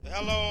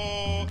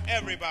Hello,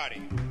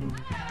 everybody.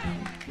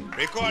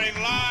 Recording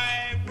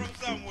live from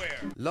somewhere.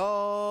 Lord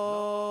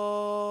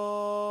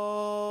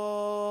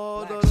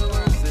of the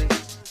mercy.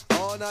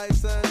 All night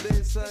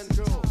Sunday, sun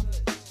cool.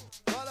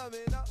 Follow me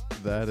now.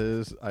 That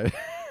is,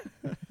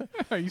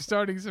 Are you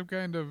starting some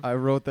kind of I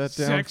wrote that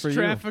down sex for you.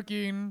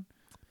 trafficking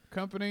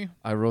company?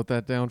 I wrote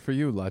that down for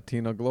you,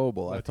 Latina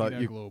Global.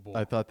 Latina Global.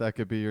 I thought that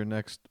could be your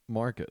next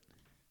market.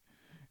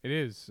 It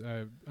is.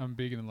 I'm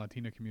big in the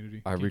Latina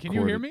community. I Can you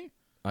hear recorded- me?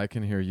 I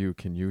can hear you.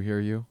 Can you hear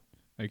you?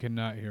 I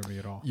cannot hear me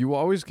at all. You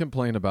always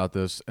complain about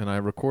this, and I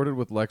recorded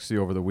with Lexi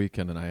over the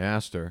weekend, and I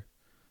asked her,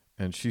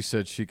 and she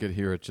said she could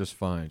hear it just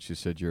fine. She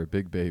said, "You're a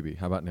big baby."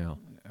 How about now?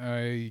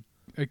 I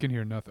can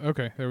hear nothing.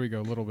 Okay, there we go.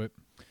 A little bit.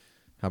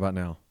 How about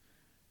now?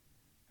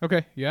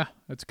 Okay, yeah,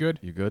 that's good.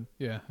 You good?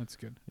 Yeah, that's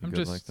good. You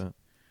good like that?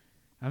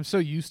 I'm so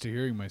used to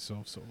hearing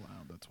myself so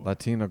loud. That's why.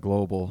 Latina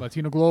Global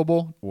Latino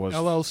Global was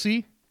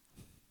LLC.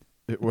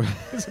 It was.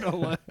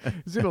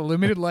 Is it a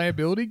limited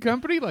liability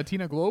company?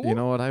 Latina Global. You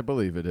know what? I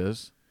believe it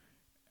is.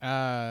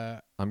 I'm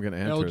going to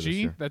enter this LG.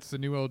 year. That's the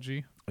new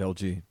LG.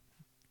 LG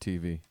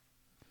TV.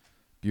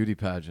 Beauty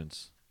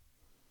pageants.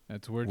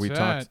 That's where it's We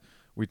at.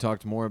 We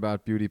talked more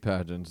about beauty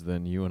pageants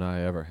than you and I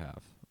ever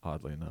have,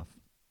 oddly enough.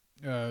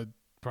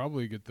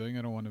 Probably a good thing.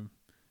 I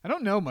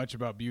don't know much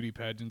about beauty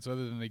pageants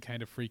other than they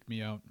kind of freak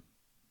me out.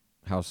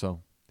 How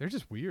so? They're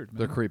just weird, man.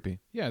 They're creepy.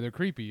 Yeah, they're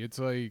creepy. It's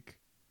like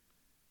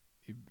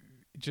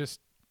just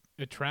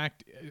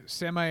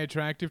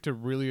semi-attractive to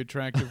really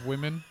attractive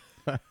women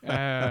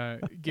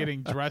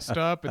getting dressed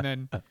up and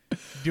then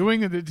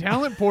doing the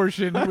talent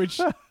portion, which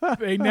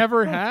they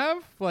never have.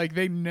 Like,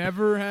 they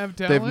never have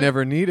talent. They've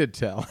never needed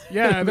talent.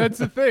 Yeah, that's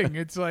the thing.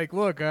 It's like,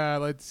 look,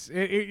 it's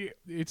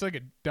like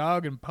a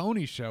dog and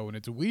pony show, and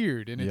it's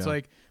weird. And it's Yeah.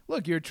 like,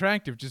 look, you're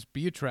attractive. Just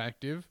be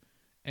attractive,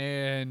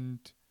 and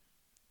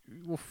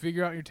we'll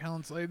figure out your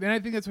talents. Then I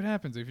think that's what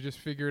happens. If you just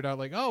figure it out,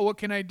 like, oh, what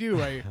can I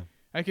do?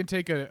 I can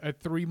take a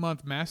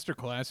 3-month master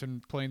class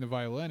and playing the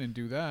violin and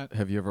do that.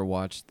 Have you ever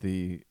watched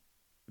the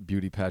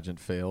beauty pageant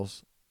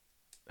fails?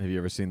 Have you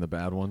ever seen the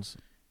bad ones?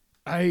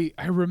 I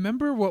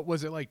remember, what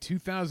was it, like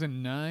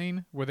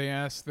 2009, where they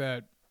asked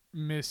that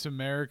Miss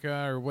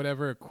America or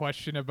whatever a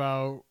question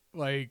about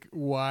like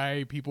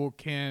why people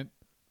can't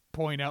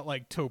point out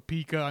like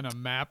Topeka on a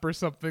map or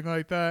something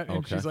like that, and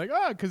Okay. she's like,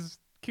 because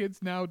kids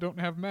now don't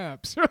have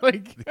maps. Or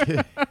like,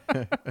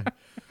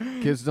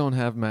 Kids don't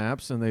have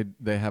maps, and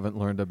they haven't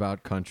learned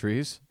about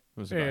countries. It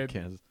was about And-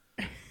 Kansas.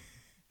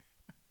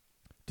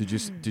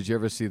 Did you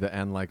ever see the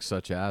 "and like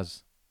such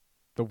as"?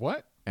 the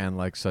what? And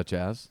like such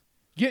as?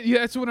 Yeah,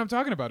 that's what I'm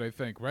talking about. I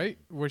think, right,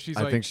 where she's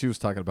I like, think she was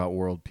talking about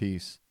world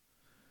peace,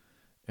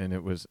 and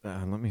it was.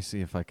 Let me see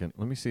if I can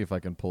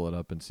pull it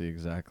up and see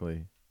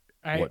exactly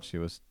what she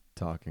was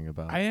talking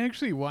about. I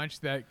actually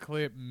watched that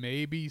clip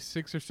maybe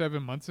 6 or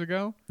 7 months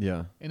ago.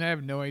 Yeah. And I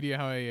have no idea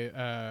how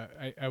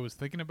I was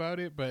thinking about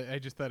it, but I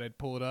just thought I'd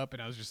pull it up,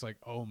 and I was just like,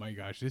 oh my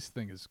gosh, this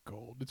thing is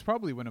gold. It's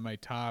probably one of my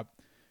top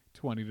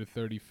 20 to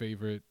 30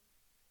 favorite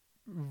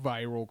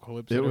viral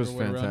clips. It was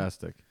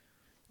fantastic.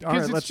 All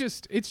Because right,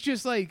 it's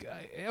just like,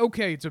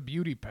 okay, it's a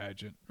beauty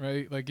pageant,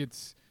 right? Like,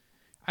 it's,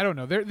 I don't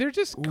know. They're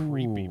just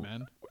creepy, Ooh.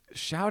 man.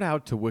 Shout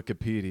out to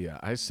Wikipedia.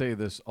 I say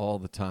this all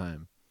the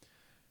time,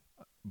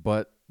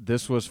 but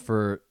this was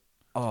for.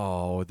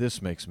 Oh,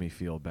 this makes me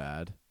feel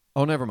bad.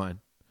 Oh, never mind.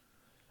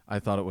 I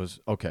thought it was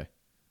okay.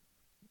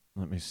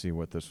 Let me see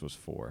what this was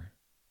for.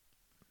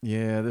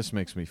 Yeah, this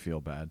makes me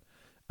feel bad.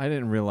 I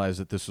didn't realize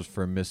that this was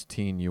for Miss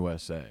Teen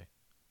USA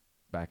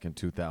back in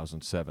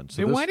 2007. So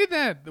Then this,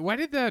 why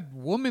did that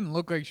woman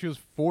look like she was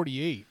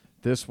 48?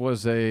 this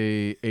was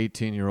a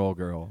 18-year-old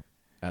girl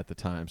at the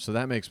time, so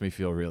that makes me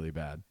feel really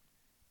bad.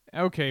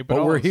 Okay,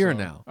 But we're here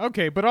now.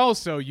 Okay, but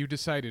also you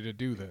decided to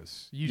do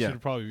this. You Yeah. should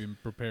have probably been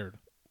prepared.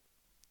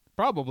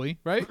 Probably,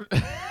 right?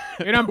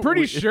 And I'm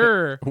pretty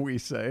sure. We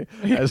say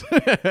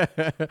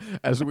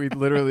as we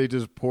literally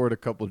just poured a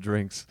couple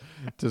drinks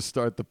to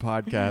start the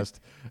podcast,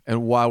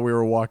 and while we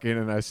were walking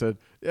in, I said,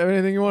 "You have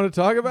anything you want to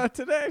talk about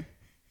today?"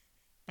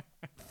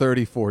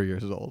 34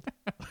 years old.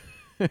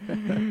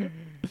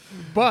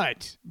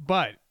 But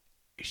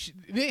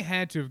they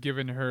had to have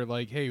given her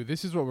like, hey,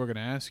 this is what we're going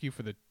to ask you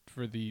for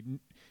the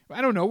I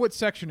don't know, what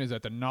section is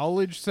that? The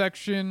knowledge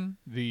section,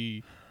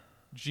 the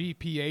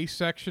GPA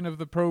section of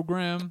the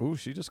program. Ooh,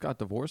 she just got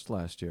divorced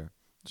last year.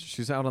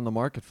 She's out on the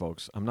market,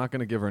 folks. I'm not going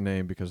to give her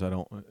name because I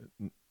don't.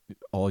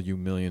 All you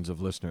millions of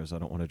listeners, I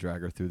don't want to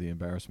drag her through the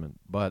embarrassment.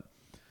 But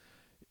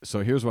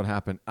so here's what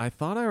happened. I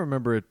thought I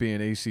remember it being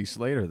AC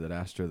Slater that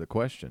asked her the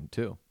question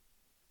too.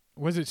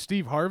 Was it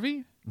Steve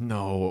Harvey?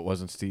 No, it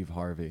wasn't Steve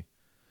Harvey.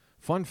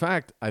 Fun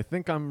fact, I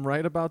think I'm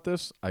right about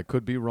this. I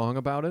could be wrong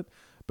about it.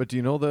 But do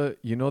you know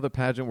the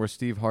pageant where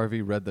Steve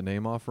Harvey read the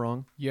name off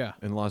wrong Yeah.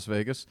 in Las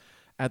Vegas?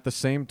 At the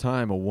same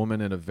time, a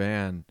woman in a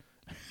van.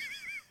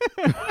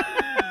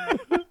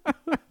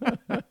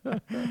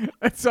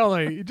 That's all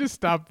I just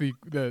stop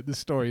the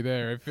story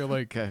there. I feel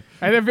like Okay.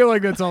 I feel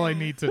like that's all I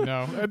need to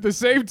know. At the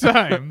same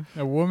time,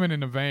 a woman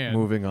in a van.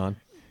 Moving on.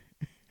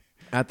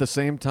 At the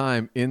same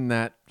time, in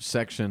that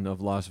section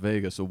of Las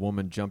Vegas, a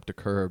woman jumped a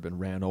curb and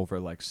ran over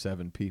like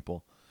 7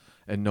 people,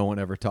 and no one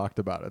ever talked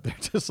about it. They're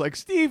just like,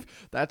 Steve,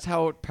 that's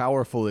how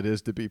powerful it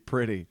is to be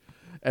pretty.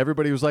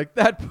 Everybody was like,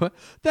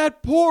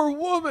 that poor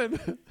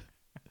woman.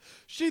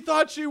 She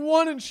thought she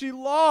won and she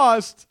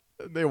lost.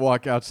 They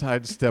walk outside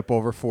and step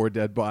over 4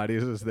 dead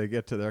bodies as they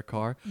get to their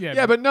car.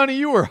 Yeah, but none of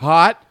you were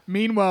hot.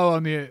 Meanwhile,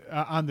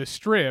 on the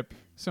strip,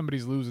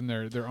 somebody's losing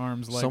their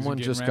arms, legs. Someone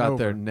and just ran got over.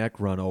 their neck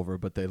run over,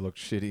 but they look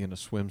shitty in a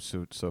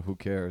swimsuit, so who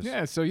cares?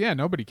 Yeah, so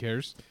nobody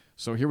cares.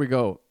 So here we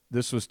go.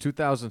 This was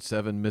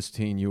 2007 Miss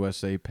Teen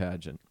USA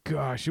pageant.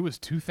 Gosh, it was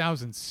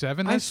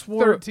 2007. I That's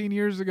swore- 13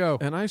 years ago.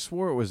 And I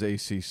swore it was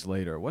A.C.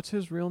 Slater. What's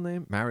his real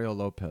name? Mario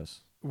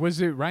Lopez.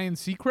 Was it Ryan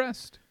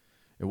Seacrest?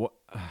 It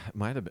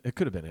might have been. It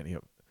could have been any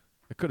of.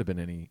 It could have been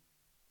any.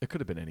 It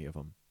could have been any of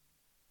them.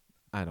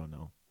 I don't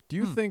know. Do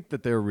you think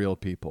that they're real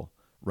people,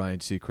 Ryan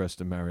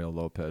Seacrest and Mario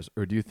Lopez,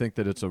 or do you think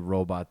that it's a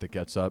robot that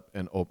gets up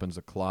and opens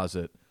a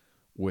closet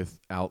with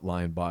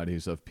outline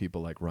bodies of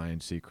people like Ryan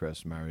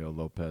Seacrest, Mario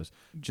Lopez,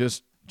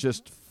 just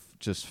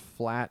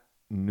flat,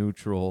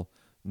 neutral?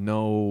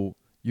 No,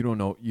 you don't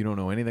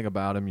know anything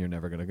about him. You're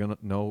never gonna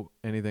know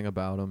anything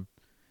about him.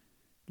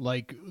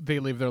 Like they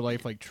live their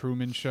life like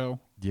Truman Show.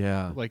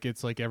 Yeah. Like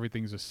it's like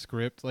everything's a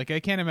script. Like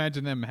I can't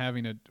imagine them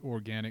having an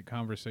organic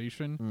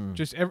conversation.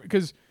 Just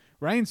because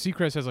Ryan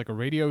Seacrest has like a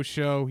radio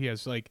show. He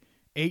has like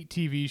 8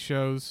 TV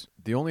shows.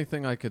 The only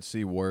thing I could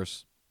see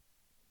worse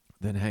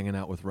than hanging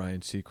out with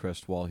Ryan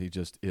Seacrest while he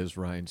just is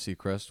Ryan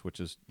Seacrest,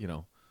 which is,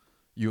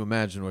 you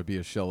imagine would be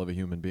a shell of a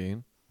human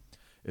being,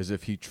 is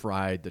if he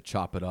tried to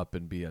chop it up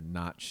and be a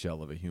not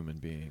shell of a human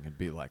being and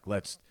be like,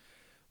 let's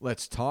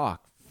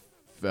talk,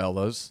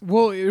 fellas.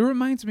 Well, it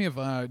reminds me of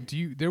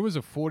there was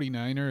a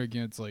 49er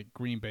against like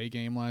Green Bay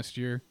game last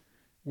year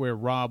where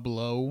Rob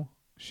Lowe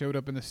showed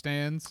up in the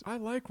stands. I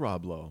like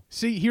Rob Lowe.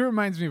 See, he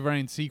reminds me of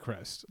Ryan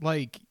Seacrest.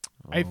 Like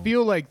I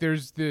feel like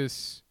there's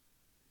this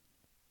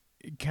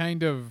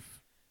kind of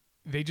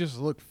they just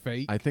look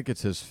fake. I think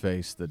it's his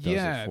face that does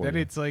it for that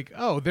you. it's like,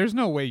 oh, there's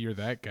no way you're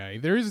that guy.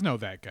 There is no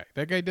that guy.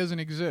 That guy doesn't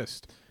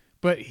exist.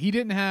 But he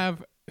didn't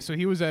have so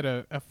he was at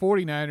a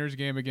 49ers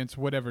game against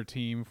whatever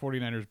team,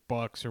 49ers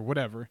Bucks or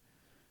whatever.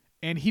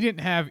 And he didn't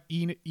have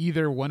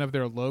either one of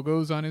their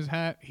logos on his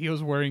hat. He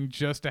was wearing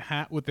just a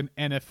hat with an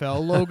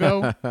NFL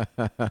logo.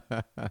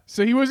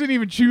 So he wasn't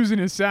even choosing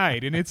his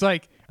side. And it's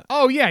like,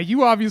 oh, yeah,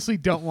 you obviously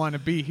don't want to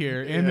be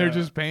here. And they're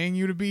just paying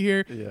you to be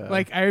here. Yeah.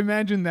 Like, I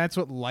imagine that's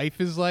what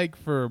life is like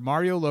for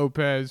Mario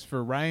Lopez,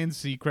 for Ryan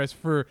Seacrest,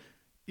 for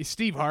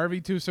Steve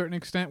Harvey to a certain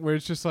extent, where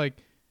it's just like,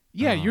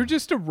 yeah, you're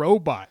just a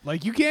robot.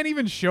 Like, you can't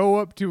even show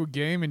up to a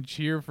game and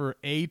cheer for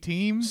a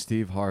team.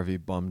 Steve Harvey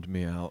bummed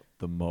me out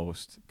the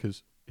most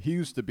because he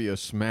used to be a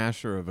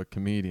smasher of a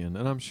comedian,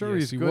 and I'm sure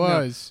Yes, he's he good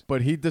was. now.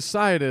 But he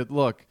decided,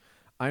 look,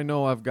 I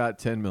know I've got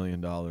 $10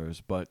 million,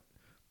 but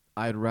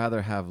I'd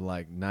rather have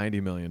like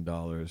 $90 million,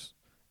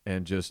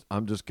 and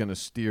I'm just gonna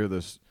steer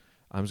this.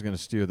 I'm just gonna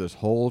steer this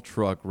whole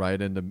truck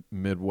right into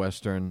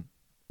Midwestern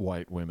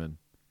white women.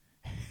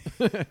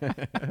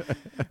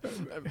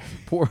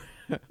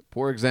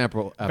 Poor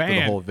example after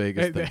the whole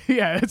Vegas thing.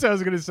 Yeah, that's what I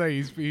was gonna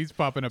say. He's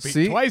popping up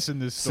twice in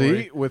this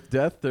story. See, with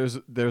death,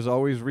 there's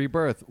always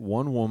rebirth.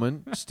 One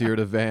woman steered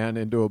a van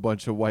into a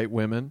bunch of white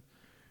women,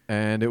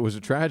 and it was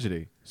a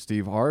tragedy.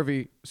 Steve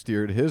Harvey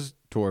steered his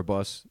tour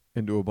bus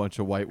into a bunch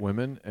of white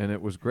women, and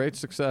it was great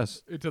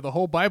success. Into the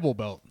whole Bible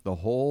Belt. The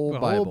whole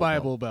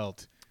Bible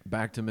Belt.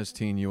 Back to Miss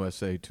Teen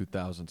USA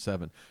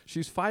 2007.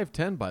 She's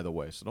 5'10", by the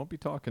way, so don't be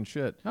talking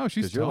shit. Oh,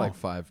 she's 'cause you're tall. like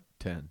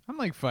 5'10". I'm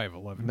like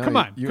 5'11". No, Come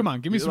on,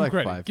 give me you're some like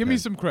credit. 5'10". Give me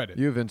some credit.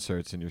 You have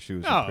inserts in your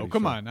shoes. I'm Oh, pretty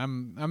come sure. on.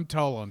 I'm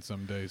tall on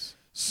some days.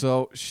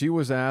 So she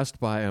was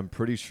asked by, I'm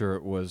pretty sure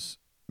it was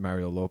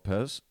Mario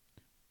Lopez.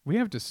 We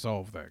have to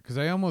solve that because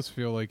I almost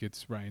feel like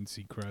it's Ryan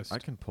Seacrest. I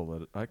can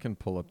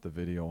pull up the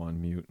video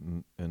on mute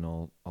and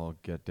I'll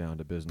get down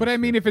to business. But I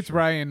mean, here if for it's sure.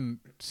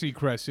 Ryan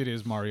Seacrest, it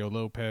is Mario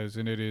Lopez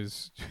and it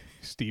is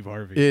Steve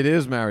Harvey. It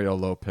is Mario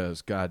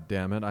Lopez. God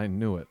damn it! I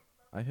knew it.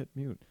 I hit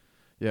mute.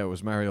 Yeah, it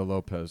was Mario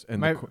Lopez.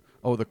 And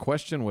the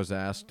question was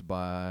asked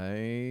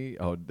by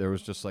there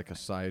was just like a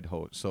side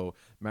host. So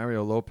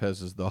Mario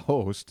Lopez is the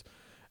host.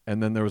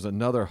 And then there was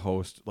another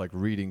host like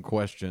reading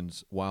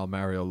questions while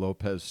Mario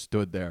Lopez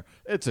stood there.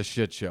 It's a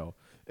shit show.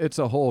 It's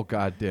a whole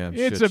goddamn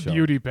shit show. It's a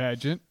beauty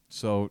pageant.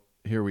 So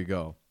here we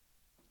go.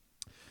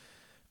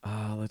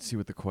 Let's see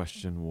what the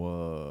question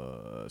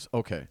was.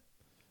 Okay.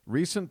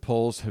 Recent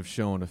polls have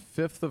shown a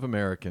fifth of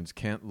Americans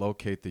can't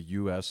locate the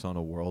U.S. on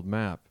a world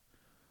map.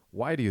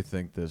 Why do you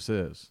think this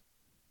is?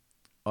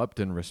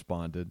 Upton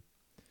responded,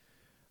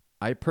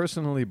 I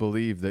personally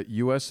believe that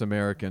U.S.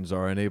 Americans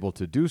are unable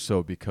to do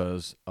so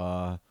because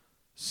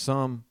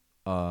some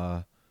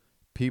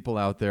people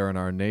out there in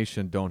our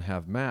nation don't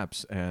have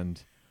maps,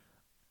 and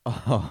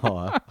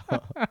I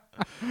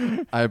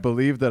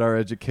believe that our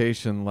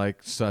education,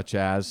 like such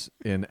as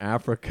in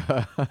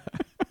Africa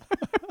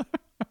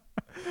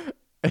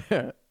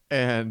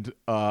and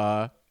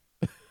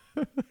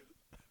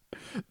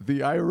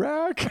the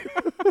Iraq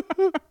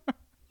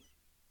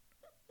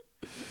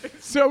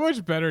So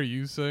much better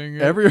you saying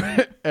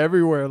it.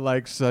 Everywhere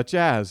like such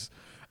as.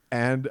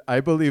 And I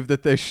believe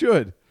that they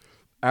should.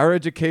 Our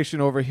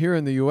education over here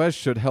in the U.S.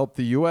 should help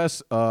the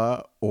U.S.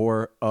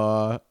 or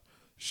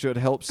should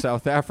help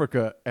South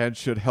Africa and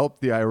should help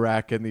the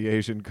Iraq and the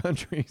Asian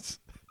countries.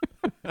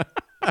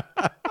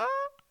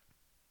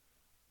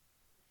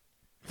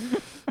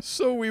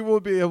 So we will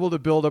be able to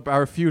build up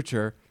our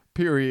future,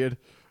 period,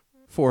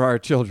 for our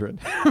children.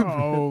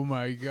 Oh,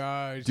 my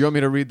gosh. Do you want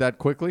me to read that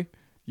quickly?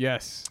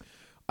 Yes.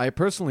 I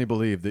personally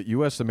believe that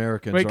U.S.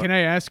 Americans Wait, can I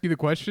ask you the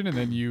question and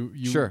then you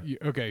Sure.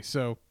 Okay,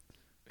 so.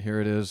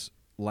 Here it is.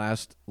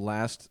 Last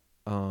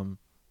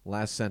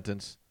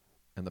sentence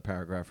and the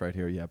paragraph right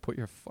here. Yeah, put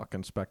your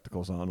fucking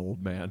spectacles on,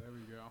 old man. There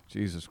we go.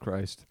 Jesus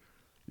Christ.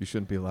 You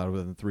shouldn't be allowed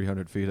within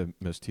 300 feet of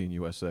Miss Teen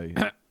USA.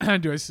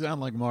 Do I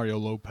sound like Mario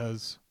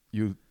Lopez?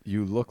 You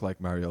look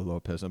like Mario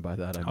Lopez, and by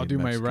that I mean I'll do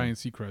Mexican. my Ryan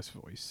Seacrest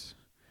voice.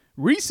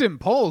 Recent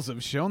polls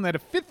have shown that a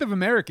fifth of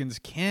Americans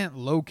can't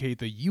locate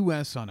the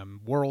U.S. on a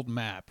world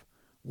map.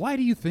 Why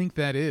do you think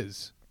that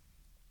is?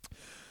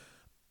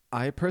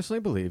 I personally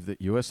believe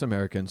that U.S.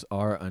 Americans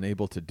are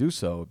unable to do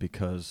so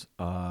because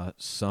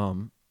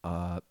some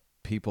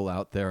people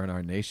out there in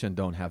our nation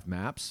don't have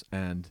maps,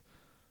 and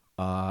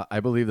I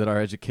believe that our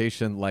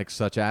education, like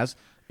such as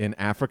in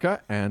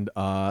Africa and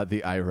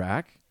the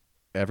Iraq,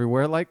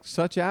 everywhere like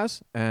such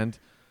as, and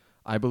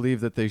I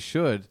believe that they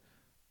should.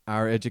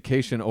 Our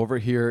education over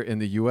here in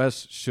the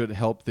U.S. should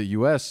help the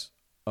U.S.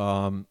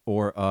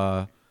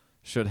 or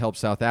should help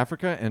South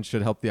Africa and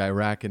should help the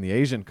Iraq and the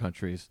Asian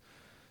countries.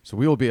 So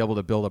we will be able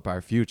to build up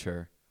our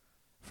future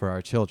for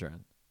our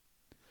children.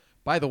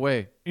 By the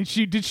way, And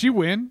did she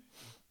win?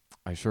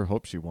 I sure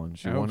hope she won.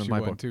 She I won hope in she my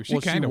won, book. too. She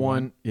Well, kinda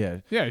won. Yeah.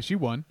 Yeah, she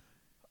won.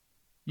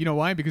 You know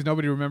why? Because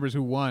nobody remembers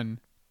who won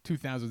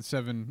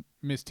 2007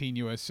 Miss Teen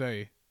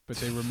USA, but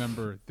they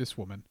remember this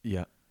woman.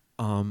 Yeah.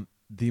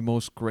 The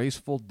most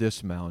graceful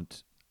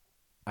dismount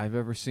I've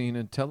ever seen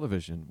in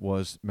television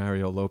was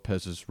Mario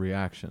Lopez's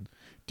reaction.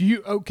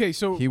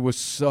 So He was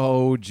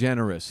so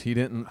generous. He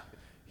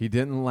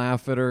didn't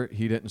laugh at her.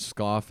 He didn't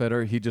scoff at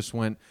her. He just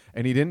went,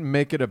 and he didn't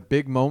make it a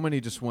big moment. He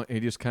just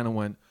kind of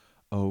went,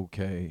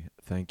 okay,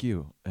 thank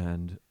you.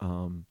 And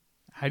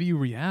how do you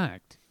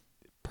react?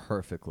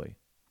 perfectly.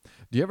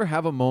 Do you ever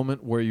have a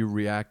moment where you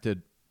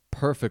reacted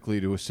perfectly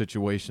to a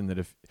situation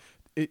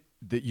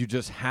that you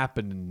just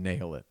happen to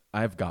nail it?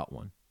 I've got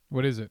one.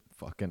 What is it?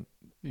 Fucking.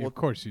 Yeah, of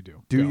course you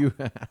do. Do Go. you?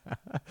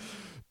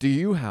 Do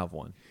you have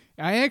one?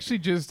 I actually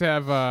just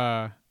have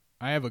I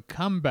have a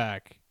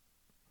comeback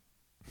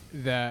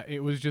that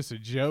it was just a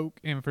joke,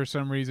 and for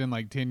some reason,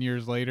 like 10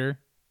 years later,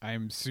 I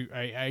am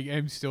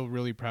still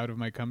really proud of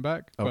my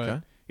comeback. But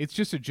Okay. it's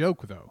just a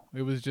joke, though.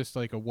 It was just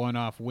like a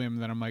one-off whim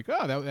that I'm like,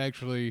 oh, that was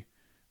actually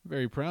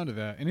very proud of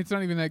that, and it's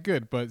not even that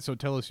good. But so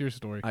tell us your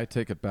story. I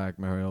take it back.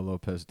 Mario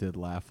Lopez did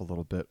laugh a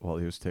little bit while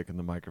he was taking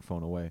the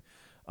microphone away.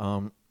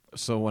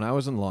 So when I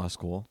was in law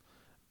school,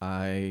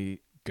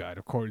 God,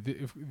 of course,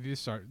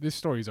 this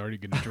story's already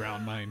going to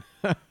drown mine.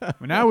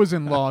 When I was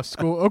in law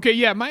school, okay,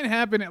 yeah, mine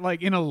happened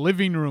in a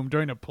living room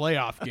during a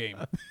playoff game.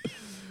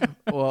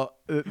 well,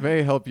 it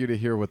may help you to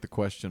hear what the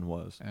question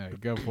was. All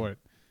right, go for it.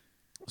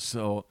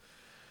 So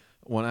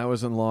when I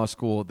was in law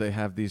school, they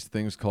have these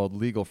things called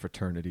legal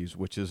fraternities,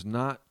 which is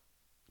not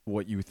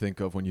what you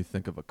think of when you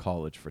think of a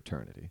college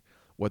fraternity.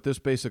 What this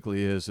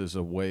basically is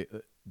a way.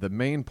 The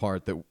main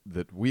part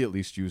that we at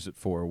least use it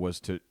for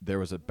was there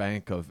was a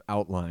bank of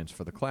outlines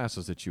for the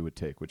classes that you would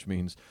take, which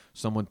means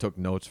someone took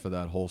notes for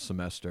that whole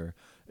semester.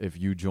 If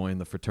you join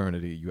the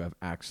fraternity, you have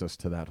access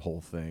to that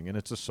whole thing, and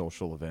it's a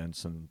social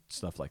events and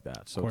stuff like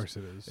that. So Of course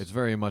it is. It's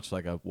very much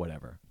like a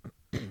whatever.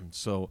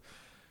 So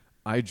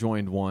I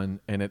joined one,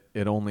 and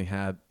it only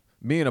had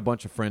me and a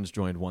bunch of friends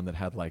joined one that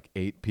had like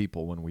 8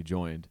 people when we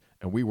joined,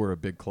 and we were a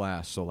big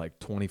class, so like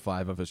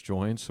 25 of us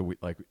joined. So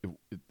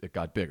it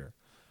got bigger.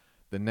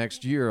 The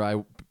next year,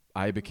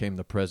 I became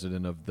the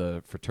president of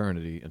the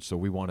fraternity, and so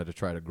we wanted to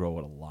try to grow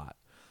it a lot.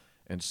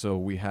 And so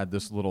we had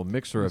this little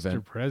mixer Mr.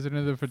 event. President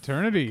of the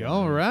fraternity.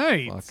 All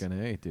right. Fucking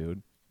A,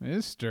 dude.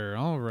 Mister,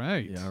 all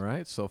right. Yeah, all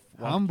right. So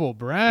Humble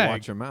brag.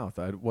 watch your mouth.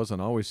 I wasn't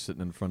always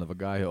sitting in front of a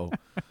guy who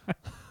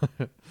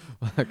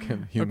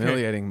fucking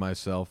humiliating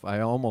myself. I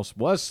almost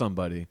was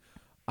somebody.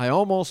 And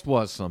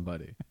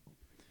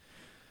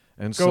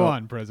Go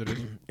on,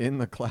 President. In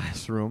the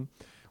classroom,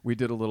 we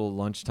did a little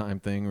lunchtime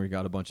thing. We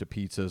got a bunch of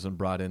pizzas and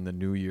brought in the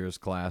New Year's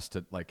class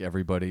to like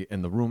everybody,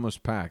 and the room was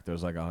packed. There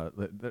was like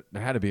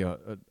there had to be a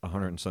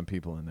 100 and some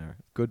people in there.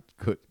 Good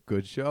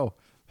show.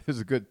 It was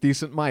a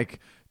decent mic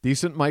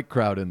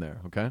crowd in there.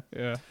 Okay.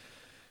 Yeah.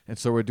 And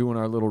so we're doing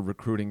our little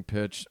recruiting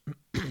pitch,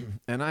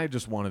 and I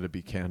just wanted to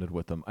be candid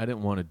with them. I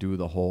didn't want to do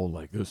the whole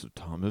like this.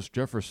 Thomas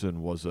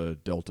Jefferson was a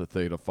Delta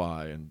Theta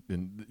Phi, and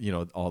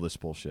all this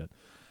bullshit.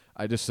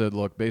 I just said,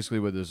 look, basically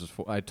what this is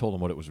for. I told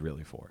them what it was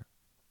really for.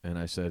 And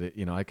I said,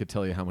 I could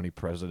tell you how many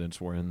presidents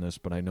were in this,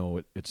 but I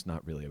know it's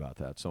not really about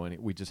that. So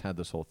we just had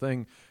this whole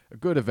thing, a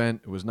good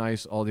event. It was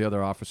nice. All the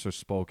other officers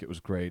spoke. It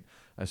was great.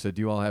 I said,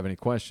 do you all have any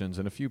questions?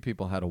 And a few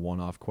people had a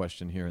one-off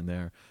question here and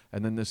there.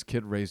 And then this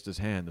kid raised his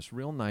hand, this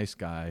real nice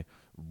guy,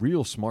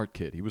 real smart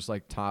kid. He was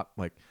I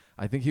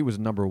think he was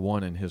number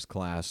 1 in his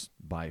class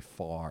by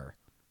far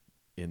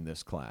in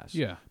this class.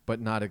 Yeah.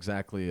 But not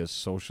exactly as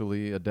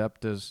socially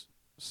adept as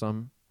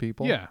some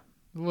people. Yeah.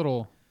 A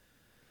little.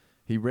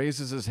 He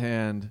raises his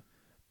hand,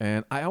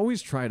 and I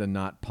always try to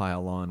not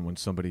pile on when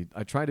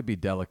I try to be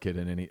delicate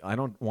I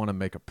don't want to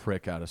make a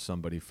prick out of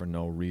somebody for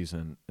no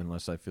reason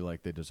unless I feel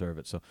like they deserve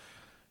it. So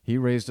he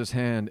raised his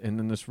hand, and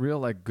in this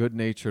real,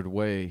 good-natured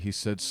way, he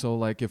said,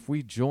 so, if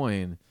we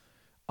join,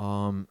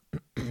 when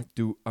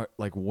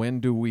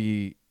do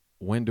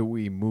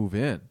we move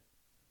in?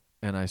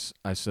 And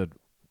I said,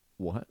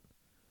 what?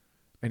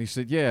 And he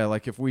said, yeah,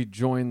 if we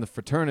join the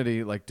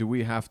fraternity, do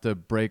we have to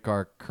break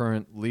our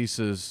current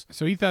leases?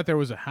 So he thought there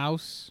was a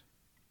house.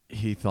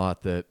 He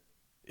thought that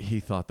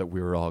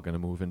we were all going to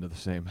move into the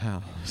same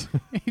house.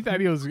 He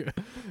thought he was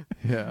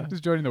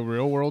just joining the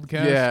Real World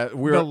cast. Yeah,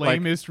 we're the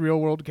lamest Real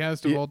World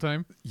cast of all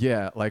time.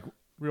 Yeah,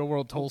 Real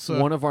World Tulsa.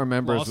 One of our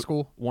members, law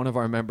school. One of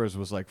our members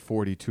was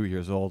 42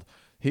 years old.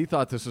 He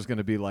thought this was going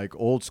to be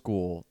old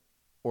school,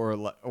 or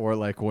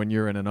when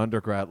you're in an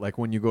undergrad,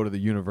 when you go to the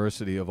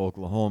University of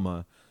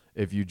Oklahoma.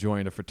 If you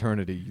join a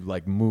fraternity,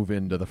 you move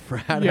into the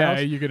frat house. Yeah,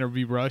 you're gonna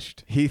be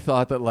rushed. He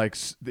thought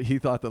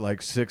that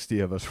 60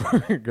 of us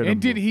were gonna.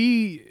 And did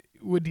he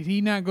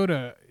not go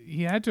to?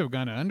 He had to have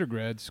gone to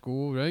undergrad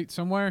school, right?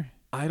 Somewhere.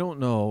 I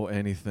don't know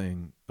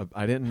anything.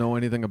 I didn't know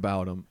anything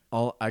about him.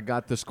 I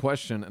got this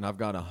question, and I've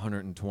got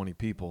 120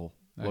 people.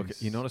 Nice.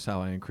 Look, you notice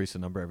how I increase the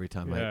number every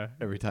time. Yeah.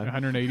 Every time.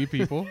 180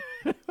 people.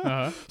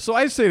 Uh-huh. So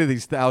I say to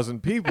these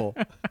 1,000 people.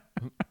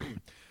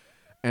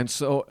 And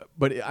so,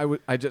 but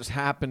I just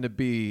happened to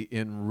be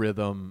in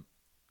rhythm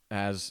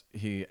as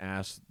he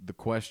asked the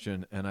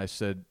question, and I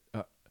said,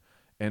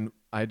 and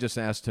I just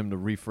asked him to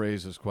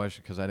rephrase his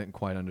question because I didn't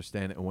quite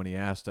understand it. And when he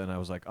asked it, and I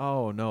was like,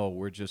 oh,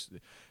 no,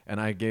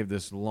 and I gave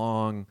this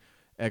long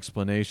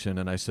explanation,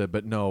 and I said,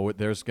 but no, it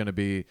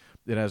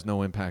has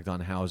no impact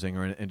on housing,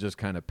 and just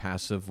kind of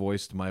passive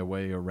voiced my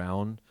way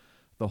around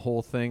the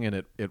whole thing, and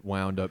it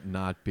wound up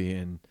not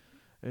being...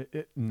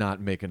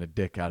 not making a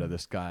dick out of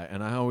this guy.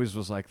 And I always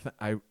was like,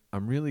 I'm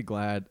really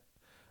glad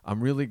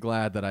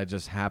that I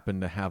just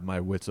happened to have my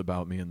wits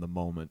about me in the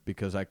moment,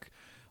 because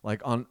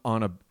on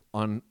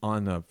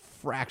a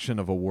fraction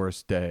of a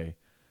worse day,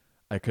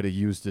 I could have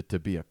used it to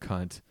be a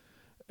cunt,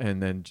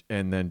 and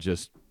then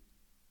just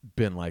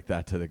been like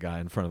that to the guy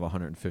in front of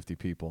 150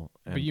 people.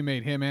 And but you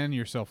made him and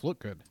yourself look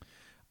good.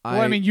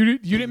 You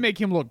didn't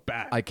make him look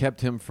bad. I kept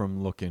him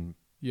from looking.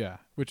 Yeah,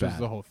 which bad, was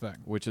the whole thing.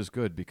 Which is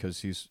good,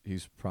 because he's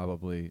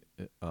probably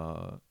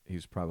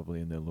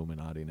in the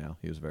Illuminati now.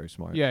 He was very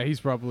smart. Yeah, he's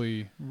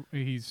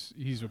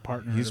a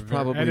partner. He's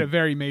at a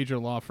very major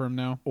law firm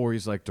now. Or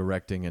he's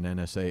directing an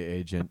NSA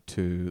agent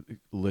to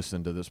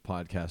listen to this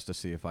podcast to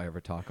see if I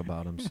ever talk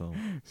about him. So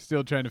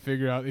still trying to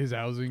figure out his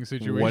housing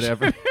situation.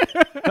 Whatever.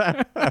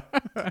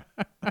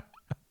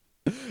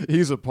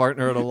 He's a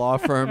partner at a law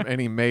firm,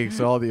 and he makes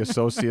all the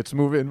associates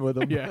move in with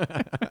him. Yeah.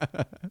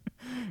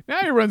 Now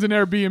he runs an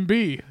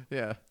Airbnb.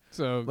 Yeah.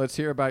 So let's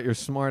hear about your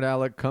smart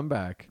aleck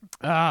comeback.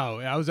 Oh,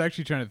 I was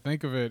actually trying to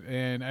think of it,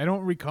 and I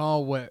don't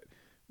recall what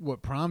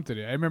prompted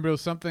it. I remember it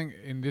was something,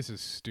 and this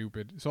is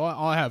stupid. So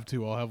I'll have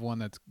two. I'll have one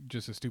that's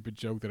just a stupid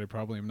joke that I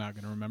probably am not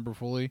going to remember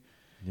fully.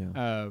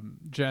 Yeah.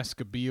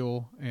 Jessica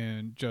Biel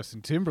and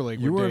Justin Timberlake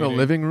You were dating. in a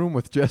living room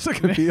with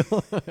Jessica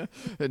Biel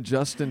and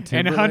Justin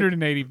Timberlake? And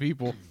 180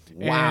 people.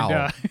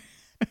 Wow.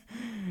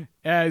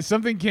 And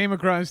something came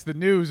across the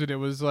news, and it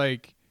was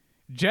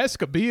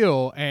Jessica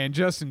Biel and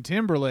Justin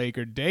Timberlake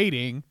are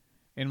dating,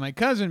 and my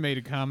cousin made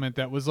a comment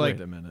that was Wait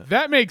a minute.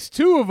 that makes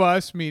two of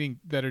us, meaning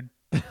that are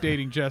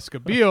dating Jessica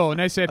Biel,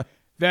 and I said,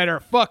 that are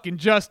fucking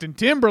Justin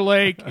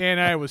Timberlake, and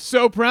I was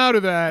so proud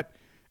of that.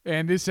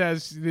 And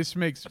this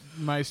makes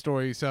my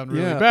story sound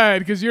really bad,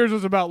 because yours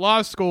was about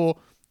law school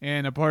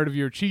and a part of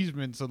your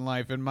achievements in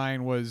life, and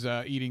mine was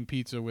eating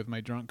pizza with my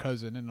drunk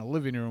cousin in a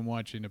living room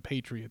watching a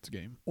Patriots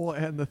game. Well,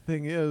 and the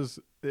thing is,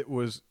 it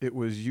was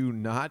you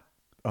not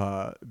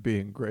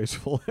being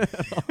graceful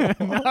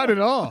at all. Not at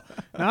all.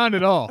 Not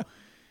at all.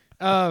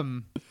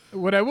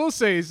 What I will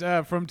say is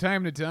from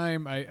time to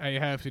time, I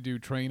have to do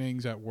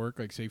trainings at work,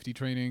 like safety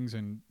trainings,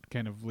 and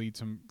kind of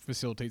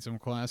facilitate some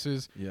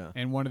classes. Yeah.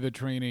 And one of the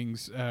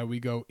trainings, we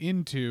go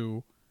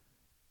into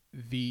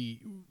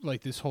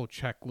this whole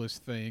checklist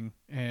thing,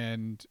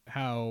 and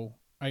how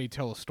I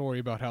tell a story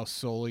about how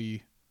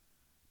Sully,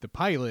 the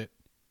pilot,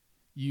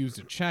 used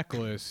a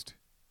checklist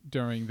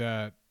during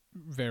that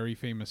very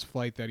famous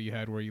flight that he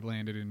had where he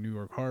landed in New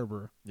York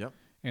Harbor. Yep.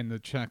 And the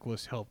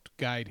checklist helped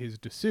guide his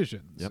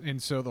decisions. Yep.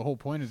 And so the whole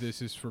point of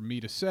this is for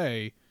me to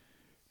say,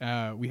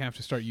 we have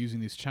to start using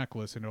these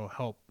checklists, and it'll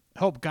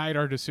help guide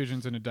our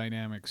decisions in a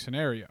dynamic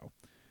scenario.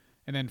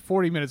 And then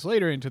 40 minutes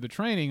later into the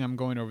training, I'm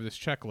going over this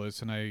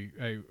checklist, and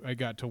I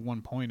got to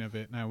one point of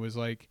it, and I was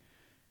like,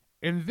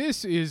 And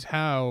this is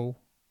how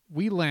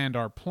we land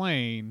our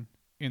plane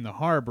in the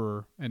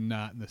harbor and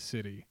not in the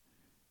city.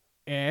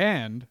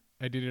 And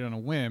I did it on a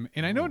whim.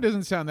 And I know it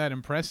doesn't sound that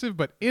impressive,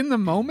 but in the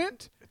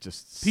moment,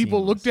 Just people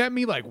seamless. looked at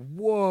me like,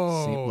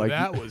 whoa, Like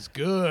that was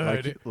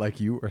good. like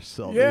you were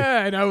Sully.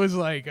 Yeah, and I was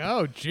like,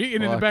 oh, gee.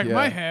 And in the Fuck back of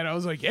my yeah. head, I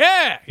was like,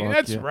 yeah, Fuck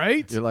that's yeah.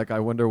 right. You're like, I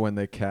wonder when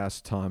they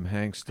cast Tom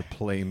Hanks to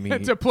play me.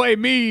 To play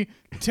me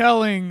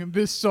telling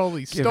this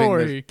Sully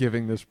story.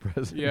 Giving this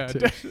Yeah.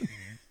 presentation.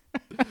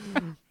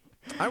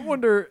 I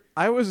wonder,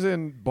 I was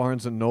in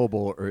Barnes &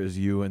 Noble, or as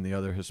you and the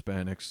other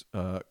Hispanics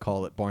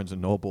call it, Barnes &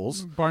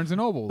 Nobles. Barnes &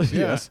 Nobles, yeah.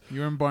 Yes.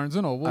 You were in Barnes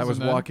 & Nobles. I was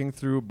and then- walking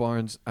through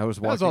Barnes. That was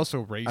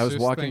also racist. I was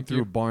walking thank through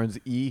you. Barnes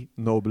E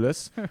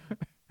Nobles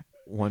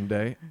one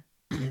day,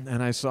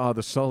 and I saw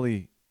the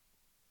Sully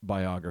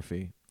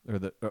biography,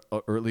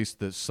 or at least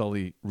the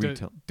Sully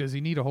retell. Does he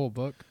need a whole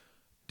book?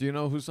 Do you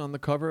know who's on the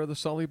cover of the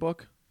Sully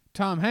book?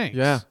 Tom Hanks.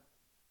 Yeah.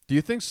 Do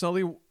you think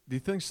Sully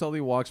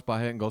walks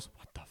by it and goes,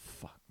 "What the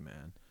fuck,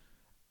 man?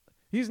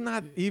 He's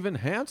not even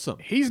handsome.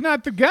 He's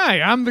not the guy.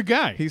 I'm the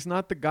guy. He's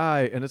not the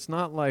guy." And it's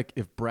not like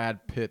if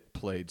Brad Pitt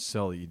played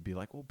Sully, you'd be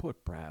like, "Well,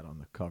 put Brad on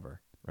the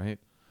cover," right?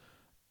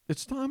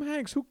 It's Tom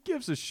Hanks. Who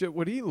gives a shit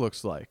what he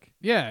looks like?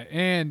 Yeah,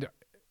 and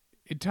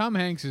Tom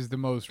Hanks is the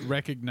most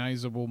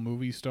recognizable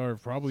movie star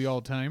of probably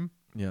all time.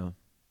 Yeah.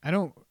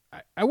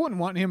 I wouldn't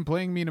want him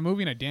playing me in a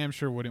movie, and I damn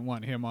sure wouldn't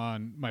want him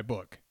on my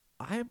book.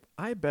 I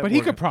bet. But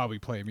he could probably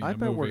play me in I a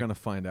bet movie. we're gonna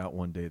find out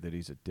one day that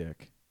he's a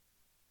dick.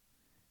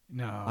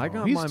 No, I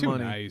got he's my too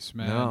money. nice,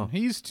 man. No.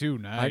 He's too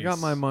nice. I got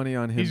my money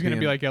on him. He's gonna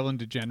being- be like Ellen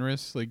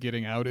DeGeneres, like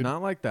getting outed.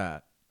 not like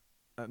that.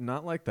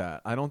 Not like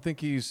that. I don't think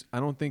he's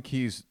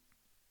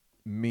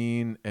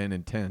mean and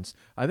intense.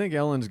 I think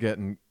Ellen's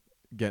getting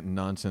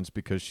nonsense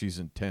because she's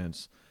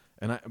intense.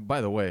 And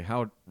by the way,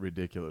 how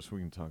ridiculous. We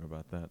can talk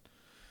about that.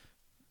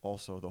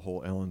 Also, the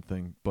whole Ellen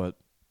thing, but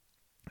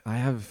I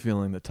have a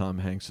feeling that Tom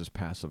Hanks is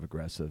passive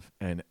aggressive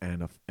and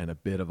a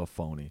bit of a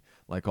phony.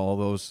 Like all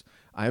those,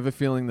 I have a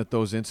feeling that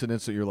those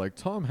incidents that you're like,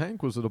 Tom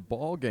Hanks was at a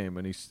ball game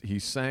and he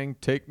sang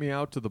 "Take Me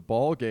Out to the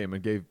Ball Game"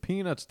 and gave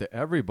peanuts to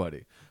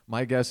everybody.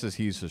 My guess is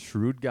he's a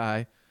shrewd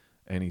guy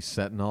and he's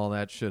setting all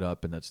that shit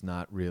up, and that's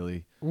not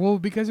really. Well,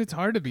 because it's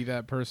hard to be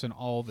that person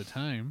all the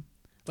time.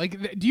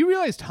 Like, do you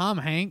realize Tom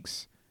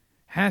Hanks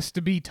has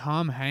to be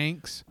Tom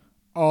Hanks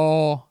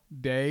all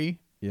day?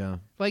 Yeah.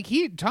 Like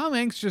Tom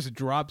Hanks just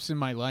drops in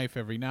my life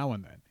every now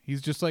and then.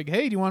 He's just like,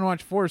 hey, do you want to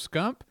watch Forrest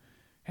Gump?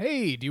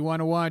 Hey, do you want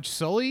to watch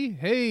Sully?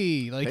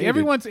 Hey, like Hey,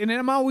 everyone's, and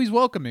I'm always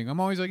welcoming.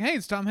 I'm always like, hey,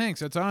 it's Tom Hanks.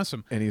 That's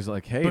awesome. And he's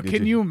like, hey, But did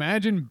can you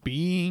imagine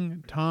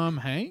being Tom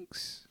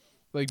Hanks?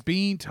 Like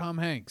being Tom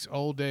Hanks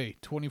all day,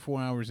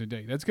 24 hours a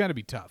day. That's got to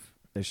be tough.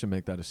 They should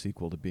make that a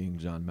sequel to Being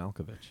John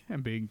Malkovich.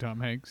 And being Tom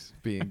Hanks.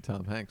 Being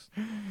Tom Hanks.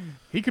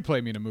 He could play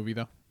me in a movie,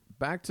 though.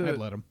 Back I'd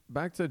let him.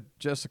 to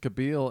Jessica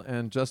Biel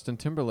and Justin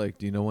Timberlake.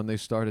 Do you know when they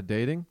started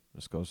dating?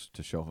 This goes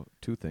to show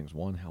two things.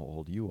 One, how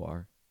old you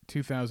are.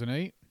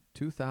 2008.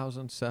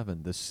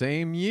 2007, the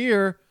same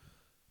year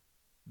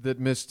that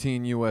Miss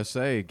Teen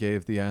USA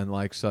gave the "And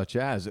Like Such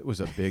As." It was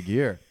a big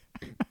year.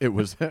 It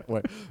was that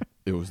way.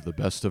 It was the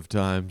best of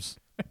times.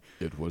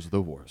 It was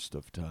the worst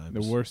of times.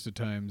 The worst of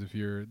times if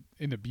you're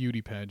in a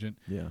beauty pageant.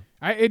 Yeah.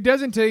 It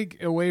doesn't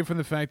take away from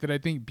the fact that I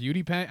think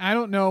beauty pageant. I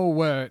don't know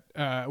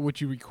what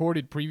you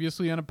recorded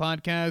previously on a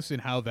podcast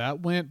and how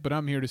that went, but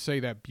I'm here to say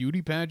that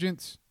beauty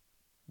pageants,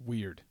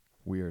 weird.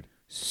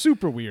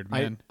 Super weird,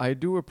 man. I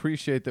do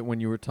appreciate that when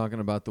you were talking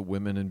about the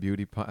women in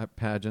beauty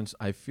pageants,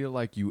 I feel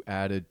like you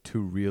added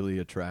two really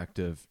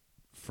attractive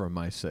for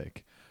my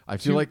sake. I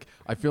feel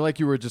like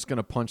you were just going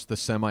to punch the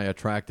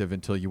semi-attractive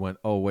until you went,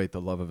 oh, wait, the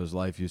love of his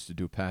life used to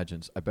do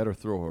pageants. I better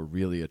throw a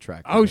really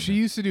attractive. Oh, in she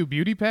there. used to do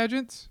beauty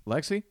pageants?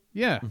 Lexi?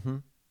 Yeah. Mm-hmm.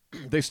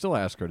 They still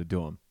ask her to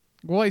do them.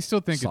 Well, I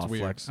still think Soft it's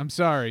weird. flex. I'm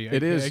sorry.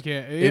 It is. I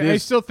can't. It I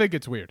is. still think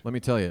it's weird. Let me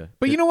tell you.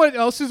 But you know what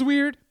else is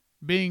weird?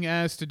 Being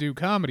asked to do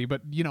comedy.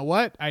 But you know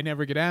what? I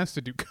never get asked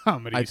to do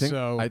comedy. I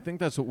so think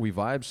that's what we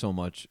vibe so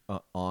much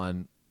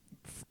on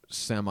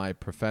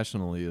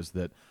semi-professionally is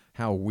that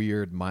how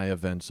weird my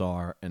events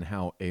are and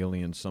how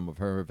alien some of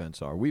her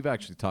events are. We've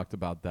actually talked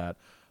about that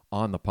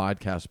on the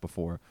podcast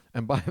before.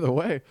 And by the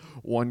way,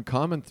 one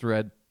common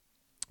thread,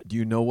 do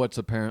you know what's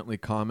apparently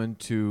common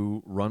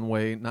to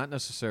runway, not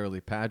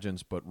necessarily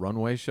pageants, but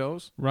runway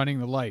shows? running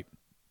the light.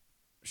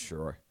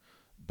 Sure.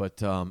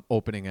 But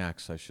opening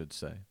acts, I should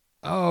say.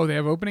 Oh, they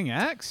have opening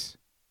acts?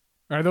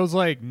 Are those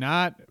like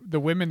not the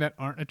women that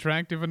aren't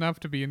attractive enough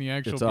to be in the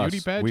actual It's beauty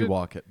us. pageant? We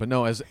walk it. But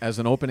no, as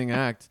an opening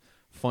act,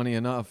 funny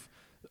enough,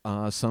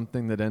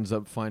 something that ends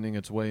up finding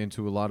its way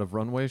into a lot of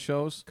runway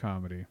shows,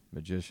 Comedy.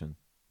 magician.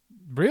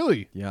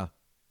 Really? Yeah.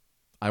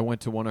 I went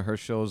to one of her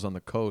shows on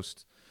the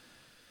coast,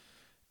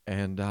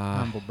 and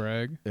Humble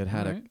brag. it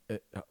had All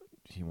right.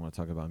 you want to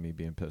talk about me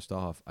being pissed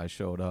off? I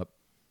showed up,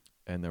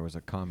 and there was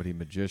a comedy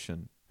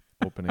magician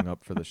opening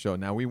up for the show.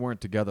 Now, we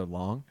weren't together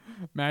long.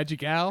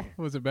 Magic Al?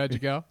 Was it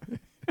Magic Al?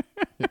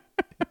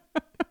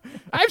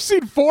 I've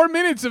seen 4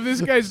 minutes of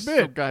this guy's Some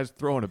bit. guy's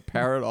throwing a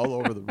parrot all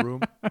over the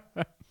room.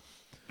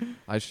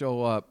 I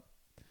show up,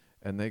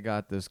 and they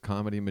got this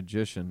comedy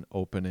magician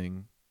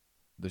opening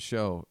the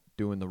show,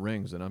 doing the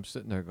rings, and I'm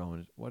sitting there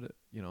going, "What?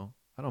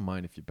 I don't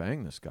mind if you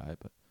bang this guy,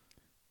 but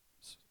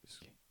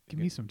give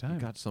me some time.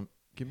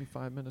 Give me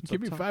 5 minutes.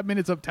 Give me 5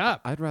 minutes up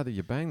top. I'd rather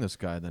you bang this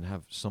guy than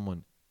have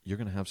someone. You're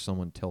gonna have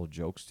someone tell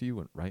jokes to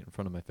you right in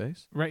front of my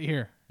face. Right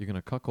here. You're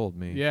gonna cuckold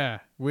me. Yeah,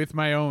 with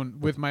my own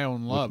love. With my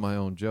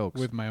own jokes.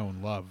 With my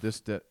own love.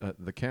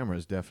 The camera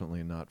is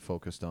definitely not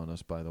focused on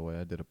us. By the way,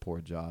 I did a poor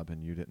job,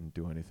 and you didn't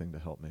do anything to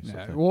help me.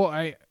 Yeah,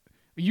 well,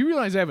 you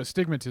realize I have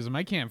astigmatism.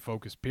 I can't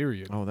focus.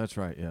 Period. Oh, that's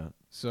right. Yeah.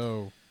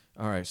 So.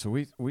 All right. So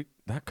we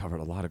that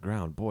covered a lot of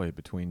ground, boy.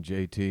 Between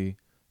JT,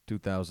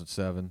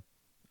 2007,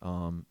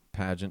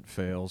 pageant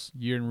fails.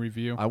 Year in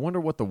review. I wonder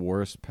what the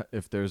worst,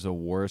 if there's a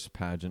worse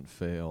pageant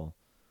fail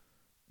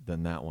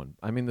than that one.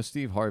 I mean, the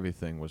Steve Harvey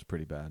thing was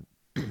pretty bad.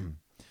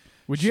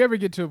 Would you ever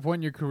get to a point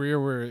in your career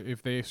where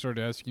if they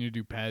started asking you to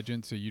do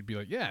pageants, so you'd be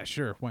like, yeah,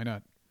 sure, why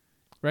not?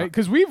 Right?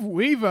 Because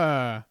we've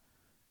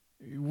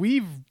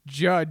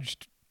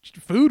judged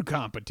food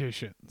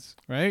competitions,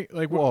 right?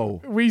 Like,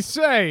 whoa, we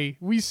say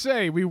we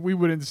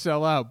wouldn't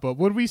sell out, but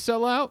would we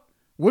sell out?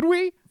 Would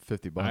we?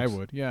 $50. I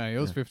would. Yeah, it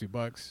was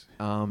 $50.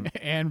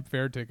 And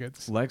fare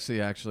tickets. Lexi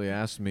actually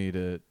asked me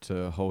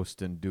to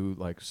host and do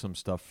like some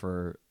stuff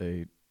for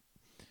a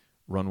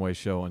runway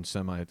show and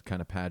semi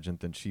kind of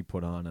pageant that she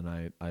put on, and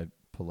I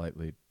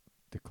politely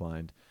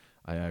declined.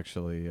 I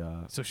actually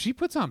so she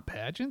puts on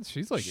pageants?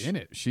 She's like in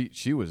it.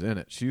 She was in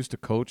it. She used to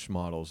coach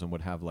models and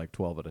would have like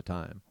 12 at a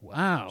time.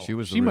 Wow.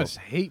 She must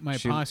hate my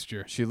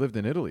posture. She lived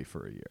in Italy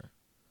for a year.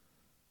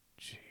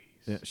 Jeez.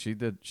 Yeah,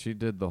 she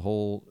did the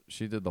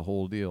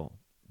whole deal.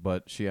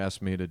 But she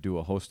asked me to do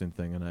a hosting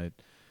thing, and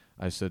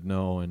I said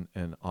no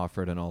and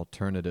offered an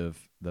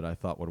alternative that I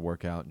thought would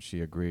work out, and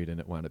she agreed, and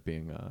it wound up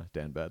being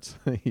Dan Betts.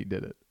 He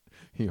did it.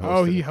 He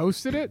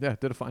hosted it? Yeah,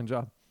 did a fine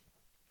job.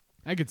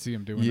 I could see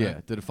him doing that. Yeah,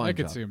 did a fine job. I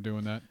could see him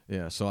doing that.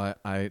 Yeah, so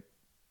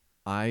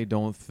I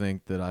don't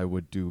think that I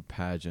would do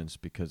pageants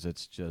because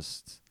it's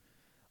just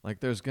like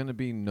there's going to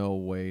be no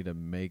way to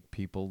make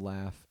people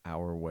laugh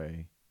our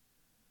way.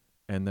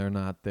 And they're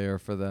not there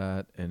for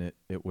that, and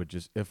it would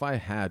just, if I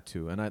had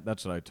to, and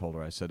that's what I told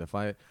her. I said,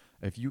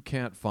 if you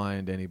can't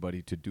find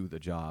anybody to do the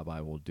job,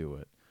 I will do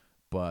it.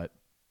 But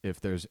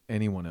if there's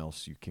anyone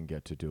else you can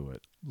get to do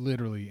it,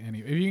 literally any,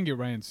 if you can get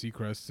Ryan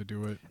Seacrest to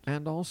do it,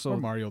 and also or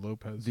Mario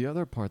Lopez. The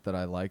other part that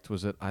I liked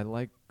was that I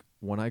like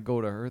when I go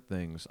to her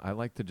things, I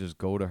like to just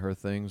go to her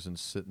things and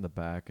sit in the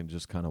back and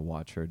just kind of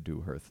watch her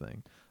do her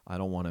thing. I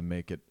don't want to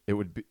make it. It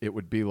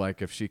would be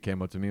like if she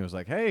came up to me and was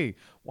like, "Hey,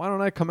 why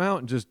don't I come out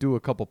and just do a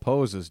couple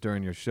poses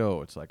during your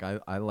show?" It's like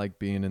I like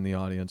being in the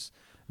audience,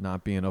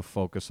 not being a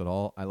focus at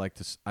all. I like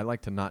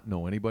to not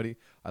know anybody.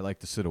 I like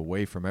to sit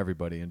away from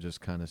everybody and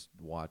just kind of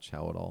watch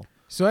how it all.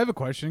 So I have a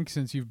question,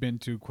 since you've been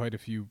to quite a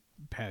few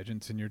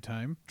pageants in your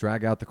time.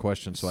 Drag out the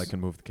question so I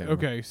can move the camera.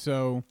 Okay,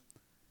 so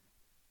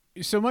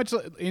much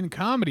in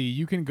comedy,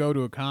 you can go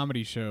to a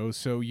comedy show.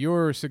 So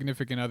your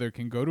significant other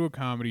can go to a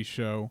comedy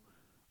show,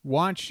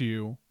 watch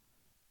you,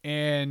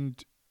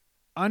 and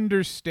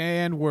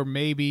understand where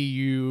maybe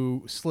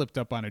you slipped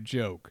up on a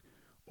joke,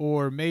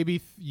 or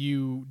maybe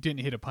you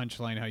didn't hit a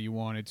punchline how you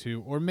wanted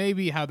to, or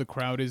maybe how the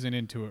crowd isn't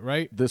into it,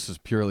 right? This is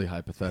purely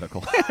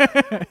hypothetical.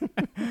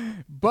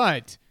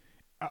 But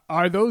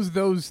are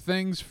those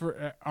things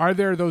for? Are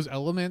there those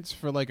elements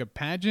for like a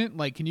pageant?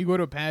 Like, can you go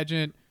to a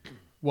pageant,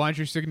 watch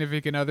your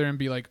significant other, and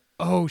be like,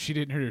 "Oh, she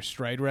didn't hit her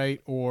stride right,"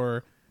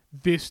 or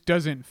 "This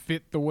doesn't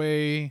fit the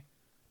way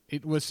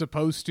it was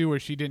supposed to," or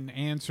 "She didn't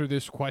answer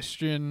this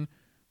question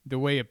the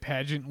way a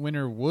pageant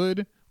winner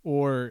would,"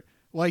 or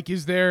like,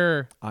 is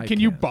there?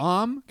 Can you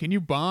bomb? Can you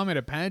bomb at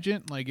a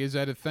pageant? Like, is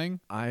that a thing?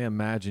 I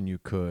imagine you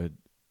could.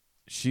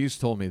 She's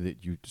told me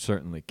that you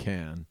certainly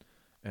can.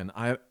 And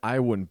I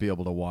wouldn't be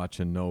able to watch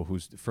and know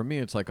who's. For me,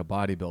 it's like a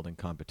bodybuilding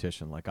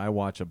competition. Like, I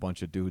watch a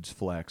bunch of dudes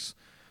flex,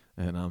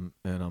 and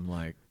I'm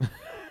like,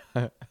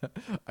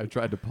 I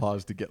tried to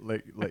pause to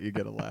let you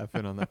get a laugh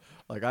in on that.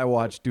 Like, I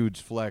watch dudes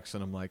flex,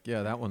 and I'm like,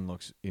 yeah, that one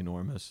looks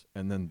enormous,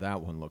 and then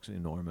that one looks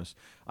enormous.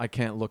 I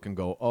can't look and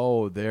go,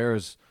 oh,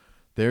 there's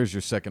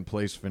your second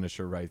place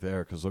finisher right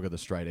there, because look at the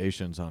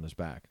striations on his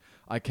back.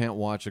 I can't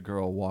watch a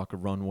girl walk a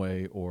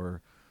runway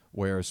or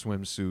wear a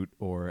swimsuit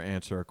or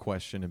answer a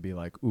question and be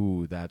like,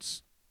 ooh,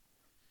 that's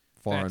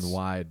far and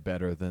wide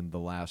better than the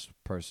last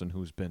person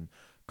who's been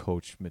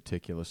coached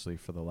meticulously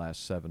for the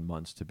last 7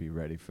 months to be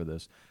ready for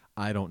this.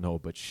 I don't know,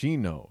 but she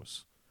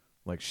knows.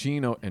 Like,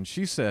 and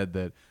she said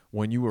that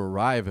when you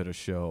arrive at a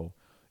show,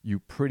 you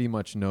pretty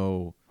much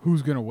know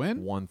who's going to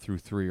win 1 through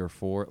 3 or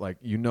 4. Like,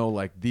 you know,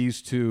 like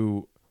these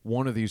two,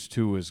 one of these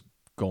two is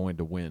going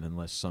to win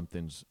unless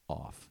something's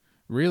off.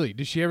 Really?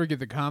 Did she ever get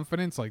the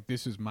confidence, like,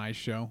 this is my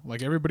show?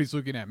 Like, everybody's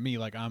looking at me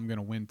like I'm going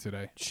to win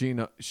today. She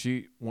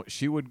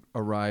would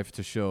arrive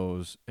to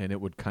shows, and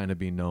it would kind of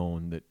be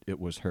known that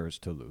it was hers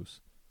to lose.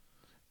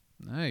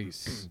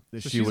 Nice. So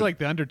she's like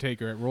the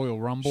Undertaker at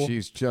Royal Rumble.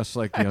 She's just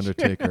like the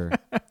Undertaker.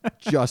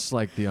 Just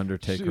like the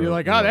Undertaker. You're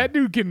like, oh, that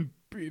dude can.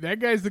 That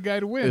guy's the guy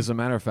to win. As a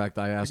matter of fact,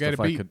 I asked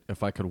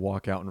if I could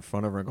walk out in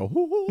front of her and go,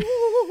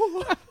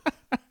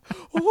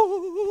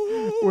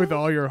 with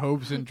all your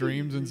hopes and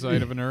dreams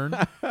inside of an urn.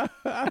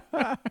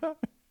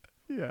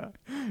 Yeah.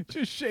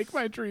 Just shake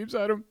my dreams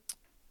out of.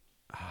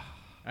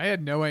 I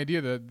had no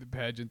idea that the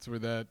pageants were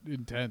that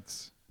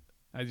intense.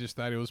 I just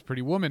thought it was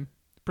pretty women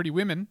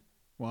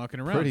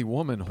walking around. Pretty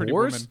woman. Pretty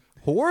Horse?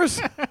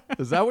 Horse?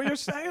 Is that what you're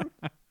saying?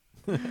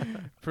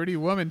 Pretty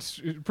women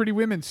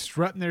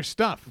strutting their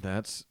stuff.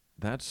 That's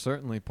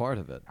certainly part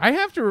of it. I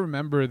have to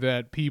remember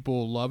that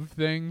people love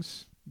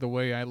things the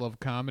way I love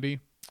comedy,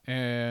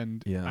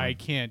 and Yeah. I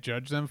can't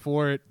judge them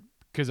for it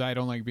because I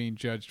don't like being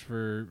judged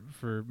for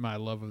my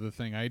love of the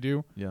thing I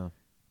do. Yeah.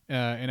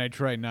 And I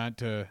try not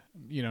to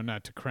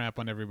crap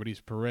on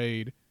everybody's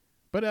parade.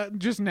 But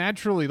just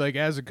naturally, like,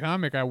 as a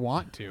comic, I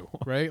want to,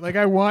 right? Like,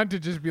 I want to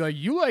just be like,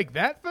 you like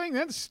that thing?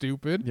 That's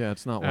stupid. Yeah,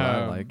 it's not what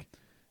I like.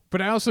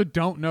 But I also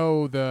don't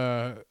know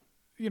the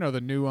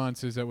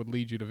nuances that would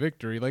lead you to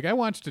victory. Like, I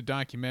watched a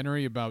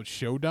documentary about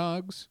show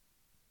dogs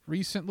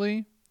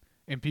recently,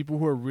 and people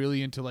who are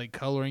really into, like,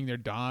 coloring their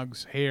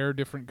dog's hair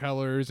different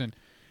colors. And,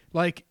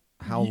 like...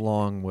 How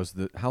long is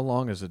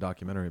the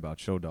documentary about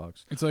show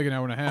dogs? It's like an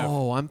hour and a half.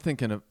 Oh, I'm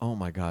thinking of, oh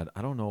my God,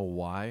 I don't know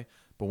why,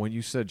 but when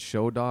you said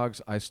show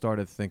dogs, I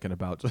started thinking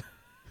about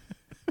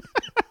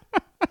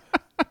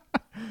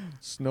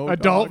snow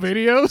Adult dogs.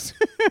 videos?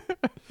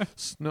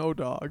 Snow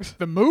dogs.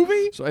 The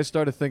movie? So I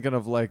started thinking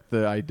of like the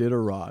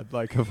Iditarod,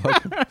 like a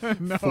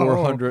fucking No.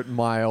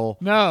 400-mile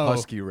No.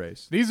 husky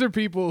race. These are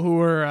people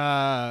who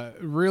are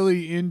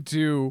really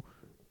into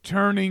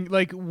turning,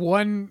 like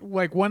one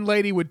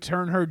lady would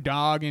turn her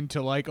dog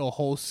into like a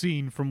whole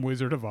scene from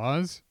Wizard of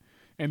Oz,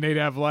 and they'd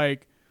have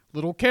like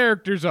little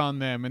characters on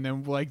them, and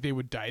then like they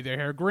would dye their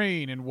hair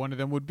green, and one of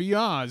them would be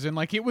Oz, and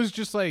like it was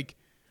just like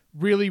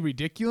really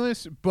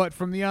ridiculous. But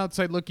from the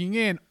outside looking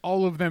in,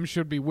 all of them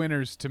should be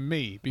winners to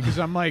me, because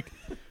I'm like,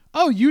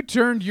 oh, you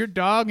turned your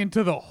dog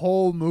into the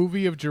whole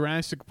movie of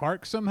Jurassic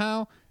Park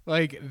somehow.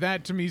 Like,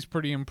 that to me is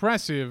pretty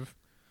impressive.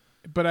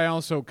 But I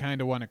also kind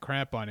of want to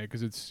crap on it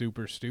because it's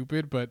super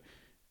stupid. But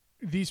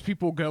these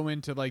people go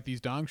into like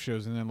these dog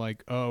shows and they're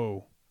like,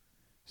 oh,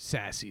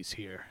 Sassy's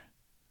here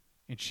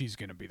and she's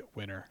going to be the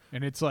winner.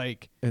 And it's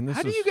like,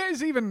 how do you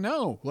guys even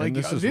know? Like,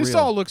 this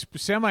all looks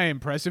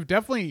semi-impressive.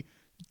 Definitely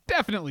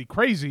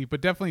crazy,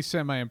 but definitely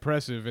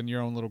semi-impressive in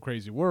your own little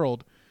crazy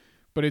world.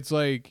 But it's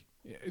like,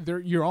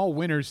 you're all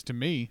winners to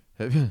me.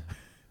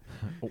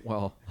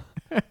 Well,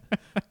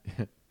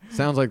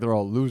 sounds like they're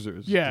all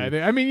losers. Yeah,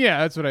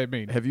 that's what I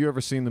mean. Have you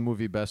ever seen the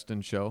movie Best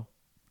in Show?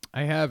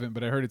 I haven't,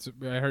 but I heard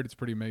it's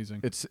pretty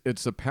amazing.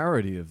 It's a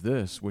parody of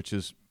this, which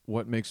is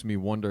what makes me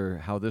wonder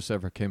how this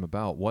ever came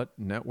about. What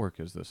network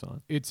is this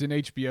on? It's an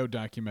HBO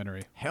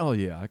documentary. Hell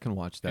yeah, I can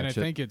watch that and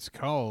shit. I think it's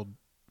called,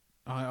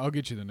 I'll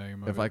get you the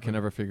name of it. If I can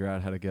ever figure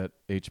out how to get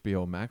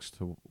HBO Max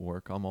to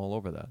work, I'm all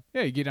over that.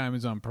 Yeah, you get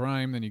Amazon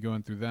Prime, then you go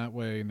in through that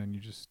way, and then you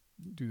just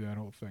do that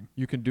whole thing.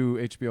 You can do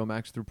HBO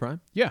Max through Prime?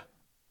 Yeah.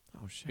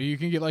 Oh, shit. You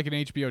can get like an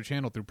HBO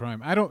channel through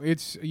Prime.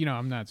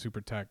 I'm not a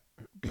super tech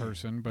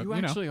person, but you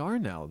actually are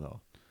now, though.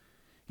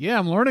 Yeah,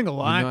 I'm learning a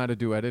lot. You know how to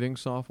do editing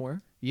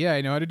software? Yeah,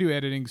 I know how to do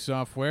editing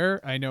software.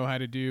 I know how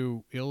to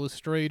do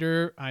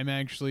Illustrator. I'm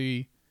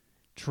actually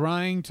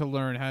trying to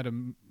learn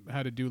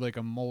how to do like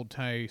a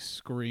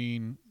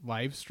multi-screen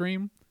live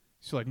stream.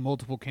 So like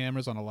multiple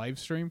cameras on a live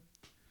stream.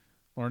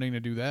 Learning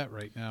to do that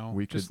right now.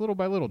 Just little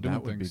by little doing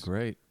things. That would be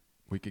great.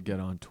 We could get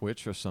on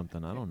Twitch or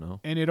something. I don't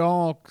know. And it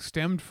all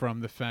stemmed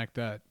from the fact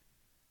that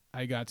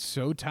I got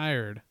so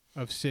tired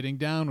of sitting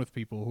down with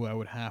people who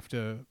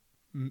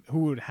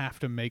would have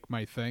to make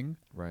my thing.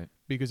 Right.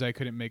 Because I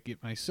couldn't make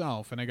it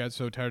myself. And I got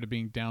so tired of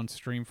being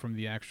downstream from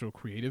the actual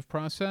creative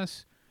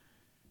process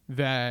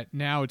that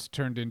now it's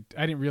turned in.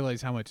 I didn't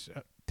realize how much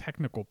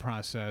technical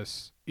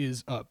process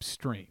is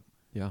upstream.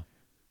 Yeah.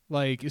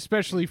 Like,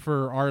 especially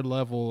for our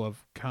level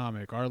of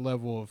comic, our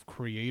level of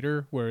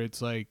creator, where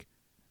it's like,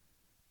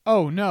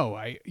 oh no,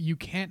 you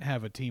can't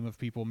have a team of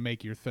people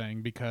make your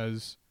thing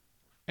because,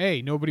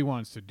 A, nobody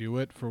wants to do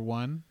it, for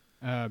one,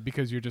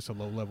 because you're just a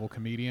low-level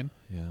comedian.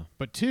 Yeah.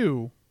 But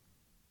two,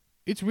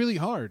 it's really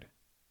hard.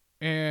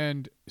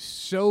 And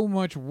so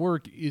much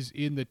work is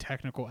in the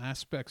technical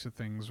aspects of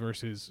things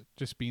versus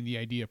just being the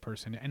idea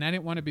person. And I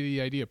didn't want to be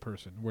the idea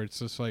person, where it's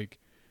just like,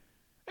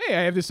 hey,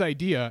 I have this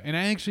idea, and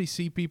I actually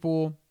see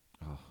people...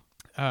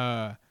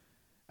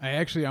 I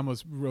actually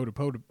almost wrote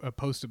a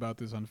post about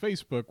this on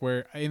Facebook,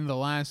 where in the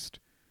last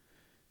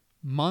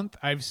month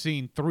I've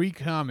seen 3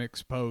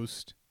 comics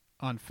post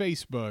on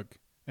Facebook,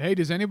 hey,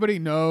 does anybody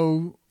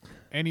know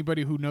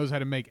anybody who knows how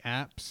to make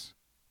apps?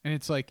 And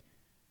it's like,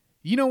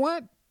 you know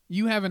what?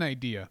 You have an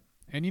idea.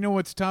 And you know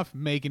what's tough?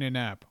 Making an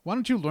app. Why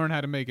don't you learn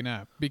how to make an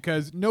app?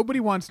 Because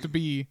nobody wants to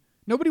be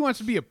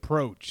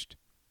approached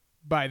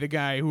by the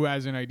guy who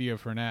has an idea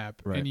for an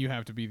app, right. And you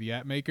have to be the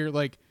app maker.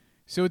 Like,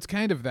 so it's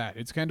kind of that.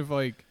 It's kind of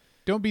like,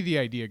 don't be the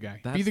idea guy.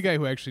 Be the guy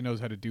who actually knows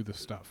how to do the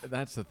stuff.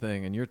 That's the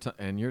thing, and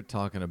you're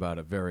talking about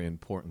a very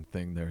important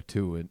thing there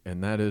too,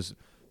 and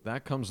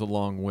that comes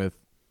along with,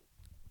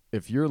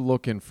 if you're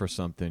looking for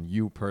something,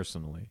 you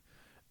personally,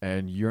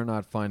 and you're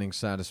not finding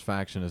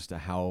satisfaction as to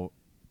how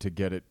to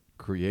get it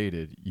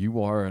created,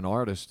 you are an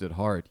artist at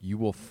heart, you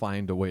will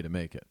find a way to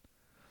make it.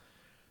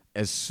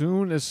 As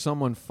soon as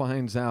someone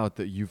finds out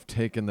that you've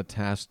taken the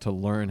task to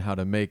learn how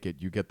to make it,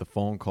 you get the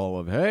phone call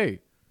of, hey,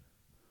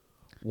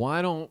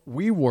 why don't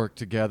we work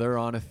together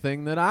on a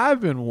thing that I've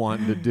been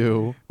wanting to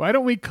do? Why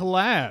don't we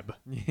collab?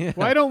 Yeah.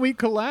 Why don't we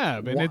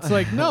collab? And it's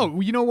like,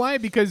 no, you know why?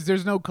 Because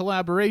there's no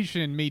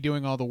collaboration, me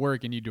doing all the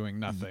work and you doing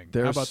nothing.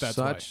 There's How about that?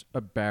 such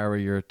a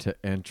barrier to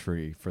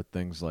entry for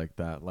things like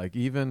that. Like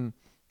even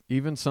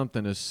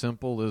something as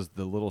simple as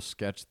the little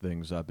sketch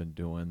things I've been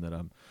doing that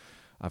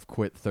I've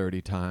quit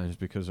 30 times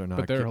because they're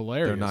not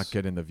hilarious. They're not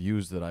getting the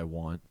views that I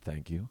want.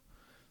 Thank you.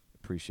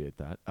 Appreciate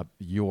that.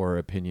 Your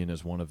opinion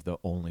is one of the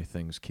only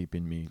things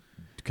keeping me,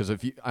 because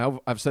if you,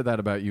 I've said that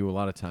about you a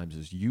lot of times,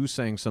 is you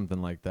saying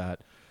something like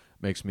that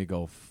makes me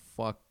go,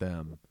 fuck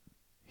them.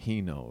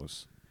 He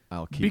knows.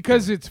 I'll keep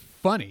because going. it's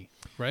funny,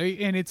 right?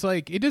 And it's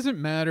like, it doesn't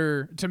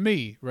matter to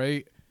me,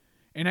 right?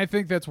 And I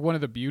think that's one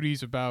of the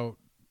beauties about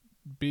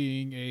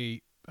being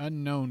a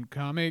unknown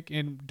comic.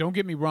 And don't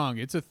get me wrong,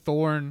 it's a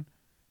thorn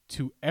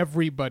to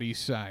everybody's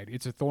side.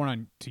 It's a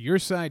thorn to your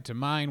side, to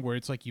mine, where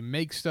it's like you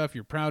make stuff,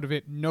 you're proud of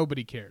it,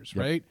 nobody cares,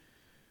 Yep. right?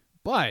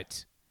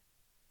 But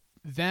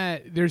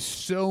that there's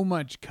so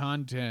much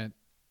content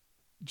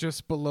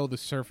just below the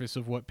surface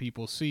of what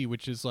people see,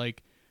 which is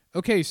like,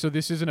 okay, so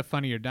this isn't a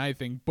Funny or Die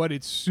thing, but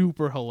it's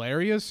super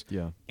hilarious.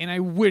 Yeah. And I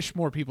wish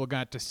more people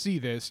got to see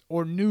this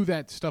or knew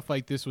that stuff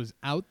like this was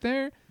out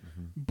there.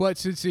 Mm-hmm. But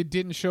since it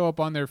didn't show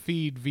up on their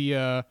feed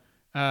via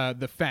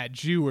the Fat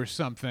Jew or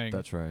something,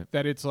 That's right.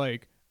 that it's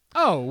like,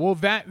 oh, well,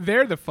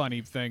 they're the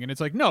funny thing. And it's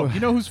like, no, you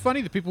know who's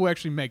funny? The people who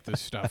actually make this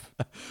stuff.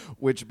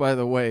 Which, by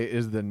the way,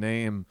 is the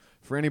name,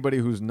 for anybody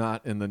who's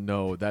not in the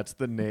know, that's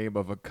the name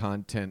of a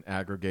content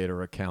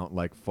aggregator account.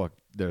 Like,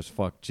 there's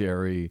Fuck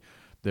Jerry,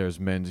 there's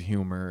Men's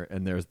Humor,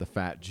 and there's the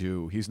Fat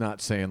Jew. He's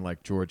not saying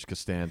like George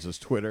Costanza's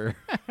Twitter.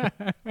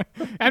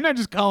 I'm not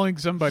just calling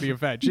somebody a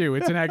Fat Jew.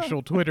 It's an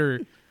actual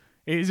Twitter.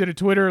 Is it a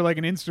Twitter or like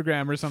an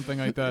Instagram or something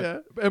like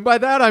that? Yeah. And by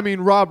that, I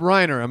mean Rob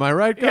Reiner. Am I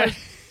right, guys?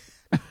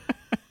 Yeah.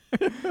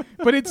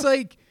 But it's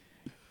like,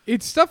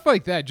 it's stuff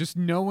like that. Just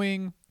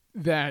knowing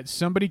that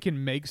somebody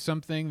can make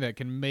something that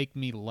can make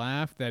me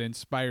laugh, that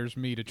inspires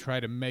me to try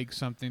to make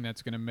something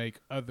that's going to make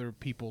other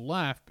people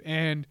laugh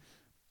and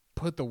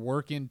put the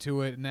work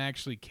into it and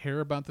actually care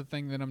about the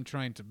thing that I'm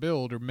trying to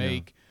build or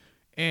make.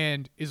 Yeah.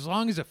 And as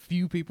long as a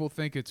few people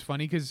think it's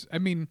funny, because, I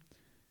mean,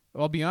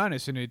 I'll be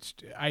honest, and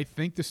I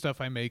think the stuff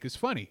I make is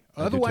funny.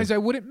 Otherwise, I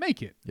wouldn't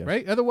make it, yes.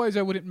 right? Otherwise,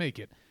 I wouldn't make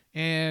it.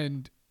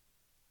 And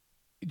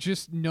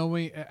just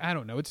knowing, I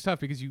don't know, it's tough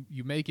because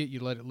you make it, you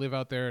let it live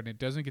out there, and it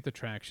doesn't get the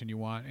traction you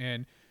want.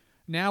 And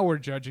now we're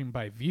judging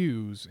by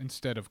views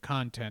instead of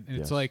content. And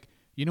yes. It's like,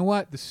 you know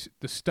what?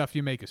 The stuff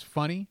you make is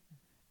funny,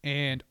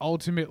 and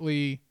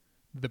ultimately,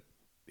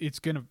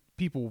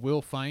 people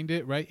will find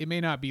it, right? It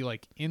may not be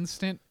like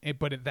instant,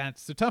 but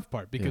that's the tough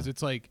part because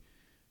it's like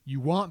you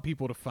want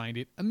people to find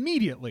it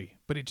immediately,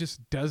 but it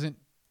just doesn't.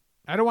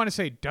 I don't want to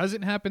say it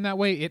doesn't happen that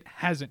way. It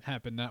hasn't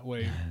happened that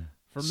way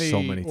for me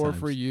So many or times.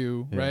 for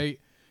you, right?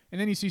 And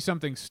then you see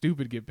something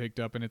stupid get picked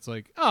up, and it's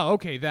like, oh,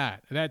 okay,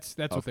 that's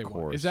what they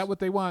want. Is that what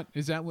they want?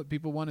 Is that what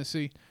people want to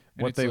see?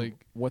 And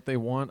What they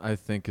want, I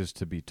think, is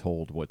to be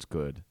told what's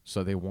good.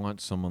 So they want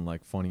someone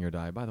like Funny or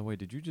Die. By the way,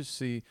 did you just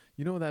see?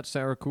 You know who that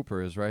Sarah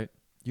Cooper is, right?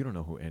 You don't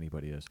know who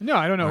anybody is. No,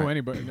 I don't know All who right.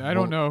 anybody. I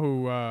don't know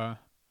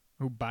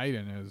who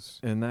Biden is.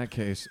 In that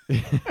case,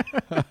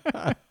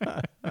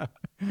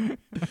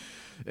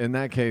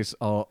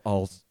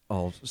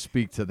 I'll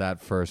speak to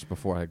that first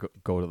before I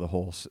go to the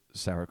whole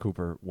Sarah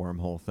Cooper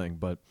wormhole thing.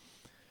 But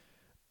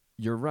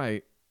you're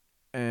right.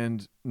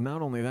 And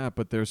not only that,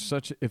 but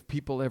if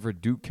people ever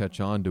do catch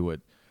on to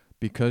it,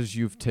 because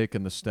you've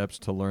taken the steps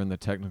to learn the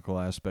technical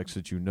aspects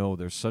that you know,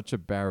 there's such a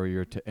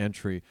barrier to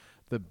entry.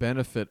 The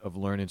benefit of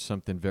learning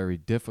something very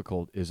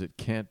difficult is it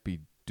can't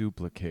be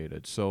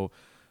duplicated. So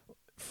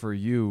for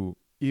you,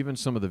 even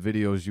some of the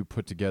videos you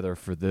put together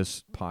for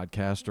this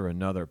podcast or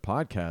another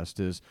podcast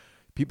is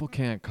people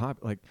can't copy.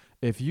 Like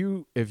if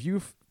you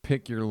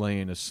pick your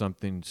lane as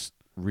something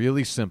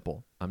really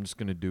simple, I'm just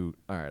going to do,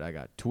 all right, I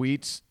got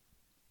tweets,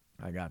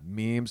 I got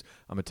memes.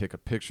 I'm going to take a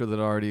picture that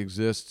already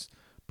exists,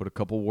 put a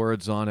couple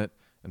words on it,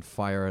 and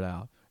fire it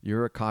out.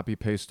 You're a copy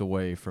paste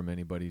away from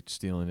anybody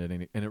stealing it.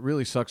 And it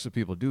really sucks that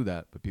people do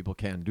that, but people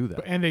can do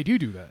that. And they do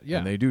that, yeah.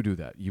 And they do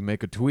that. You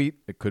make a tweet,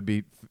 it could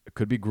be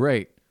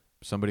great.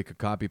 Somebody could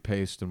copy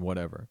paste and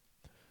whatever.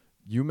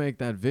 You make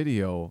that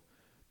video,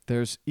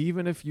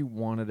 even if you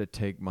wanted to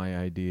take my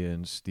idea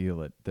and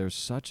steal it, there's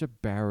such a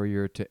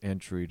barrier to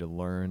entry to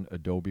learn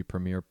Adobe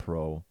Premiere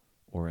Pro,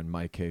 or in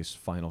my case,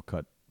 Final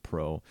Cut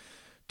Pro,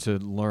 to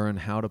learn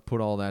how to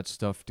put all that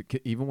stuff.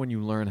 Even when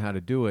you learn how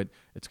to do it,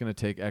 it's going to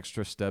take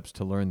extra steps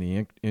to learn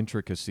the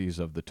intricacies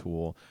of the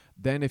tool.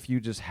 Then if you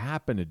just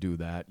happen to do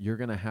that, you're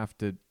going to have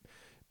to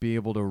be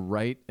able to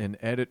write and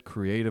edit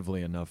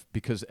creatively enough,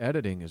 because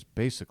editing is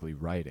basically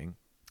writing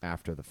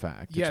after the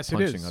fact. Yes, it's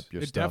punching it is. up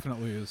your It stuff.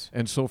 definitely is.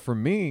 And so for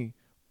me,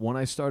 when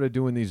I started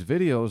doing these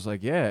videos,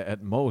 like, yeah,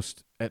 at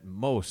most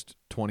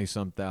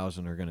 20-some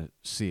thousand are going to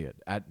see it.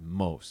 At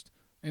most.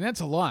 And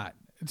that's a lot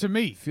to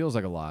me. Feels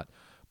like a lot.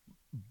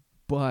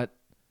 But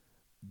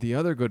the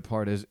other good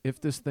part is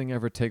if this thing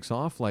ever takes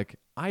off, like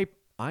I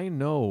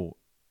know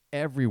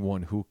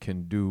everyone who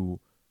can do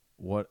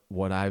what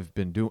I've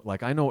been doing.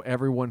 Like I know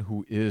everyone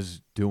who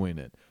is doing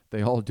it.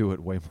 They all do it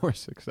way more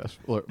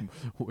successful,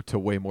 or to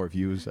way more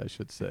views, I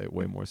should say,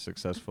 way more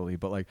successfully.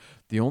 But like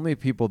the only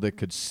people that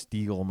could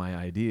steal my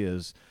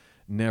ideas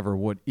never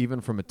would.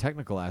 Even from a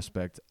technical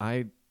aspect,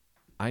 I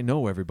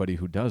know everybody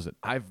who does it.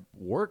 I've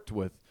worked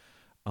with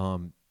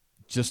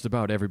just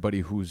about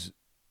everybody who's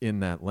in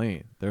that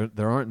lane.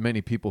 There aren't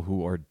many people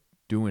who are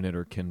doing it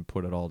or can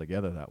put it all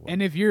together that way.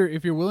 And if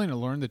you're willing to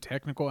learn the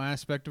technical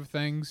aspect of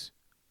things,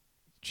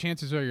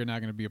 chances are you're not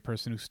going to be a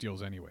person who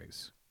steals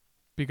anyways,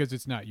 because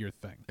it's not your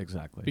thing.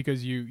 Exactly.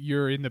 Because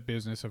you're in the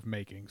business of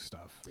making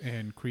stuff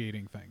and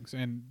creating things,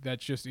 and that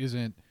just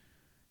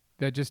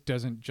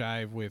doesn't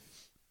jive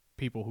with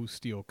people who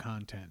steal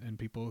content and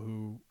people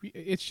who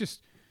it's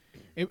just.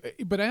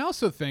 But I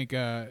also think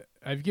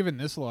I've given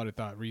this a lot of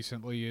thought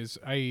recently. Is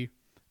I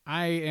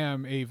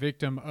am a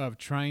victim of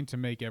trying to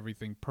make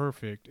everything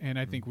perfect, and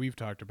I think we've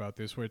talked about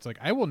this, where it's like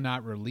I will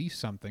not release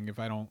something if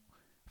I don't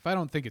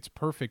think it's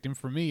perfect. And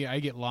for me, I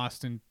get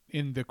lost in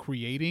the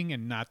creating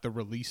and not the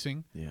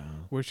releasing. Yeah.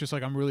 Where it's just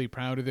like I'm really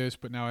proud of this,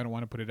 but now I don't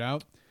want to put it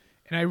out.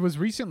 And I was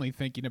recently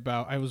thinking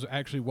about I was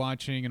actually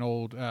watching an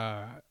old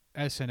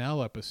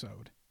SNL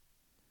episode,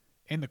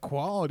 and the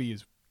quality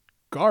is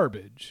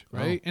garbage,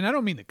 right? Oh. And I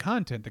don't mean the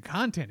content. The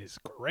content is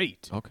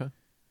great. Okay.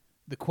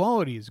 The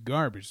quality is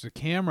garbage. The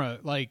camera,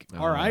 like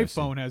our I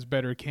iPhone has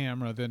better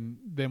camera than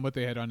what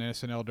they had on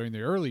SNL during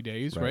the early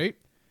days, right?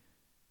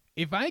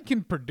 If I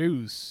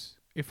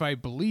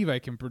believe I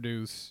can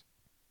produce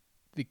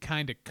the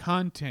kind of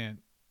content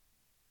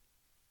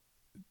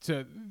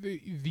to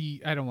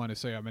the I don't want to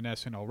say I'm an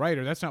SNL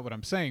writer. That's not what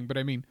I'm saying. But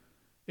I mean,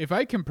 if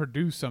I can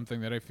produce something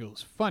that I feel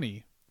is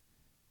funny,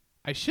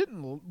 I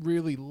shouldn't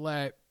really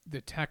let the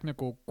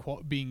technical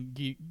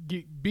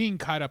being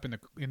caught up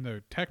in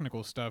the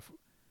technical stuff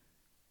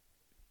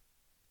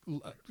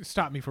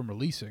stop me from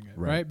releasing it,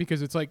 right?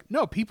 Because it's like,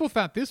 no, people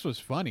thought this was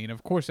funny, and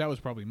of course that was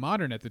probably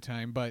modern at the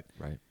time, but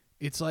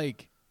it's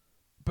like,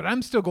 but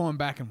I'm still going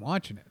back and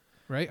watching it,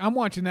 right? I'm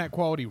watching that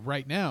quality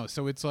right now,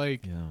 so it's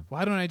like,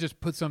 why don't I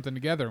just put something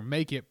together,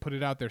 make it, put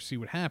it out there, see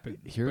what happens?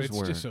 But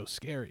it's just so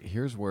scary.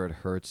 Here's where it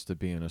hurts to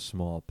be in a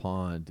small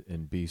pond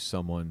and be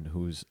someone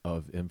who's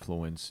of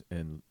influence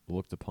and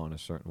looked upon a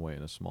certain way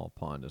in a small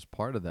pond. As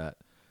part of that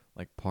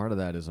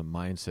is a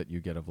mindset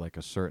you get of like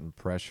a certain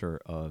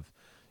pressure of,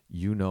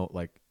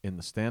 like in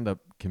the stand-up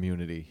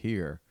community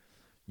here,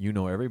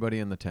 everybody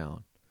in the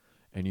town,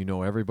 and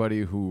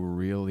everybody who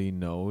really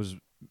knows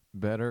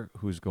better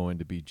who's going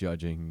to be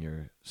judging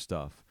your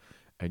stuff,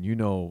 and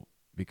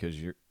because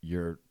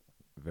you're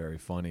very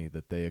funny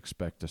that they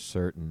expect a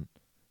certain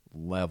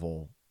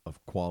level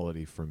of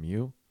quality from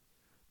you,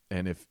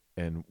 and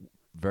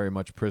very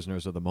much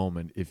prisoners of the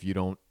moment. If you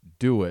don't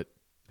do it,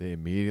 they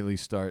immediately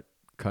start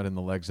cutting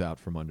the legs out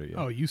from under you.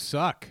 Oh, you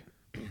suck.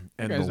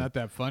 And that guy's not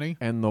that funny.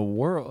 And the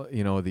world,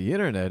 the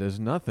internet is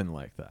nothing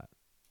like that.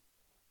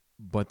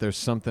 But there's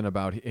something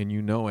about,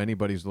 and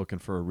anybody's looking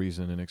for a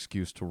reason, an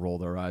excuse to roll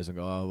their eyes and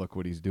go, oh, look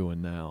what he's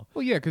doing now.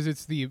 Well, yeah, because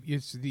it's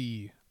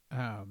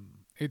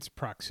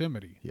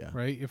proximity,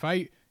 right? If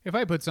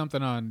I put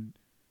something on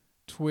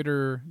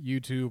Twitter,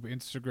 YouTube,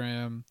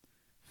 Instagram,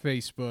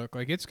 Facebook,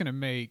 like it's going to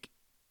make,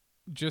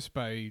 just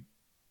by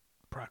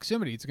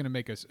proximity, it's going to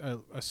make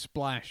a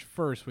splash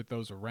first with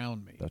those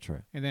around me. That's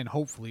right. And then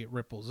hopefully it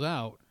ripples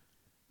out.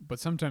 But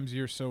sometimes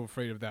you're so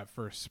afraid of that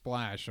first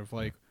splash of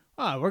like,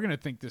 we're going to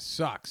think this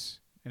sucks.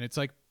 And it's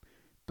like,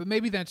 but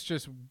maybe that's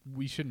just,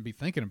 we shouldn't be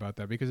thinking about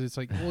that, because it's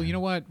like, well, you know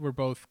what? We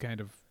both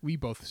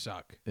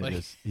suck.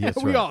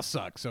 We all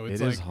suck. So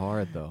it's it is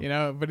hard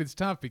though. But it's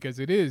tough because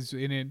it is.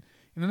 And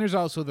then there's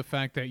also the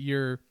fact that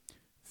you're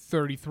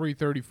 33,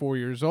 34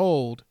 years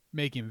old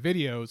making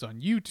videos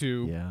on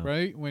YouTube,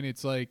 right? When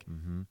it's like,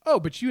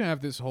 but you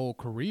have this whole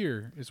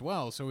career as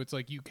well. So it's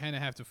like you kind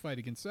of have to fight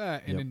against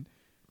that. And then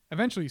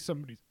eventually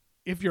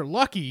if you're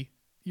lucky,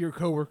 your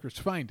coworkers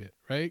find it,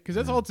 right? Because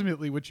that's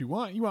ultimately what you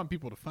want. You want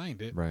people to find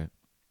it. Right.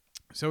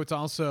 So it's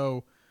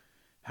also,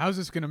 how's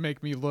this going to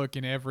make me look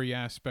in every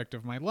aspect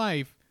of my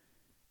life?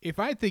 If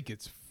I think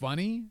it's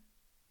funny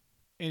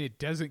and it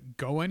doesn't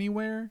go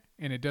anywhere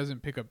and it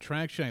doesn't pick up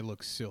traction, I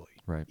look silly.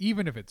 Right.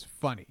 Even if it's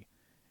funny.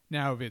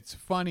 Now, if it's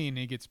funny and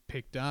it gets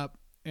picked up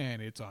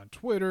and it's on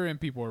Twitter and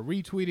people are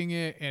retweeting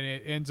it and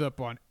it ends up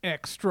on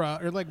Extra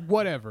or like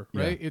whatever,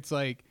 right? It's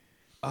like,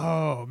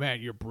 oh,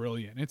 man, you're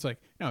brilliant. It's like,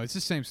 no, it's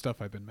the same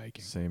stuff I've been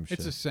making. Same shit.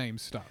 It's the same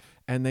stuff.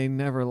 And they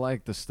never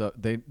like the stuff.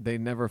 They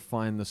never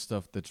find the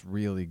stuff that's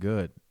really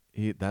good.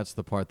 That's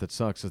the part that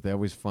sucks, is they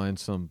always find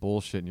some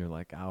bullshit and you're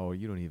like, oh,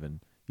 you don't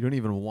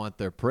even want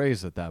their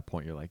praise at that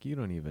point. You're like, you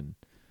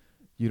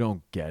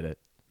don't get it.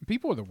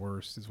 People are the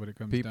worst is what it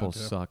comes down to. People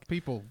suck.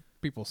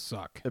 People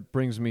suck. It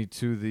brings me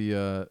to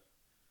the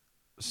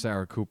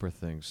Sarah Cooper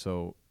thing.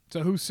 So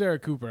So who's Sarah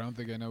Cooper? I don't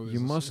think I know. You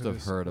must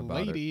have heard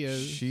about her.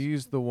 Is.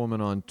 She's the woman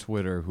on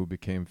Twitter who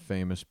became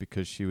famous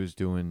because she was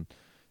doing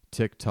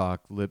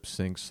TikTok lip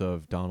syncs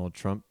of Donald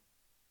Trump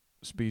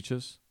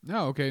speeches.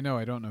 No, okay, no,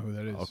 I don't know who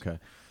that is. Okay,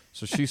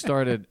 so she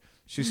started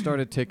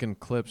taking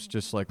clips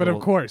just like. But of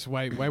course,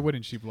 why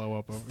wouldn't she blow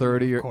up?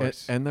 30 of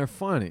course. and they're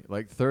funny,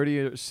 like 30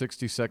 or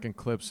 60-second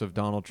clips of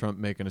Donald Trump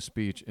making a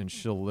speech, and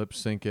she'll lip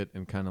sync it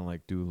and kind of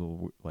like do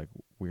little like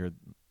weird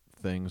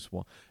things.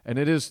 And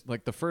it is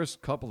like the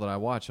first couple that I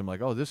watch, I'm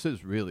like, oh, this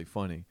is really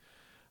funny.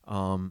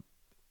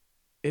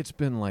 It's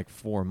been like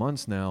 4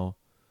 months now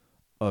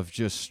of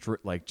just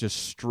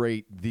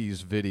straight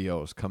these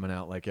videos coming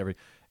out like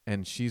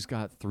and she's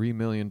got 3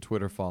 million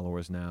Twitter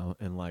followers now,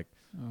 and like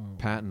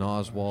Patton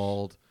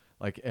Oswalt,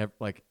 like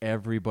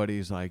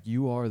everybody's like,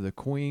 you are the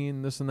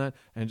queen, this and that.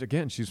 And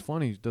again, she's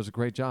funny, does a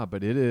great job,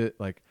 but it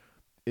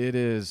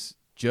is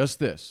just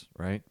this,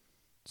 right?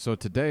 So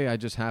today I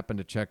just happened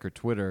to check her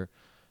Twitter,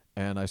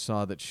 and I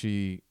saw that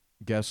she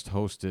guest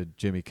hosted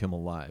Jimmy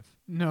Kimmel Live.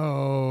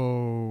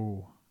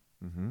 No.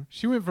 Mm-hmm.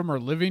 She went from her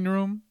living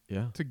room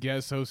Yeah. to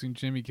guest hosting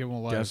Jimmy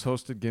Kimmel Live. Guest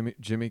hosted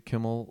Jimmy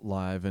Kimmel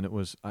Live, and it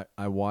was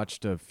I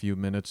watched a few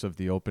minutes of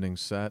the opening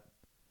set,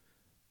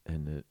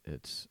 and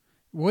it's.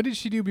 What did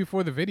she do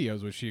before the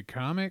videos? Was she a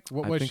comic?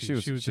 What was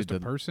she? She was just a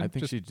person? I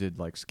think she did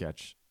like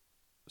sketch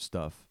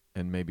stuff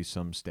and maybe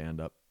some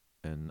stand-up,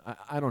 and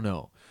I don't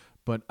know.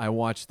 But I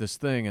watched this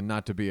thing, and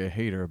not to be a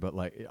hater, but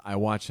like I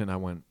watched and I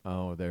went,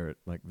 oh, there it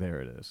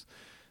is.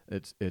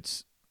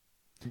 That's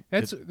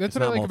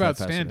what I like about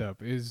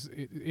stand-up is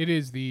it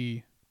is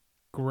the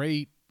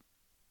great.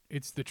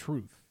 It's the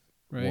truth,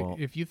 right? Well,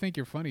 if you think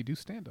you're funny, do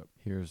stand-up.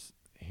 Here's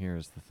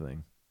the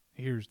thing.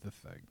 Here's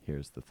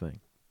the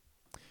thing.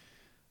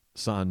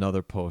 Saw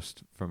another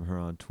post from her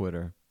on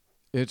Twitter.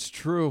 It's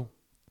true.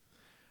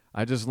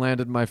 I just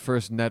landed my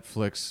first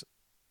Netflix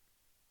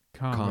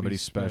comedy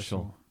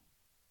special.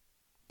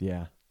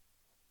 Yeah.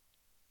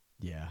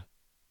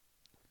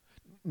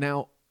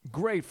 Now,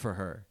 great for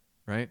her,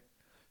 right?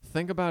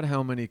 Think about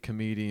how many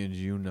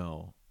comedians you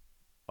know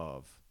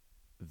of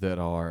that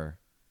are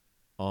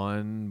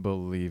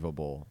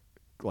unbelievable,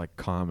 like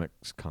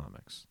comics.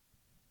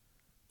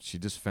 She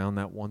just found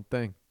that one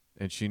thing,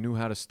 and she knew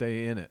how to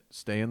stay in it,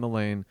 stay in the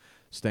lane,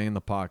 stay in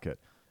the pocket,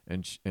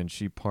 and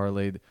she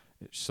parlayed.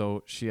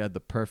 So she had the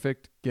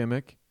perfect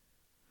gimmick.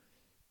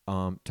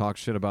 Talk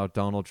shit about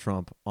Donald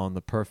Trump on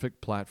the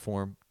perfect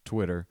platform,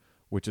 Twitter,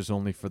 which is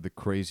only for the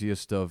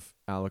craziest of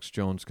Alex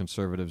Jones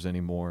conservatives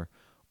anymore,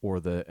 or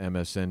the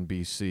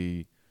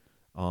MSNBC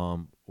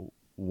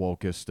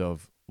wokest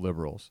of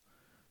liberals.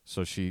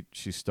 So she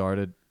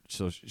started.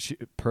 So she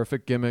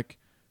perfect gimmick,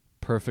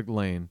 perfect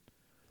lane,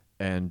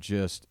 and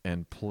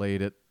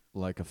played it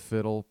like a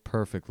fiddle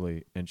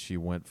perfectly. And she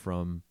went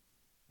from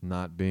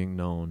not being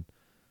known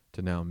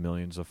to now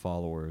millions of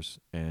followers,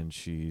 and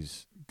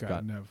she's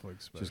got a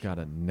Netflix special. She's got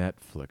a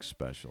Netflix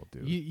special,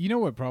 dude. You know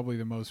what? Probably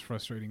the most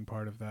frustrating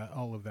part of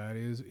all of that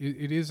is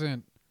it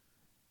isn't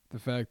the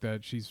fact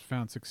that she's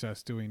found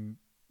success doing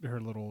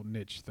her little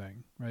niche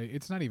thing, right?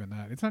 It's not even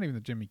that. It's not even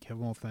the Jimmy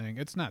Kimmel thing.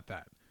 It's not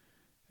that.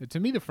 To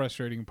me, the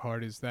frustrating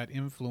part is that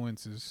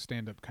influences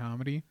stand-up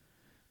comedy,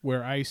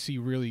 where I see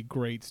really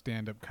great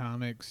stand-up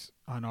comics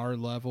on our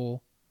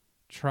level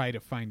try to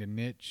find a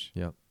niche.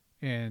 Yep.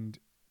 And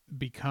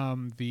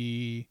become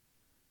the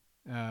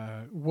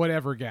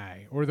whatever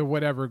guy or the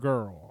whatever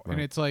girl. Right.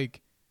 And it's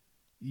like,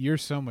 you're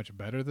so much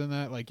better than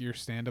that. Like, your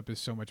stand-up is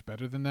so much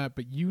better than that.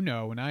 But you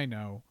know, and I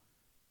know,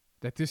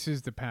 that this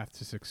is the path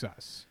to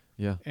success.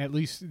 Yeah. At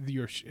least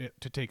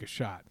to take a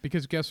shot.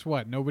 Because guess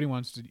what? Nobody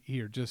wants to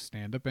hear just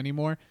stand-up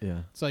anymore.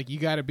 Yeah. It's like, you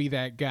got to be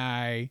that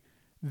guy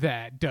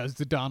that does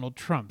the Donald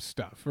Trump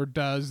stuff or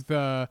does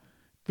the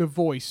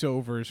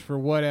voiceovers for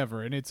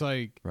whatever. And it's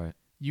like... Right.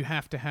 You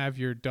have to have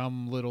your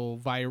dumb little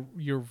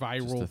your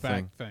viral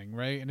back thing,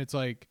 right? And it's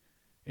like,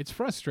 it's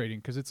frustrating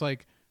because it's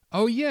like,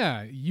 oh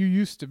yeah, you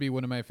used to be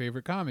one of my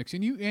favorite comics,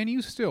 and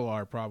you still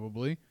are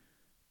probably,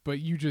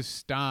 but you just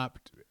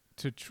stopped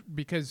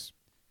because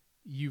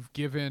you've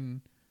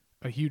given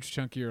a huge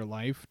chunk of your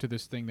life to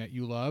this thing that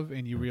you love,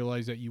 and you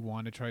realize that you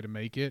want to try to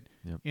make it,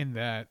 and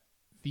that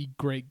the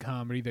great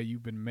comedy that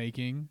you've been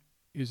making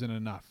isn't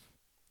enough,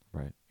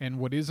 right? And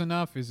what is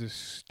enough is a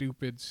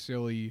stupid,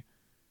 silly.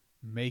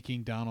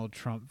 Making Donald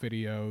Trump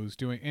videos,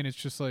 and it's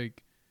just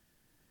like,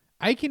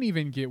 I can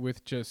even get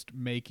with just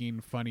making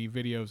funny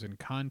videos and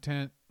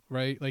content,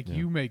 right? Like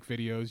you make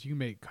videos, you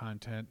make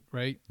content,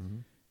 right?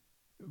 Mm-hmm.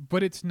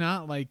 But it's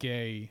not like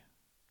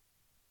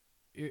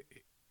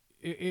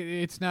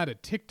it's not a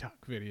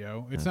TikTok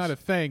video. It's not a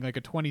thing, like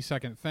a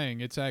 20-second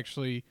thing. It's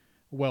actually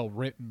well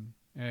written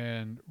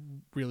and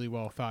really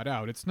well thought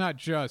out. It's not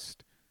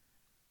just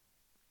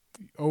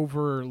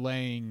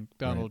overlaying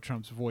Donald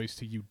Trump's voice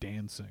to you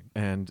dancing.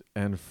 And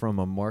from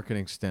a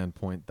marketing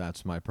standpoint,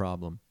 that's my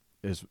problem.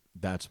 Is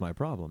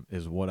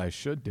what I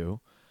should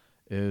do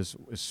is,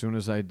 as soon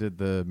as I did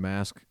the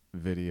mask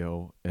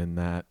video and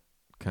that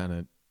kind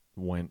of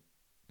went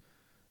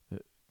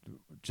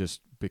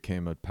just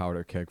became a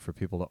powder keg for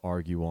people to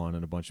argue on,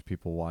 and a bunch of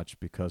people watched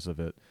because of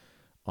it.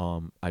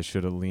 I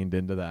should have leaned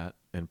into that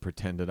and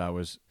pretended I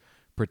was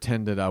a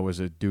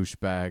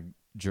douchebag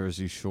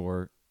Jersey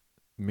Shore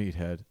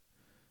meathead,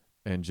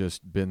 and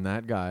just been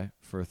that guy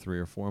for 3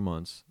 or 4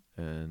 months,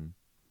 and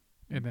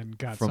then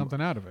got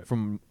something out of it.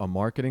 From a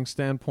marketing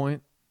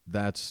standpoint,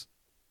 that's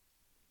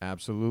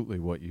absolutely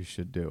what you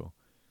should do.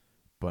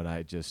 But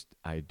I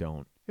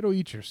don't. It'll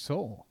eat your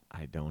soul.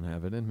 I don't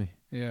have it in me.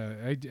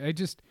 Yeah,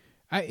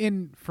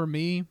 for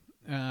me,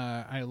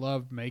 I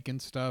love making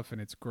stuff,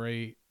 and it's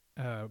great.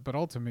 But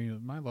ultimately,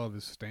 my love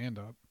is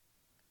stand-up.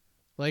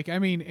 Like, I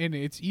mean, and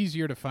it's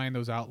easier to find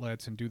those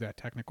outlets and do that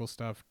technical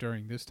stuff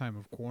during this time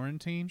of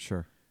quarantine.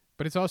 Sure.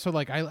 But it's also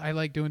like, I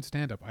like doing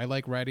stand-up. I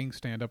like writing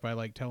stand-up. I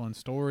like telling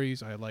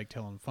stories. I like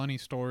telling funny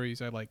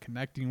stories. I like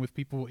connecting with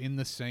people in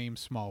the same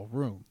small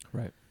room.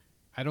 Right.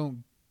 I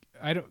don't,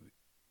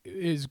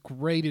 as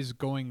great as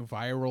going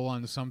viral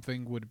on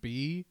something would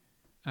be,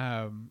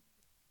 and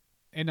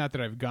not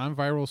that I've gone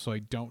viral, so I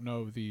don't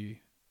know the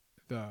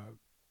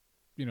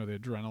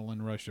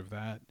adrenaline rush of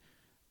that,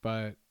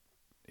 but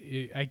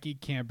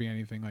it can't be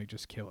anything like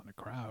just killing a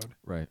crowd.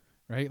 Right.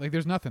 Right? Like,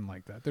 there's nothing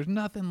like that. There's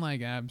nothing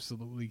like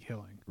absolutely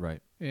killing. Right.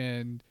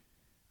 And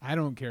I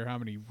don't care how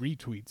many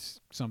retweets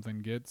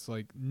something gets.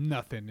 Like,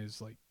 nothing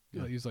is like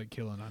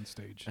killing on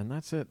stage. And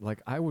that's it.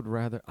 Like, I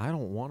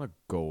don't want to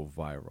go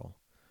viral.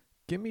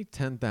 Give me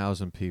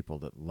 10,000 people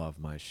that love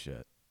my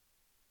shit.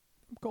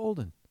 I'm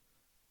golden.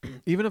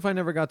 Even if I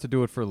never got to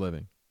do it for a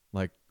living,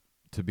 like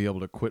to be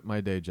able to quit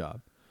my day job.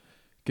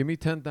 Give me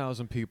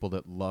 10,000 people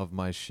that love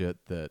my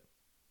shit, that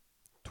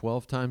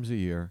 12 times a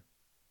year,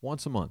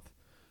 once a month.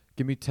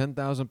 Give me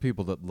 10,000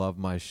 people that love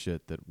my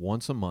shit, that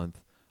once a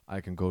month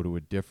I can go to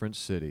a different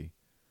city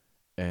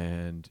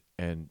and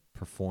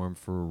perform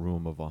for a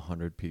room of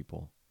 100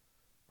 people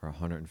or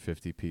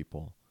 150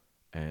 people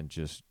and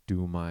just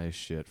do my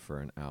shit for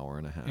an hour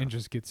and a half. And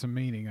just get some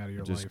meaning out of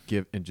your life.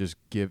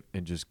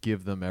 Just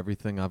give them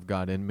everything I've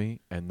got in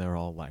me, and they're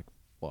all like,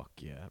 fuck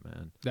yeah,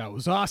 man. That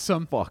was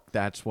awesome. Fuck,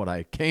 that's what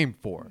I came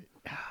for.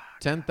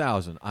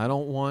 10,000. I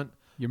don't want...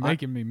 You're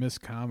making me miss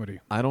comedy.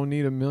 I don't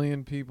need 1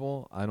 million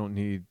people. I don't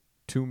need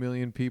 2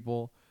 million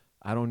people.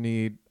 I don't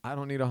need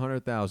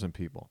 100,000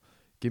 people.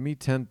 Give me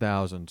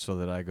 10,000 so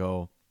that I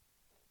go,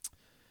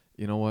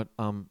 you know what?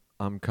 I'm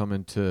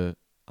coming to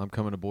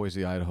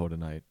Boise, Idaho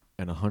tonight,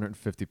 and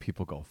 150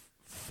 people go,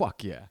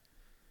 fuck yeah.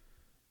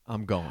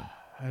 I'm going.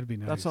 That'd be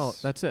nice. That's all.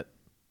 That's it.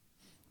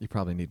 You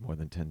probably need more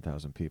than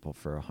 10,000 people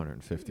for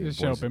 150. Just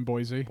show up in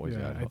Boise. Boise,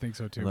 yeah, Idaho. I think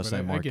so too. Unless but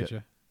I market I get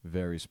you.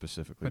 Very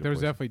specifically. But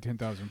there's definitely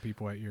 10,000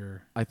 people at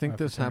your. I think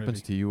this fraternity.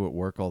 happens to you at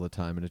work all the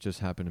time, and it just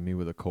happened to me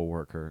with a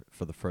coworker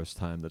for the first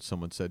time, that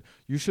someone said,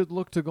 "You should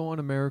look to go on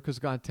America's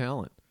Got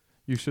Talent.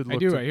 You should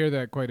look." I hear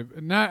that quite a.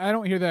 I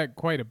don't hear that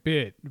quite a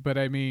bit, but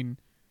I mean,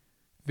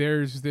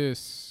 there's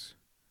this.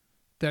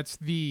 That's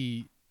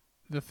the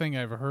thing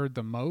I've heard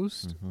the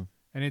most, Mm-hmm.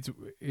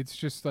 and it's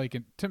just like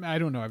I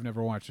don't know. I've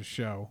never watched a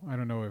show. I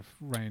don't know if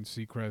Ryan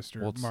Seacrest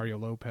or Mario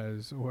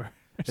Lopez or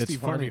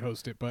Steve Harvey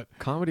host it, but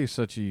comedy is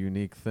such a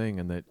unique thing,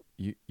 and that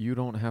you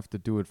don't have to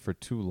do it for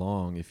too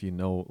long if you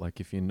know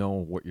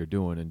what you're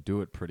doing and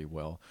do it pretty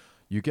well.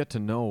 You get to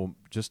know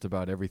just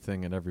about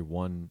everything and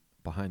everyone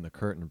behind the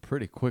curtain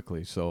pretty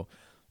quickly. So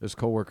this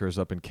coworker is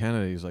up in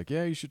Canada. He's like,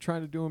 "Yeah, you should try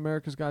to do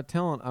America's Got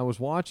Talent." I was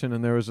watching,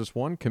 and there was this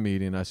one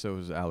comedian. I said, "It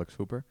was Alex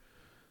Hooper."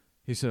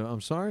 He said,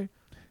 "I'm sorry."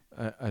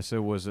 I said,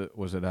 "Was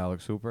it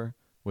Alex Hooper?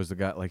 Was the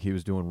guy, like, he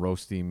was doing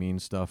roasty, mean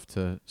stuff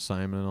to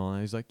Simon and all that?"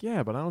 He's like,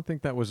 "Yeah, but I don't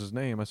think that was his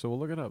name." I said, "Well,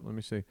 look it up. Let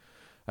me see."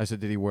 I said,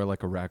 "Did he wear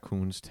like a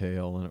raccoon's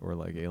tail or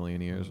like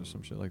alien ears or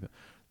some shit like that?"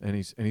 And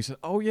he said,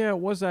 "Oh yeah, it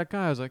was that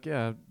guy." I was like,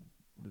 "Yeah,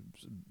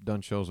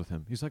 done shows with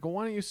him." He's like, "Well,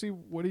 why don't you see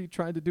what he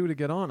tried to do to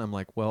get on?" I'm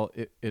like, "Well,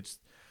 it's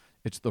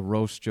the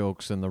roast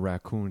jokes and the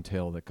raccoon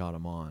tail that got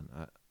him on."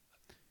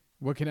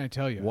 What can I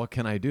tell you? What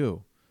can I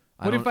do?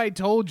 What if I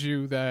told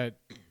you that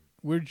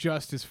we're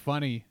just as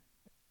funny?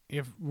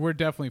 If we're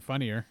definitely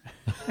funnier,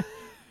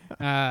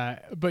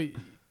 but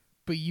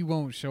you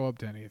won't show up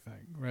to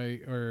anything,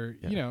 right? Or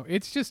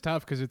it's just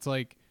tough because it's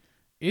like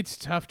it's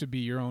tough to be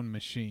your own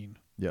machine.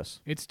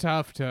 Yes, it's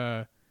tough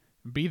to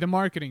be the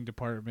marketing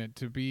department,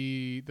 to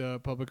be the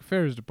public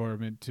affairs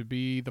department, to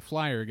be the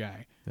flyer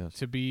guy, yes,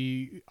 to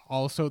be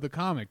also the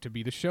comic, to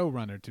be the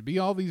showrunner, to be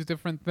all these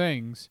different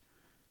things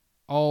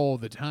all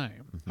the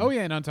time. Mm-hmm. Oh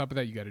yeah, and on top of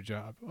that you got a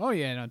job. Oh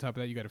yeah, and on top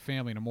of that you got a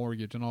family and a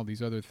mortgage and all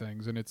these other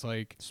things, and it's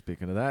like,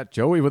 speaking of that,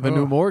 Joey with a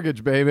new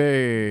mortgage,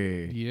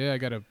 baby. Yeah, I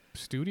got a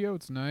studio.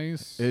 It's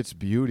nice. It's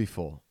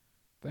beautiful.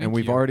 Thank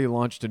we've you. already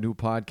launched a new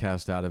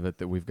podcast out of it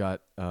that we've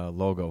got a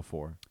logo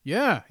for.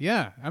 Yeah,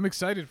 I'm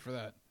excited for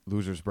that.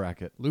 Losers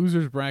Bracket,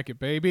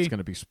 baby. It's going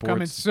to be sports.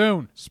 Coming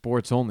soon.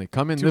 Sports only.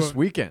 Come in this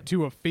weekend.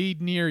 To a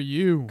feed near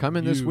you. Come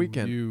in this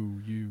weekend.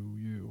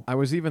 You. I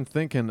was even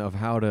thinking of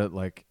how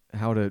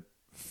to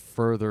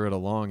further it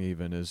along,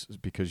 even, is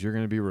because you're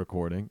going to be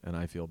recording, and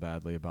I feel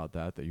badly about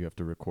that you have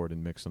to record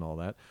and mix and all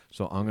that.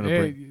 So I'm going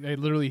to I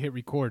literally hit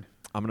record.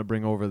 I'm going to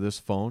bring over this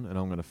phone, and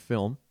I'm going to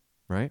film,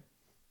 right?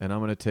 and I'm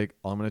gonna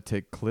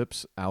take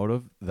clips out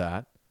of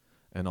that,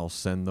 and I'll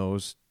send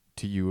those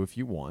to you if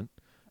you want.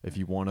 If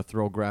you want to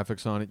throw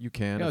graphics on it, you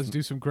can. Yeah, let's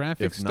do some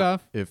graphic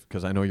stuff.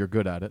 Because I know you're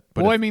good at it.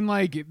 But Well, I mean,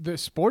 like the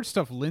sports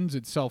stuff lends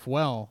itself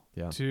well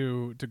Yeah.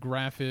 to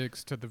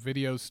graphics, to the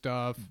video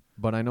stuff.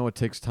 But I know it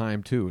takes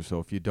time too. So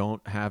if you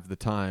don't have the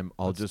time,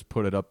 I'll just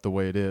put it up the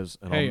way it is.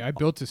 And Hey, I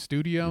built a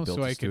studio You built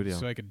so a I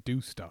studio. could do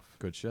stuff.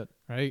 good shit.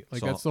 Right? Like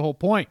So- that's the whole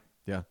point.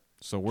 Yeah.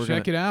 So we're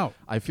Check it out.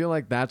 I feel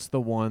like that's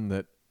the one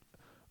that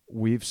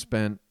we've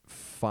spent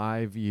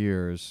 5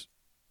 years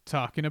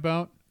Talking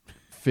about.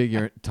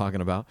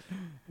 talking about.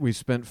 We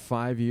spent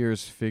 5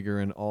 years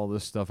figuring all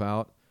this stuff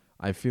out.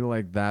 I feel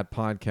like that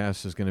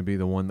podcast is going to be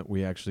the one that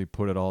we actually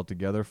put it all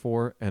together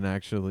for and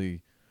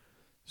actually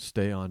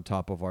stay on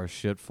top of our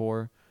shit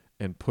for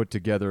and put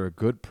together a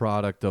good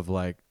product of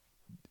like,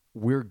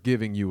 we're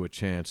giving you a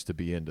chance to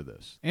be into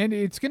this. And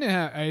it's gonna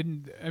have.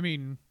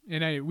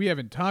 We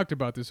haven't talked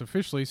about this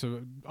officially,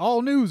 so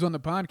all news on the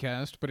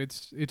podcast. But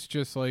it's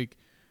just like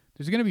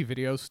there's gonna be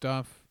video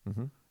stuff.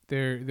 Mm-hmm.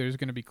 There's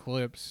gonna be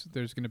clips.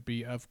 There's gonna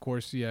be, of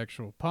course, the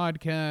actual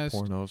podcast.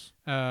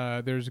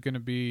 Pornos. There's gonna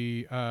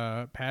be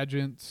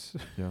pageants.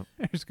 Yeah.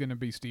 There's gonna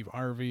be Steve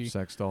Harvey.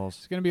 Sex dolls.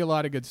 There's gonna be a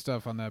lot of good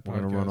stuff on that We're podcast.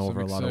 going to run over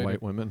I'm a lot of excited.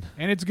 white women.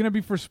 And it's gonna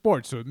be for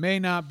sports, so it may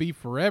not be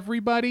for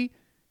everybody.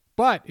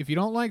 But if you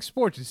don't like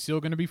sports, it's still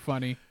gonna be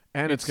funny.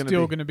 And it's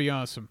still gonna be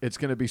awesome. It's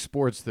going to be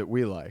sports that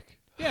we like.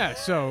 Yeah,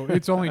 so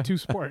it's only 2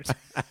 sports.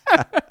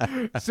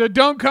 So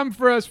don't come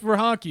for us for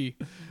hockey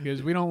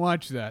because we don't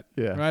watch that.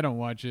 Yeah. Or I don't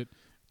watch it.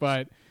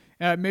 But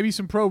maybe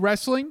some pro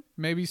wrestling,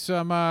 maybe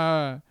some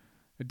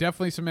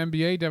definitely some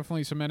NBA,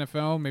 definitely some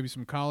NFL, maybe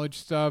some college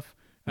stuff.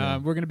 Yeah.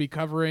 We're going to be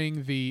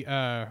covering the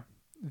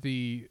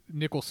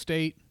Nickel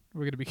State.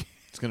 We're going to be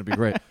It's going to be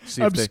great.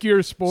 See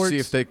obscure sports. See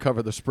if they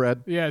cover the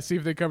spread. Yeah, see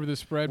if they cover the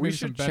spread. Maybe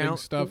some betting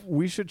stuff.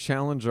 We should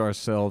challenge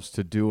ourselves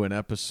to do an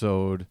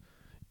episode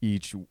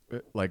each,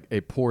 like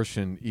a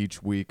portion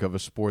each week of a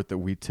sport that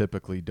we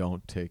typically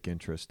don't take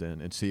interest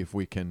in, and see if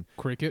we can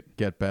Cricket.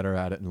 get better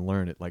at it and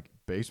learn it, like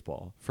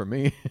baseball for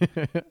me,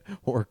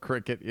 or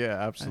cricket. Yeah,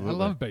 absolutely. I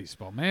love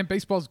baseball, man.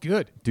 Baseball's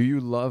good. Do you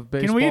love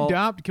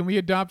baseball? Can we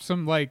adopt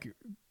some like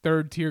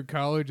 3rd-tier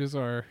college as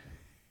our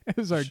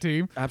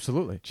team?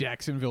 Absolutely.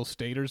 Jacksonville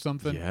State or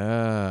something.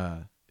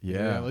 Yeah.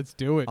 Let's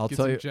do it. I'll Get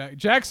tell some you-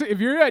 Jackson.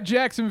 If you're at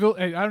Jacksonville,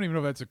 I don't even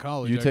know if that's a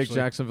college. You take actually.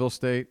 Jacksonville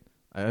State.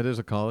 It is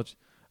a college.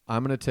 I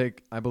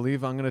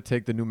believe I'm going to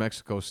take the New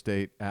Mexico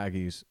State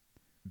Aggies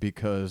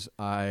because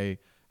I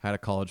had a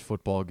college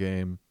football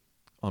game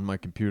on my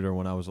computer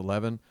when I was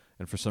 11,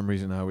 and for some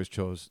reason I always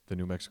chose the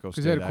New Mexico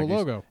State they had a cool Aggies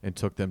logo. and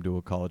took them to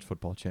a college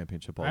football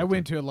championship. I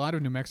went to a lot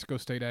of New Mexico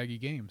State Aggie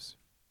games.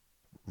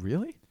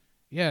 Really?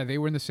 Yeah, they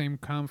were in the same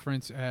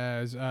conference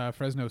as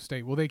Fresno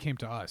State. Well, they came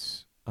to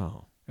us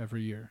Oh,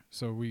 every year,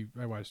 so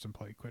I watched them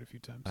play quite a few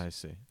times. I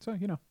see. So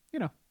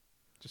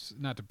just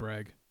not to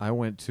brag. I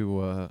went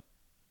to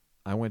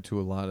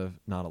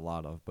not a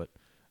lot of, but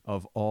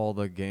of all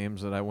the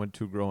games that I went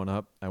to growing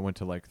up, I went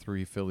to like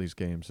 3 Phillies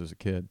games as a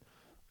kid.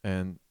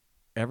 And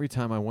every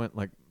time I went,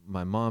 like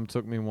my mom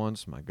took me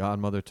once, my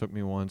godmother took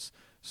me once,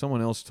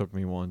 someone else took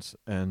me once.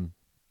 And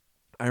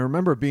I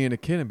remember being a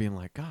kid and being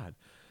like, God,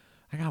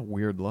 I got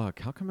weird luck.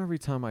 How come every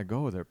time I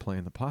go, they're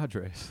playing the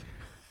Padres?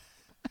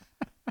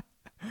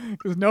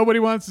 Because nobody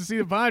wants to see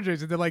the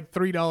Padres, and they're like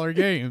 $3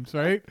 games,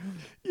 right?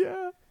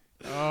 Yeah.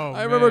 Oh,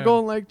 I remember man.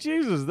 going like,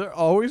 Jesus, they're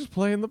always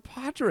playing the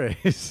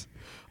Padres.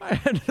 I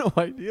had no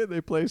idea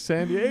they play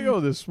San Diego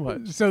this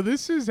much. So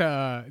this is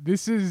the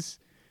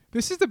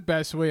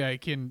best way I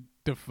can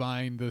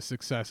define the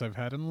success I've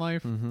had in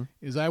life. Mm-hmm.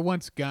 Is I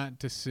once got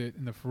to sit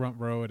in the front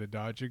row at a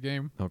Dodger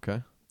game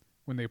Okay.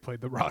 when they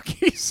played the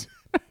Rockies.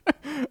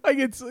 Like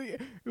the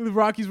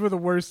Rockies were the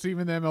worst team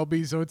in the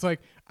MLB, so it's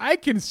like I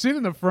can sit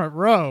in the front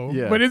row,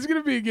 Yeah. but it's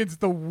going to be against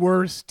the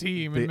worst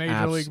team in The Major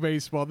abs- League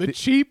Baseball.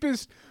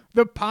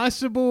 The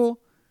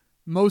possible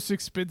most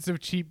expensive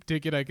cheap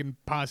ticket I can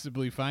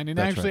possibly find. And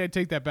That's actually, right. I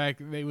take that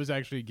back. It was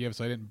actually a gift,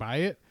 so I didn't buy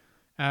it.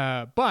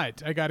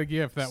 But I got a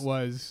gift that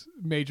was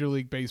Major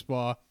League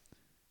Baseball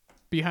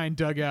behind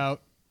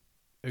dugout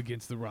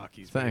against the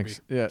Rockies. Thanks.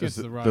 Baby. Yeah, Against it's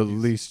the the Rockies.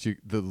 least. Yeah,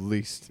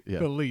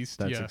 The least,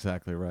 That's yeah.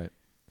 exactly right.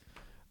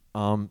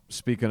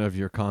 Speaking of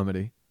your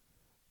comedy,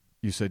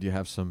 you said you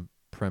have some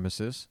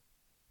premises.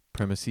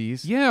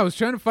 Yeah, I was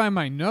trying to find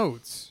my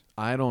notes.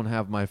 I don't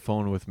have my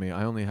phone with me.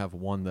 I only have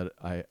one that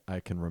I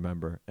can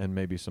remember, and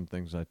maybe some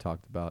things I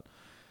talked about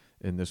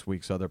in this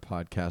week's other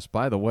podcast.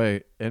 By the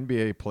way,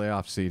 NBA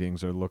playoff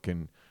seedings are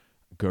looking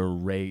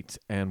great,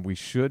 and we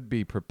should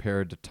be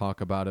prepared to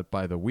talk about it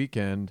by the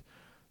weekend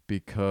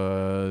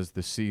because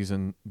the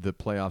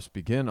playoffs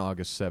begin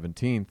August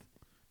 17th.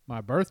 My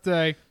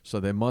birthday. So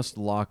they must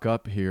lock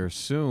up here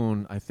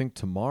soon. I think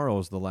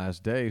tomorrow's the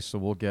last day, so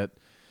we'll get.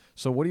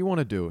 So what do you want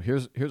to do?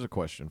 Here's a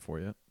question for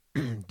you.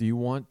 Do you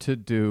want to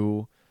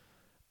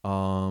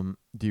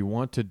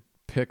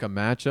pick a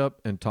matchup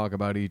and talk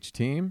about each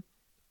team,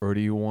 or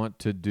do you want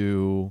to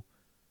do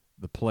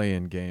the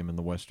play-in game in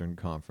the Western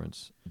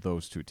Conference?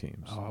 Those two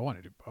teams. Oh, I want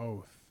to do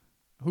both.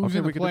 Who's Okay,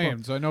 in the we can do both.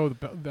 play-in? So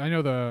I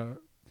know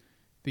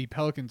the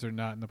Pelicans are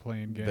not in the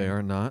play-in game. They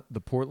are not.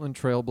 The Portland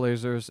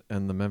Trailblazers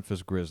and the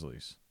Memphis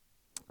Grizzlies.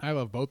 I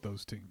love both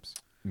those teams.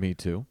 Me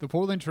too. The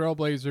Portland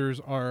Trailblazers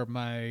are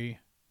my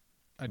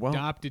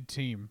adopted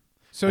team.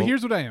 So well,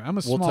 here's what I am. I'm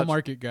a we'll small touch-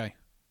 market guy.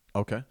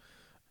 Okay.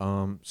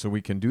 So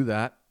we can do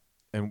that.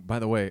 And by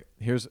the way,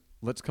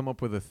 let's come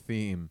up with a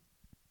theme.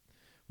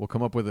 We'll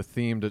come up with a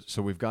theme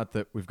so we've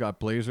got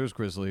Blazers,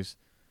 Grizzlies,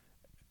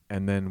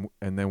 and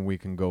then we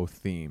can go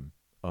theme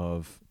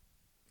of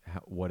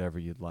whatever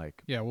you'd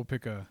like. Yeah, we'll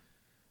pick a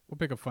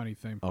funny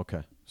theme.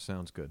 Okay,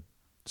 sounds good.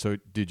 So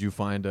did you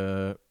find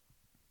a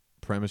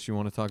premise you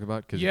want to talk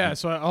about? Yeah,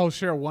 so I'll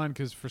share one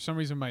because for some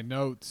reason my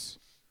notes.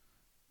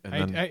 My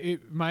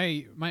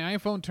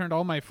iPhone turned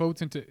all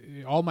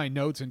my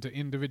notes into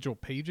individual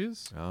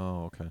pages.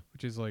 Oh, okay.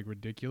 Which is like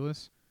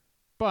ridiculous.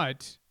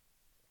 But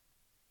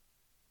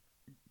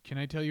can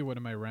I tell you one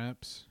of my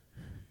raps?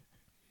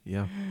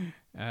 Yeah.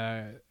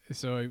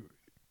 So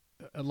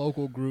a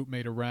local group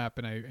made a rap,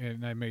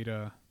 and I made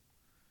a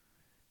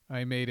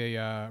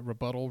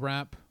rebuttal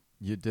rap.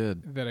 You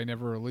did. That I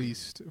never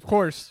released. Of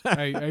course,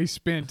 I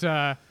spent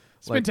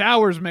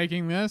hours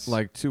making this.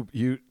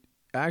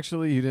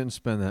 Actually, you didn't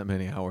spend that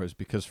many hours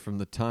because from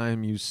the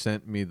time you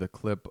sent me the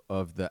clip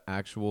of the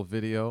actual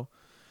video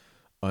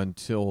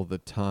until the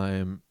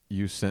time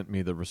you sent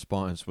me the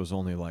response was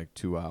only like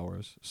 2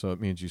 hours. So it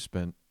means you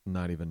spent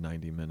not even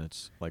 90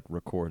 minutes like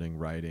recording,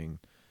 writing,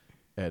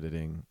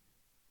 editing,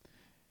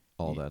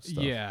 all that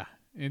stuff. Yeah.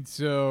 And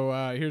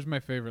so here's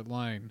my favorite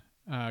line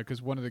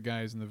because one of the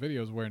guys in the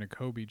video is wearing a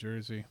Kobe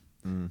jersey.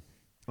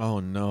 Oh,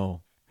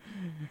 no.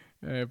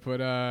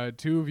 But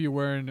two of you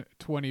wearing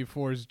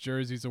 24's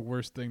jerseys, the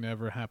worst thing to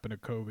ever happen to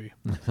Kobe.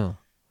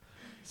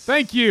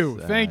 Thank you.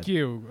 Sad. Thank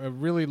you. A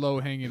really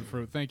low-hanging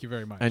fruit. Thank you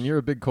very much. And you're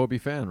a big Kobe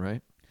fan,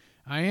 right?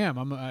 I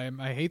am.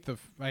 I hate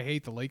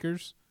the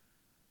Lakers.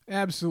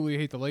 Absolutely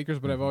hate the Lakers,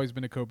 but I've always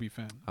been a Kobe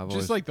fan.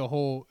 Just like the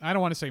whole, I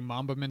don't want to say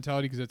Mamba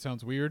mentality because that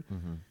sounds weird.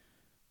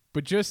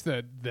 But just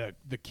the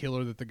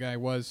killer that the guy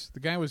was. The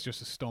guy was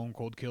just a stone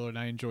cold killer, and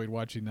I enjoyed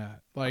watching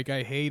that. Like,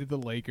 I hated the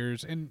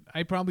Lakers, and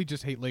I probably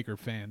just hate Laker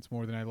fans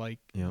more than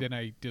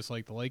I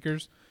dislike the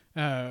Lakers.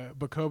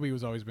 But Kobe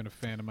has always been a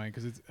fan of mine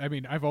because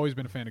I've always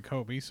been a fan of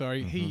Kobe.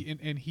 Sorry,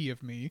 he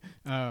of me.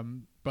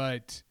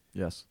 But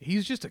yes,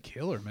 he's just a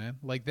killer, man.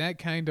 Like that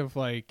kind of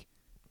like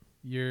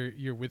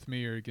you're with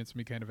me or against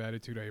me kind of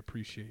attitude. I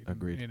appreciate.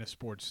 Agreed. In a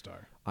sports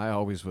star. I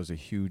always was a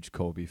huge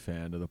Kobe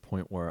fan to the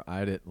point where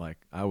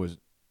I was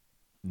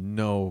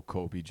no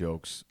Kobe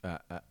jokes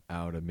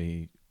out of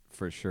me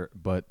for sure.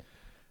 But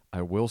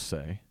I will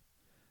say,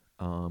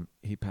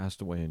 he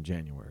passed away in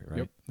January,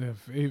 right? Yep.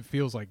 It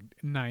feels like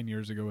 9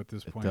 years ago at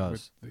this point. It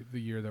does. With the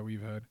year that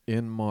we've had.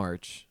 In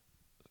March,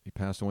 he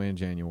passed away in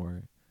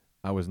January.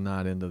 I was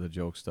not into the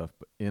joke stuff,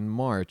 but in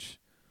March,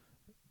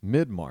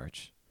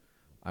 mid-March,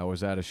 I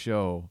was at a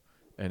show,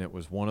 and it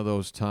was one of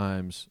those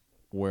times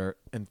where,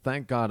 and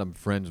thank God I'm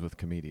friends with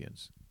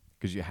comedians,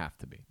 because you have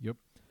to be. Yep.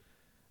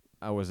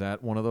 I was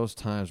at one of those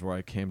times where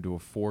I came to a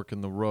fork in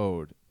the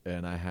road,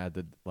 and I had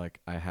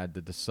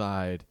to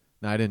decide.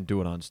 Now, I didn't do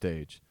it on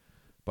stage,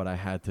 but I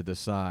had to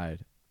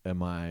decide: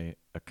 am I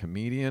a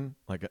comedian?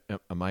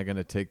 Am I going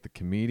to take the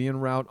comedian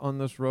route on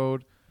this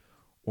road,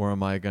 or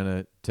am I going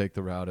to take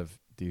the route of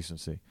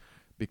decency?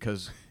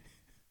 Because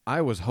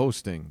I was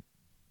hosting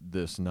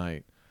this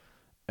night,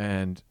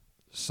 and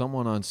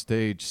someone on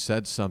stage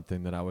said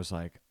something that I was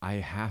like, I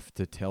have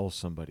to tell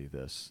somebody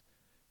this.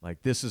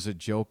 Like, this is a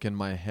joke in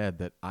my head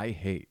that I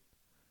hate.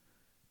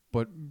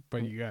 But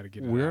you got to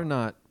get it out. We're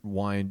not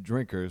wine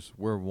drinkers.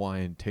 We're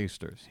wine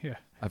tasters. Yeah.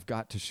 I've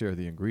got to share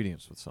the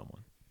ingredients with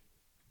someone.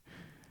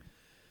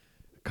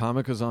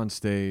 Comic is on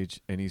stage,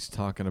 and he's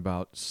talking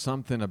about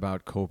something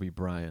about Kobe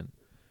Bryant.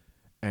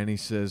 And he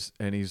says,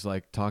 and he's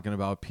like talking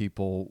about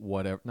people,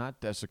 whatever,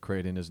 not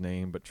desecrating his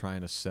name, but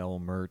trying to sell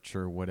merch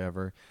or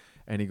whatever.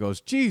 And he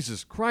goes,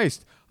 Jesus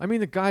Christ. I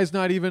mean, the guy's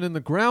not even in the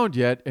ground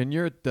yet, and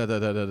you're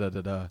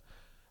da-da-da-da-da-da-da.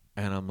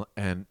 And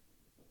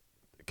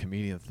the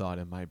comedian thought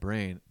in my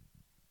brain,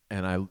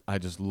 and I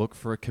just look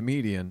for a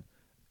comedian,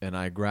 and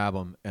I grab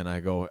him, and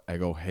I go,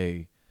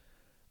 hey,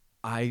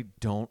 I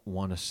don't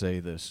want to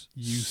say this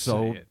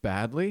so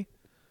badly,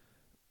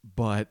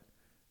 but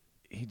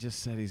he just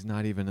said he's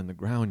not even in the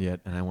ground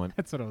yet, and I went,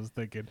 that's what I was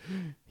thinking.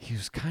 He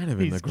was kind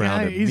of in the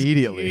ground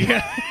immediately.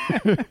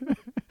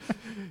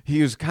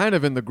 He was kind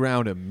of in the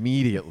ground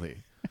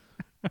immediately.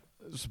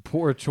 It's a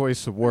poor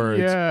choice of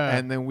words. Yeah.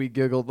 And then we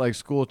giggled like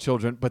school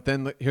children. But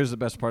then here's the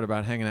best part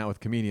about hanging out with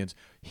comedians.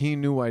 He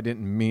knew I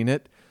didn't mean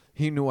it.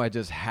 He knew I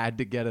just had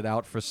to get it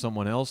out for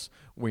someone else.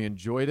 We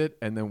enjoyed it,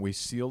 and then we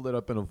sealed it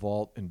up in a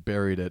vault and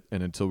buried it.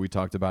 And until we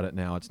talked about it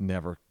now, it's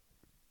never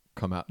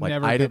come out. Like,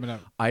 never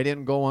I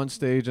didn't go on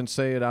stage and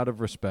say it out of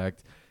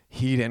respect.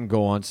 He didn't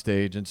go on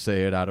stage and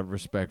say it out of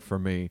respect for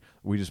me.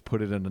 We just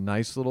put it in a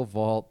nice little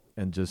vault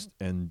and just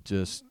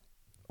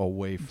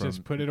away from,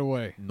 just put it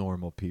away.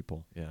 Normal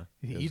people. Yeah.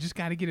 You just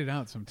got to get it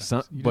out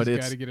sometimes. You but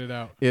just got to get it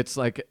out. It's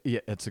like,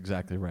 yeah, it's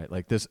exactly right.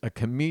 Like a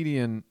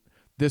comedian,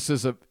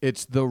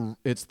 it's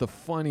the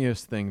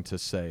funniest thing to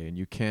say, and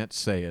you can't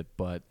say it,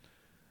 but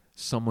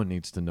someone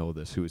needs to know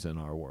this who's in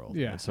our world.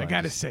 Yeah, And so I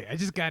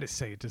just gotta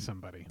say it to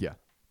somebody. Yeah.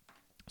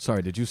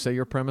 Sorry, did you say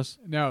your premise?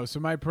 No, so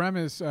my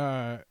premise,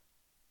 I've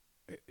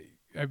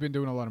been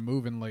doing a lot of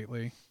moving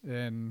lately,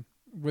 and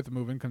with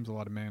moving comes a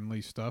lot of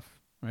manly stuff,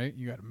 right?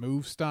 You got to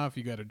move stuff,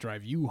 you got to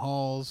drive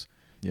U-Hauls,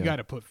 you got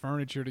to put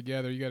furniture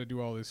together, you got to do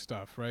all this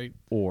stuff, right?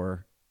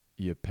 Or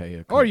you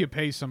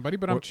pay somebody,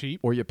 but I'm cheap.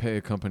 Or you pay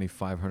a company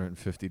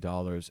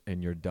 $550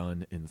 and you're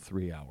done in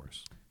 3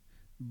 hours.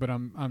 But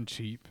I'm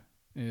cheap,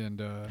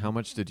 and how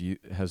much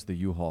has the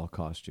U-Haul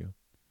cost you?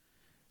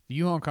 The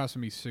U-Haul costed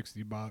me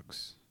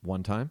 $60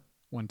 one time.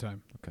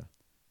 Okay.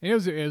 And it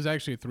was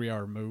actually a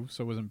 3-hour move,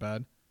 so it wasn't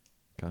bad.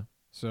 Okay.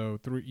 So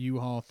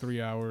U-Haul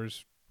 3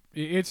 hours.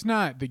 It's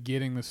not the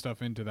getting the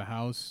stuff into the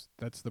house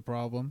that's the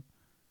problem.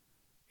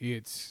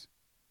 It's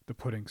the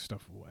putting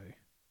stuff away.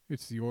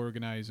 It's the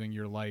organizing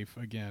your life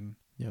again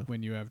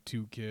when you have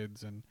 2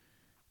 kids. And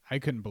I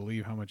couldn't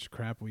believe how much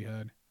crap we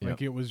had.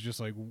 Like, it was just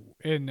like,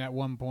 and at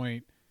one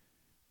point,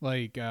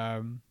 like,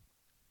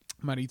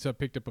 Maritza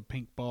picked up a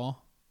pink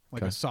ball,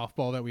 like a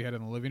softball that we had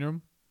in the living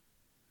room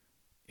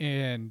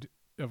and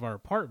of our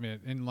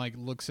apartment, and like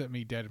looks at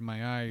me dead in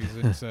my eyes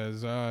and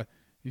says, do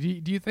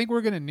you think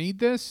we're going to need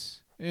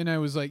this? And I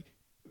was like,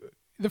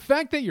 the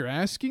fact that you're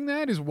asking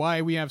that is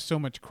why we have so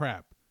much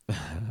crap.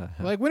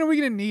 Like, when are we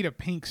going to need a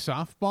pink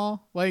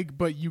softball? Like,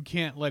 but you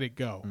can't let it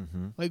go.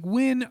 Mm-hmm. Like,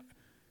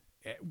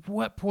 at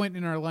what point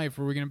in our life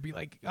are we going to be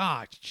like,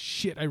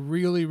 shit, I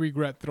really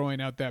regret throwing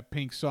out that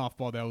pink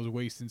softball that was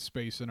wasting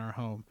space in our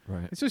home.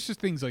 Right. It's just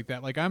things like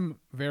that. Like, I'm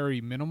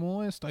very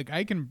minimalist. Like,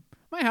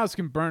 my house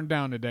can burn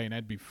down today and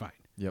I'd be fine.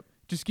 Yep.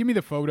 Just give me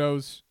the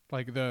photos,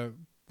 like the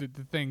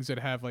things that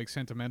have like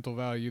sentimental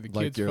value, the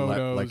kids'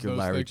 photos, like your those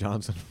Larry things.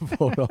 Johnson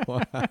photo,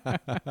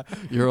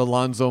 your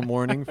Alonzo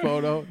Mourning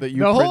photo that you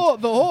the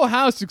whole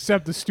house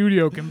except the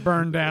studio can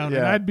burn down,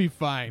 and I'd be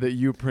fine. That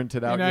you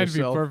printed out and I'd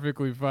yourself. be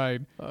perfectly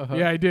fine. Uh-huh.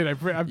 Yeah, I did.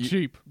 I'm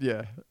cheap.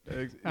 Yeah,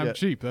 I'm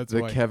cheap. That's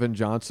the why. Kevin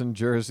Johnson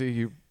jersey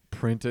you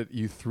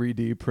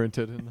 3D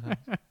printed in the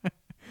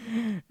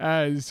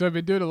house. So I've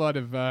been doing a lot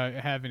of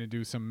having to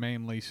do some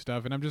manly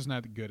stuff, and I'm just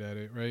not good at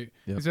it, right?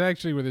 Yep. It's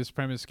actually where this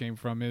premise came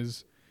from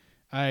is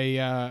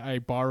I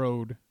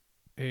borrowed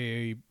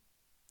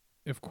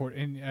of course,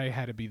 and I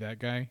had to be that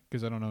guy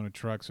because I don't own a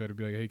truck, so I had to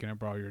be like, hey, can I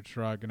borrow your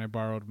truck? And I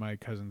borrowed my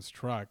cousin's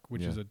truck,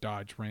 which is a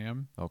Dodge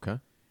Ram. Okay.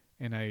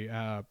 And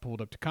I pulled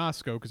up to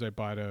Costco because I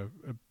bought a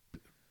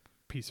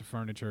piece of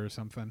furniture or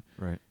something.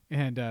 Right.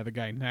 And the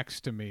guy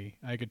next to me,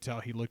 I could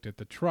tell he looked at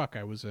the truck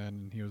I was in,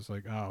 and he was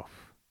like, oh,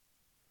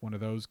 one of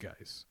those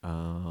guys.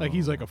 Oh. Like,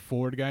 he's like a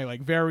Ford guy,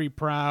 like very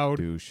proud.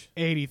 Douche.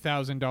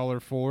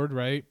 $80,000 Ford,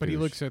 right? But Douche. he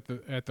looks at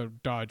the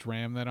Dodge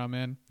Ram that I'm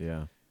in.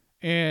 Yeah.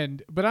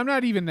 But I'm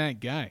not even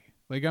that guy.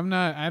 Like,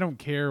 I don't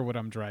care what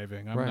I'm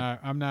driving.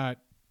 I'm not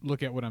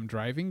look at what I'm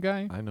driving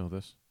guy. I know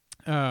this.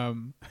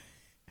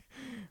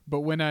 But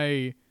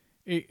when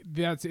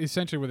that's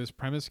essentially where this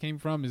premise came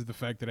from, is the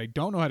fact that I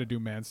don't know how to do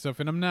man stuff,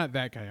 and I'm not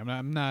that guy.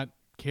 I'm not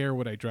care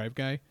what I drive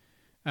guy.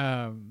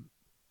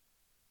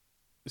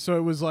 So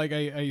it was like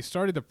I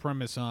started the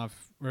premise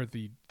off, or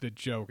the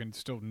joke, and it's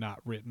still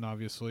not written,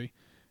 obviously.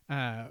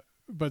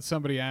 But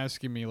somebody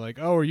asking me like,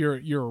 "Oh, you're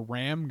a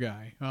Ram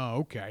guy." Oh,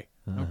 okay.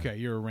 Okay,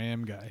 you're a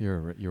Ram guy.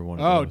 You're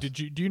one of those.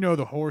 Do you know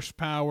the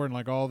horsepower and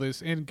like all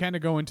this, and kind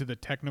of go into the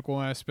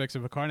technical aspects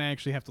of a car? And I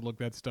actually have to look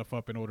that stuff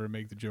up in order to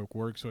make the joke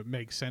work, so it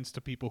makes sense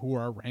to people who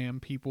are Ram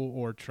people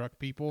or truck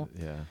people.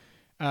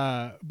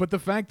 Yeah. But the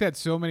fact that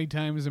so many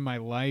times in my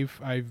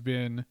life I've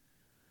been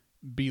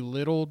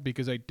belittled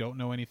because I don't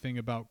know anything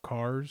about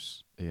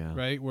cars. Yeah.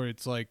 Right? Where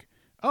it's like,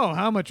 oh,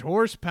 how much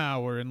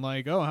horsepower, and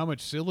like, oh, how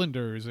much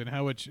cylinders, and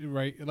how much,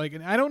 right? Like,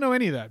 and I don't know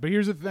any of that. But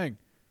here's the thing.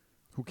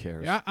 Who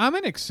cares? Yeah, I'm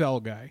an Excel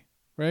guy,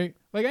 right?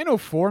 Like, I know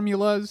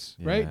formulas,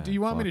 right? Yeah, Do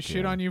you want me to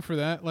shit on you for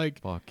that?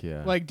 Like, fuck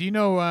yeah. Like, do you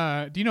know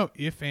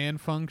if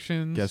and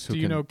functions? Do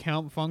you know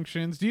count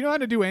functions? Do you know how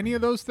to do any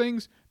of those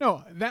things?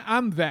 No,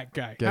 I'm that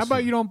guy. How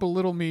about you don't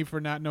belittle me for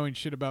not knowing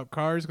shit about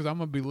cars? Because I'm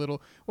gonna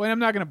belittle. Well, I'm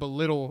not gonna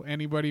belittle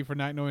anybody for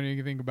not knowing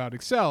anything about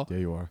Excel. Yeah,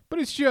 you are. But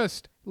it's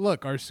just,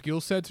 look, our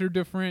skill sets are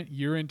different.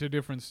 You're into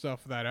different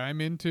stuff that I'm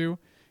into,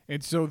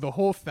 and so the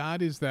whole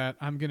thought is that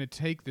I'm gonna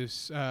take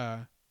this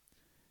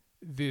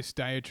this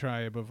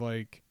diatribe of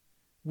like,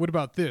 what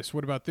about this?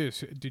 What about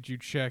this? Did you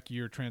check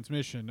your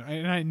transmission?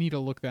 And I need to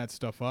look that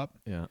stuff up.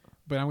 Yeah.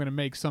 But I'm going to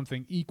make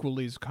something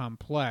equally as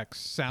complex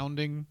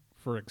sounding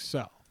for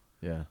Excel.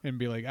 Yeah. And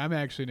be like, I'm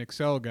actually an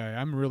Excel guy.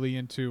 I'm really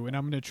into, and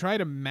I'm going to try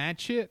to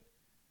match it,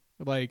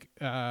 like,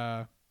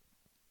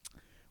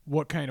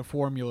 what kind of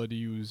formula do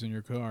you use in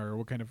your car, or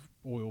what kind of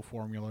oil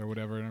formula or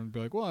whatever. And I'm going to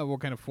be like, well, what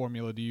kind of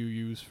formula do you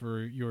use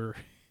for your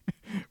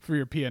for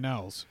your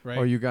P&Ls, right?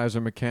 Oh, you guys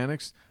are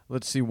mechanics?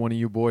 Let's see one of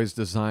you boys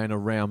design a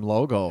Ram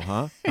logo,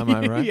 huh? Am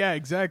I right? Yeah,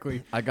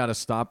 exactly. I got to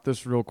stop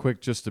this real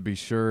quick just to be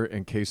sure,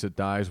 in case it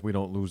dies, we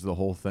don't lose the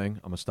whole thing.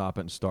 I'm going to stop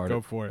it and start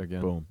Go for it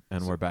again. Boom.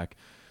 And we're back.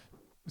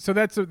 So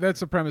that's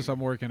the premise I'm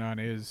working on,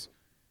 is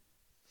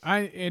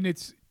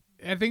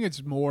I think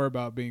it's more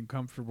about being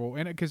comfortable,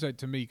 and because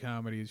to me,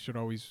 comedy should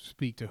always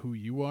speak to who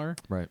you are.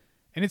 Right.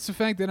 And it's the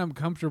fact that I'm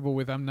comfortable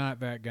with I'm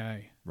not that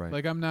guy. Right.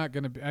 Like, I'm not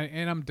going to be,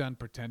 and I'm done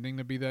pretending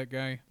to be that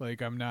guy.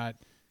 Like, I'm not,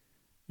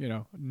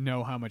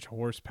 know how much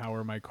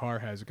horsepower my car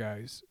has,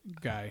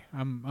 guy.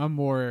 I'm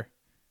more,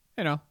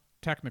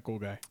 technical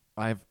guy.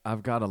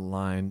 I've got a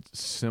line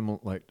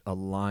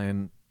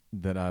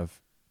that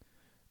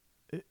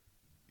it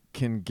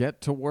can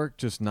get to work,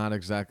 just not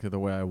exactly the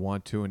way I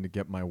want to, and to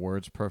get my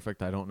words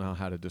perfect. I don't know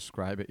how to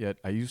describe it yet.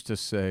 I used to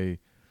say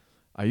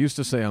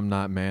I'm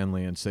not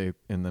manly and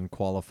then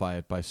qualify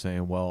it by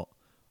saying, well,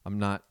 I'm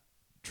not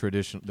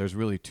traditional. There's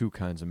really two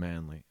kinds of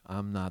manly.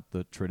 I'm not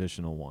the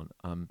traditional one.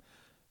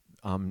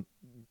 I'm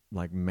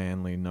like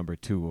manly number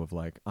 2 of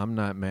like, I'm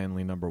not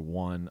manly number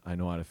 1. I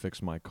know how to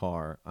fix my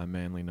car. I'm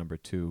manly number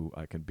 2.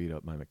 I can beat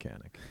up my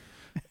mechanic.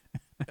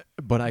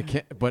 But I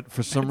can't, but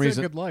for some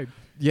reason, a good line.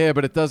 Yeah,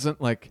 but it doesn't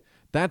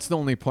that's the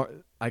only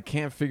part I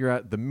can't figure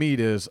out. The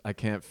meat is I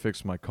can't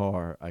fix my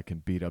car. I can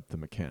beat up the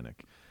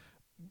mechanic.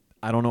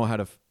 I don't know how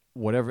to,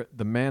 whatever,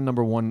 the man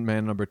number 1,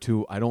 man number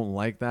 2, I don't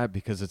like that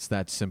because it's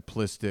that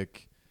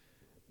simplistic.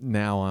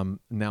 Now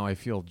I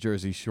feel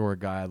Jersey Shore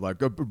guy, like,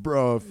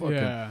 bro, fucking.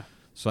 Yeah.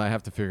 So I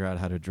have to figure out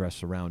how to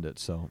dress around it.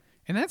 So.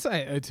 And that's,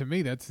 to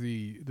me, that's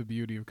the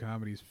beauty of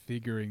comedy, is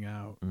figuring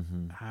out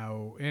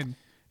how,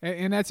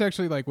 and that's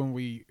actually like when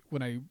we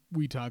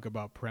talk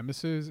about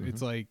premises,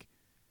 it's like,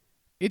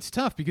 it's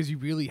tough because you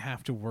really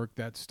have to work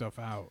that stuff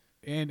out.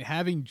 And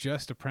having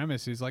just a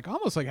premise is like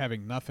almost like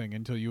having nothing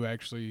until you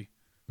actually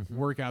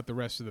work out the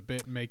rest of the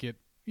bit and make it,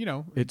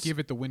 give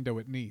it the window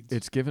it needs.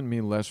 It's given me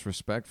less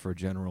respect for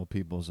general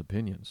people's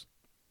opinions.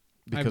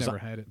 I've never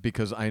had it.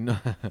 Because I know,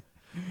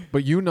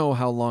 but you know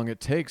how long it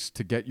takes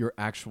to get your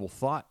actual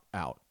thought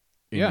out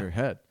in your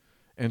head.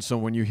 And so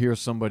when you hear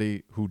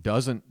somebody who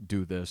doesn't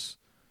do this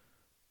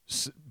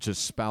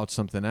just spout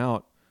something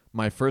out,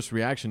 my first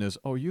reaction is,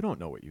 oh, you don't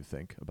know what you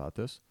think about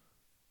this.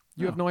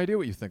 You have no idea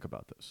what you think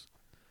about this.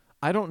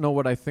 I don't know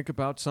what I think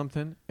about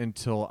something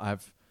until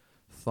I've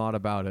thought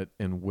about it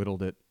and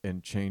whittled it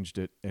and changed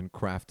it and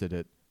crafted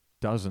it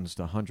dozens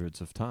to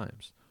hundreds of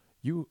times.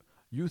 You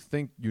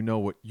think you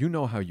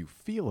know how you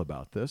feel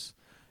about this.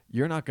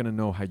 You're not going to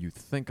know how you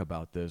think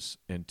about this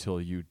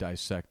until you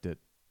dissect it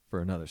for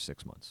another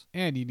 6 months.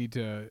 And you need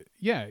to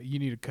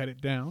cut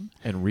it down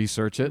and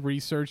research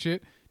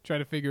it. Try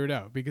to figure it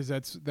out, because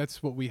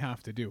that's what we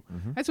have to do.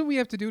 That's what we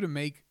have to do to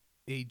make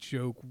a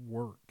joke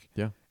work.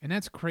 Yeah. And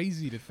that's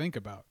crazy to think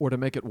about. Or to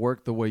make it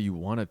work the way you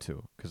want it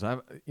to. Because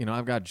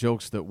I've got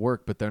jokes that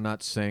work, but they're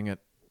not saying it.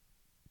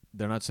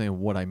 They're not saying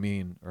what I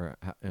mean,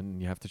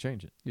 and you have to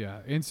change it. Yeah.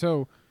 And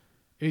so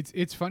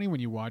it's funny when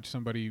you watch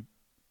somebody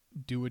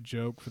do a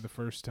joke for the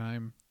first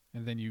time,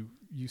 and then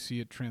you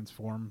see it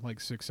transform like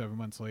 6-7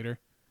 months later,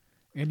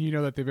 and you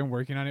know that they've been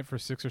working on it for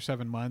 6 or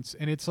 7 months,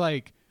 and it's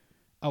like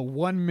a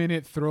 1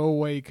 minute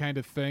throwaway kind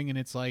of thing. And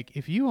it's like,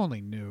 if you only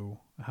knew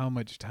how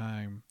much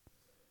time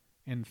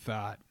and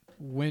thought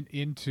went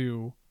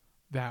into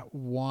that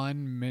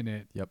 1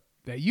 minute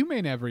that you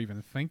may never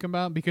even think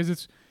about, because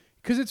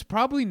it's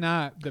probably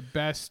not the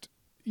best,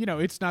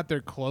 it's not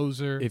their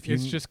closer.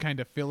 It's just kind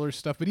of filler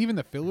stuff, but even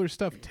the filler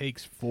stuff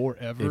takes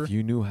forever. If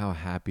you knew how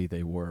happy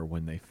they were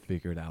when they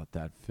figured out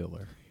that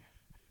filler.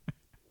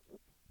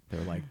 They're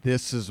like,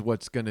 this is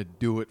what's going to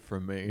do it for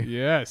me.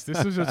 Yes,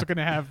 this is what's going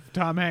to have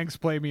Tom Hanks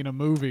play me in a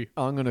movie.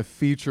 I'm going to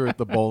feature at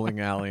the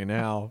bowling alley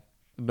now.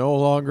 No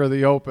longer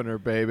the opener,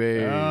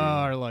 baby. Oh,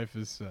 our life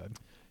is sad.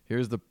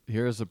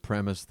 Here's a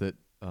premise that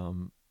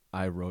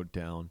I wrote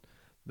down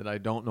that I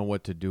don't know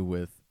what to do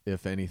with,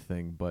 if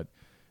anything, but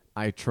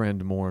I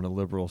trend more in a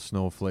liberal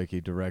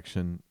snowflakey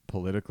direction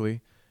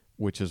politically,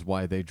 which is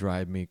why they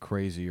drive me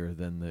crazier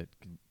than the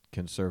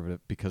conservative,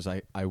 because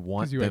I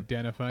want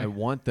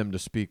them to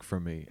speak for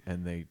me,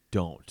 and they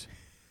don't.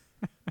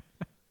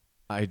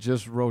 I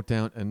just wrote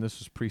down, and this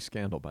is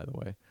pre-scandal, by the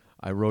way,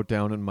 I wrote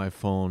down in my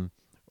phone,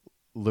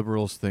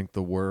 liberals think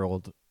the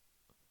world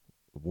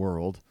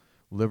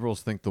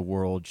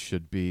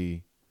should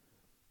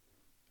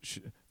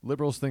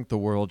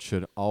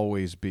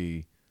always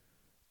be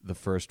the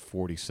first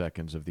 40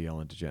 seconds of the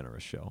Ellen DeGeneres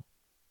show.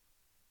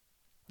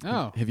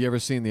 Oh. Have you ever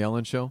seen the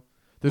Ellen show?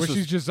 Where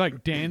she's just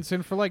like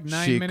dancing for like 9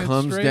 minutes straight? She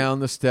comes straight? down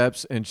the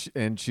steps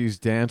and she's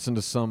dancing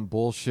to some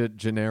bullshit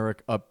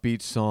generic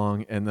upbeat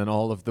song, and then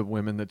all of the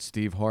women that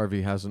Steve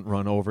Harvey hasn't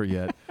run over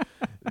yet,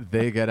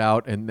 they get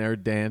out and they're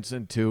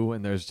dancing too,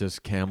 and there's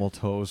just camel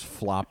toes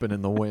flopping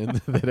in the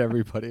wind that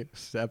everybody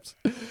accepts.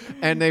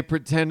 And they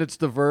pretend it's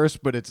diverse,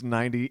 but it's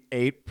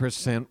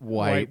 98%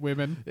 white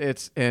women.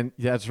 That's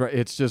right.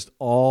 It's just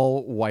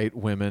all white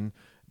women,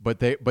 but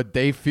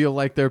they feel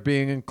like they're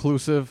being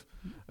inclusive.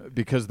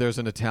 Because there's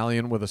an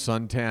Italian with a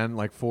suntan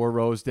like 4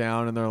 rows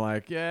down, and they're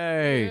like,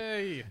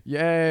 yay,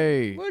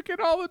 yay. Look at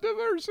all the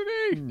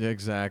diversity.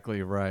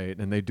 Exactly right.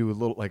 And they do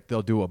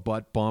they'll do a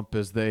butt bump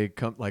as they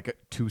come like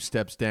 2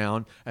 steps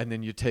down, and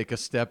then you take a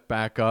step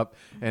back up,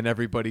 and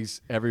everybody's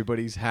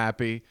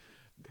happy.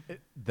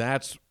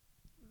 That's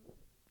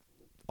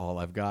all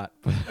I've got.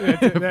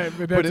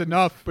 That's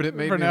enough. But it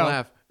made for me now.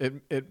 laugh.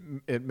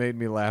 It made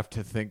me laugh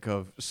to think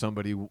of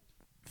somebody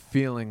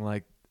feeling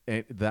like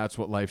that's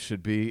what life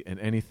should be, and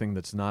anything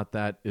that's not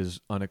that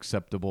is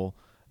unacceptable,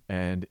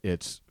 and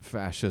it's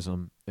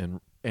fascism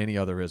and any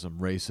other ism,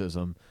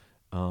 racism.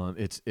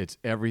 It's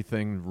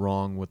everything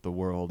wrong with the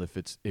world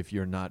if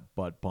you're not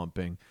butt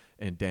bumping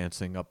and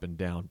dancing up and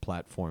down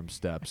platform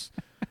steps.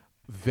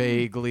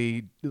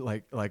 Vaguely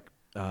like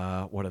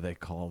what do they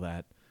call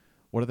that?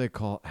 What do they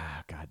call?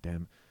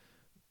 Goddamn!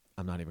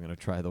 I'm not even gonna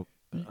try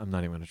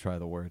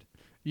the word.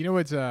 You know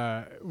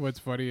what's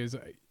funny is,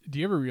 do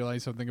you ever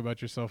realize something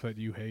about yourself that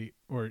you hate,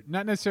 or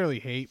not necessarily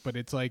hate, but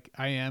it's like,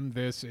 I am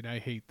this and I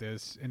hate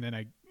this, and then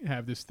I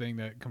have this thing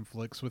that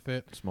conflicts with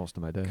it. It's most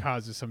of my day.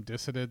 Causes some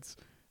dissonance.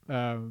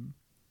 I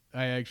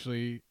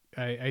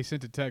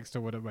sent a text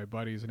to one of my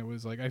buddies, and it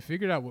was like, I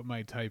figured out what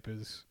my type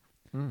is.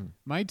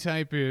 My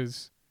type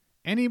is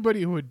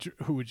anybody who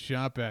would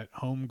shop at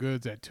Home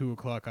Goods at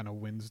 2:00 on a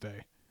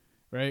Wednesday,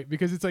 right?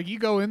 Because it's like, you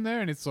go in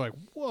there and it's like,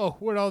 whoa,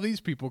 where'd all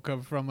these people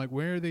come from? Like,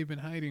 where have they been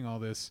hiding all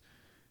this?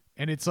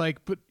 And it's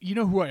like, but you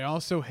know who I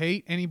also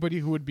hate? Anybody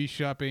who would be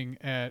shopping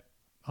at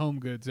Home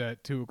Goods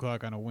at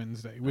 2:00 on a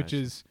Wednesday, which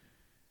is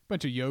a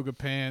bunch of yoga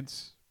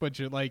pants, bunch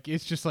of like,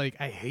 it's just like,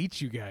 I hate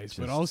you guys,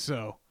 but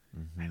also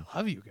I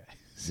love you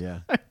guys. Yeah.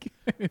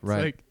 It's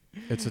right. like,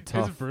 it's a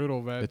tough. it's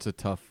brutal, man. It's a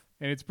tough.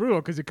 And it's brutal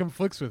because it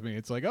conflicts with me.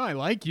 It's like, oh, I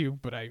like you,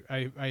 but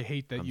I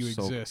hate that you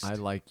exist. I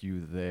like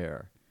you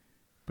there,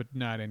 but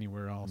not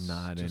anywhere else.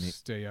 Not Just any.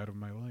 stay out of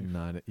my life.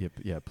 Not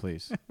yeah.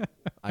 Please.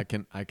 I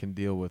can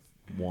deal with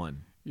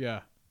one.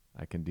 Yeah.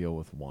 I can deal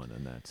with one,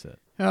 and that's it.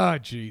 Oh,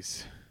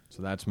 jeez.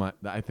 So that's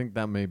I think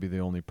that may be the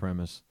only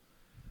premise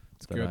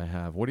that good. I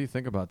have. What do you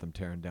think about them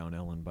tearing down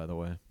Ellen, by the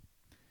way?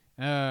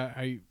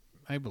 I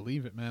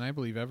believe it, man. I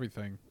believe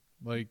everything.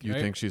 Like, You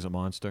think she's a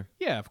monster?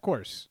 Yeah, of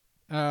course.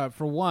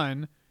 For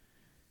one,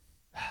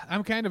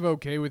 I'm kind of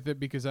okay with it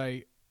because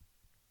I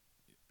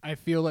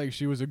feel like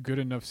she was a good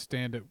enough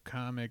stand-up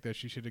comic that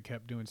she should have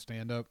kept doing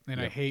stand-up. And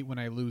I hate when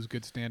I lose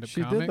good stand-up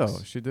She comics. did,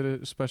 though. She did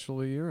it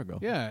especially a year ago.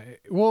 Yeah.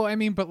 Well, I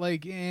mean, but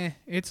like,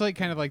 it's like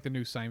kind of like the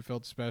new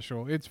Seinfeld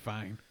special. It's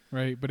fine,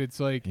 right? But it's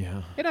like,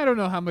 Yeah. and I don't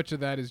know how much of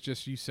that is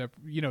just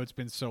it's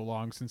been so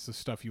long since the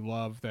stuff you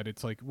love that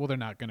it's like, well, they're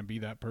not going to be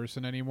that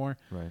person anymore.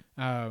 Right.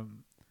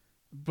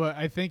 But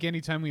I think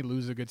anytime we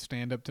lose a good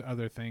stand-up to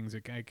other things,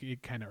 it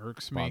kind of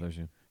irks me. Bothers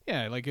you.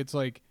 Yeah, like it's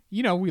like,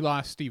 we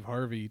lost Steve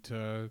Harvey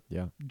to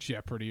Yeah.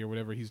 Jeopardy or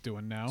whatever he's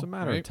doing now. It's a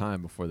matter right? of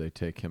time before they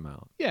take him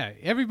out. Yeah,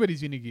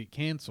 everybody's going to get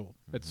canceled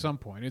at some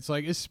point. It's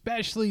like,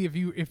 especially if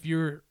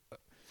you're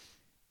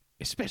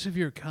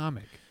a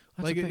comic.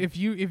 That's like the thing.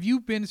 if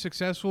you've been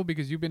successful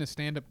because you've been a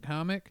stand-up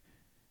comic,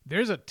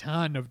 there's a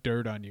ton of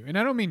dirt on you. And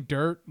I don't mean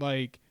dirt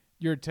like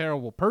you're a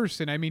terrible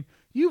person. I mean,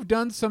 you've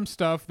done some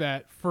stuff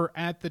that for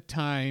at the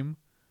time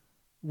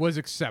was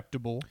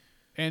acceptable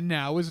and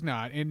now is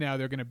not, and now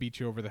they're going to beat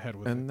you over the head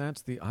with it. And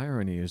that's the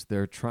irony, is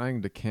they're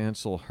trying to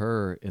cancel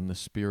her in the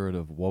spirit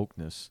of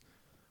wokeness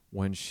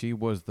when she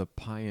was the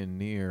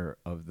pioneer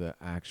of the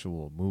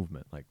actual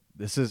movement. Like,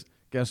 this is,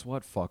 guess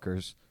what,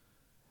 fuckers?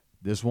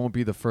 This won't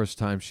be the first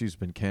time she's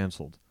been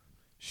canceled.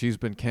 She's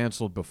been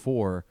canceled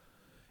before,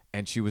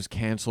 and she was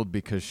canceled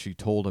because she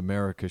told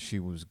America she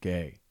was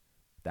gay.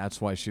 That's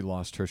why she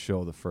lost her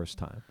show the first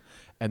time.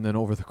 And then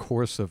over the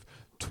course of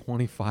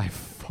 25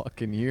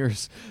 fucking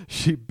years,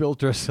 she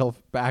built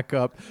herself back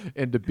up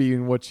into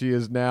being what she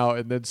is now.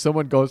 And then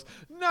someone goes,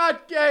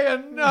 not gay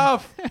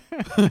enough.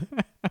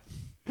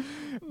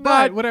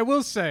 But what I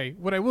will say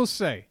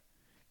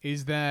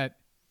is that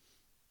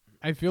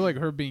I feel like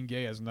her being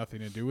gay has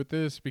nothing to do with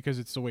this because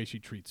it's the way she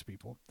treats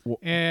people. Well,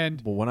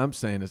 what I'm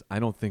saying is I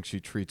don't think she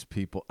treats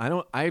people.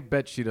 I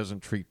bet she doesn't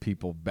treat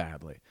people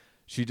badly.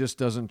 She just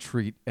doesn't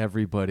treat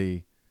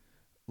everybody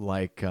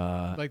like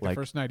the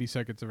first 90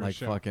 seconds of her like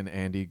show. fucking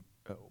Andy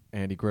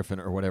Griffin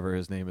or whatever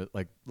his name is.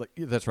 Like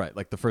that's right.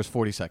 Like the first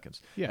 40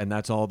 seconds. Yeah. And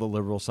that's all the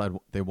liberal side.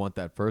 They want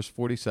that first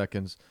 40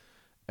 seconds,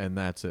 and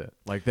that's it.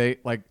 Like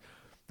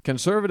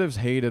conservatives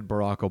hated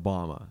Barack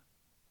Obama.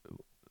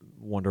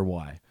 Wonder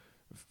why?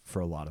 For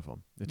a lot of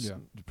them, it's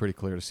pretty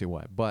clear to see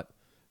why. But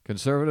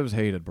conservatives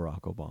hated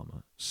Barack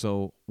Obama.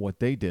 So what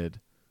they did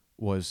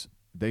was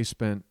they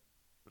spent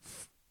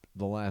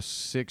the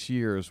last 6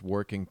 years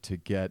working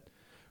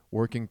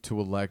to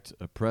elect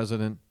a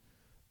president,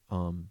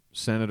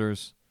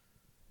 senators,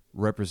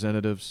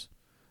 representatives,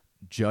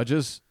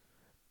 judges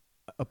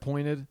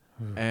appointed,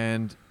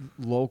 and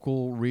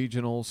local,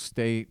 regional,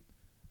 state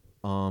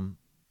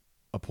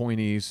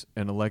appointees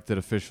and elected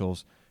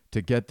officials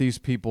to get these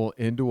people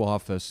into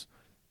office,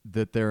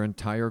 that their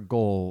entire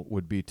goal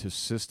would be to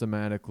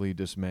systematically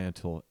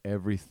dismantle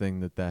everything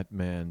that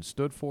man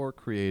stood for,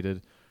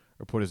 created,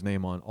 or put his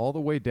name on, all the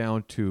way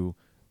down to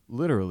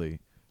literally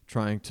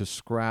trying to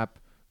scrap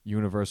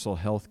universal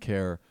health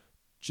care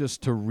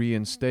just to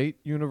reinstate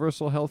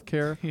universal health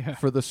care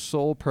for the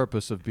sole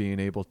purpose of being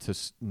able to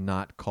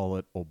not call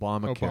it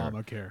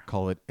Obamacare.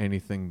 Call it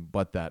anything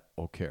but that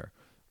Obamacare.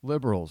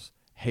 Liberals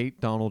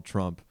hate Donald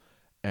Trump,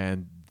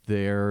 and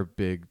their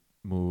big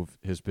move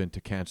has been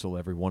to cancel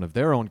every one of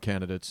their own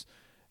candidates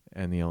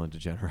and the Ellen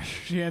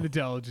DeGeneres. Yeah,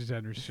 the Ellen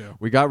DeGeneres show.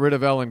 We got rid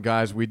of Ellen,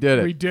 guys. We did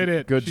it. We did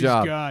it. Good She's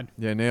job. Gone.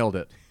 Yeah, nailed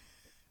it.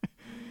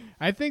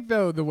 I think,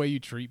 though, the way you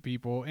treat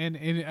people, and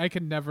I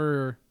can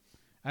never,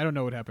 I don't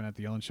know what happened at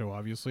the Ellen show,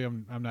 obviously.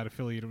 I'm not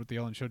affiliated with the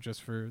Ellen show,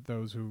 just for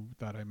those who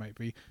thought I might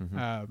be.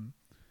 Mm-hmm.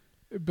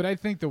 But I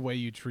think the way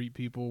you treat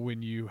people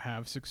when you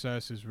have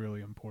success is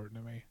really important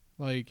to me.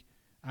 Like,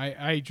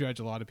 I judge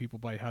a lot of people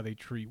by how they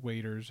treat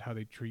waiters, how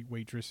they treat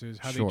waitresses,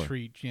 how Sure. they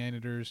treat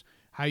janitors,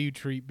 how you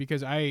treat,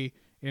 because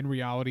in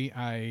reality,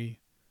 I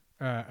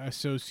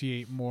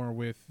associate more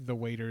with the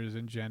waiters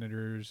and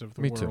janitors of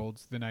the Me too.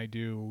 world than I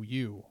do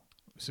you,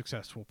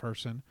 successful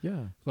person.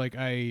 Yeah. Like,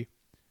 I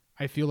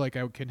feel like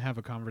I can have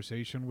a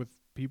conversation with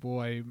people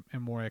I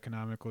am more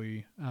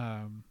economically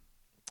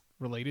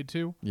related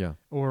to, Yeah.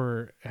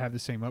 or have the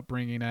same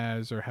upbringing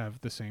as, or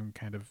have the same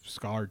kind of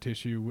scar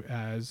tissue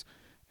as.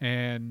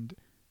 And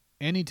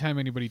anytime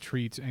anybody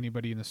treats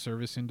anybody in the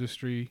service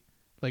industry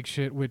like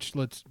shit, which,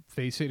 let's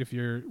face it, if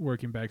you're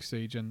working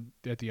backstage and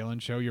at the Ellen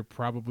show, you're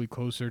probably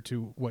closer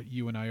to what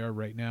you and I are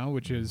right now,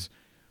 which is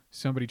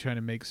somebody trying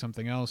to make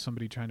something else,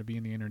 somebody trying to be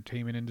in the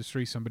entertainment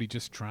industry, somebody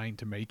just trying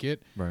to make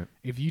it. Right.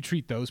 If you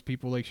treat those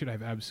people like shit, I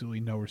have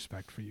absolutely no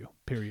respect for you.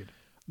 Period.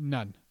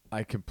 None.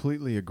 I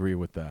completely agree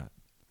with that.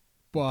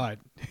 But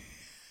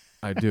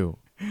I do.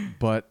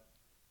 But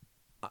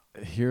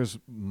here's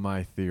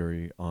my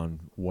theory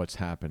on what's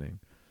happening.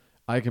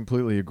 I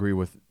completely agree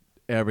with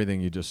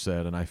everything you just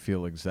said, and I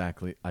feel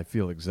exactly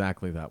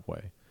that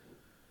way.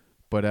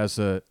 But as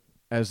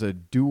a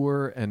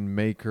doer and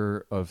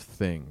maker of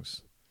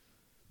things,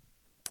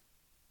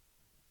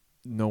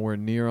 nowhere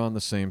near on the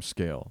same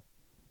scale.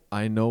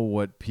 I know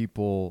what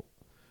people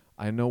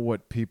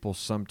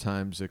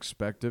sometimes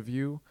expect of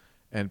you,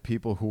 and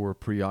people who are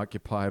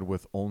preoccupied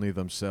with only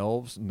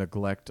themselves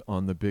neglect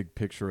on the big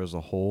picture as a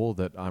whole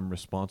that I'm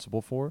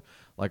responsible for.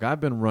 Like, I've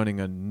been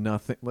running a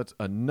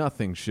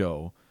nothing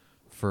show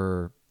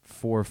for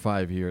 4 or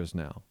 5 years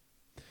now,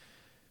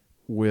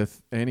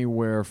 with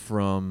anywhere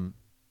from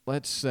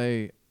let's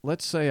say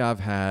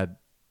I've had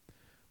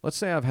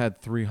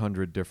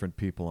 300 different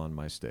people on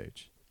my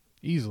stage.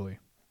 easily.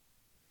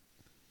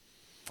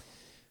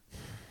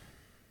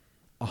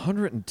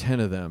 110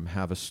 of them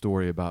have a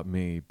story about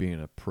me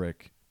being a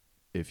prick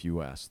if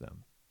you ask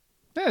them.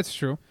 That's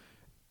true.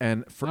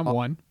 And for I'm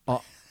one.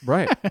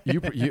 right.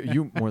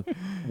 You more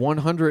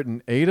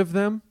 108 of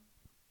them,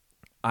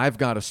 I've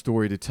got a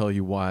story to tell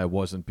you why I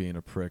wasn't being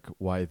a prick,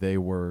 why they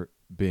were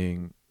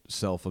being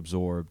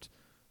self-absorbed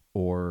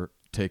or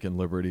taking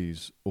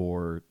liberties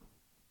or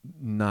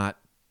not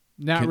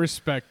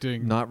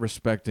respecting or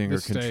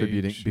the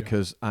contributing, stage, yeah.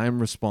 because I'm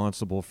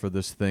responsible for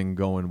this thing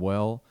going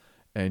well,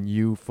 and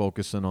you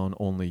focusing on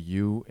only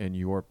you and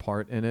your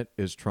part in it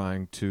is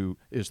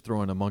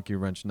throwing a monkey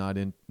wrench not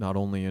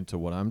only into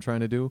what I'm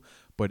trying to do,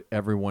 but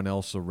everyone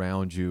else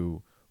around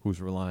you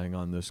who's relying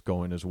on this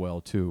going as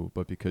well too.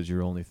 But because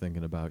you're only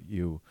thinking about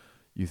you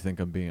think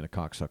I'm being a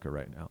cocksucker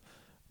right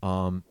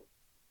now.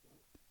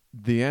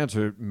 The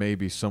answer may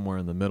be somewhere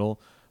in the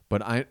middle,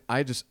 but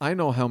I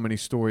know how many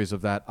stories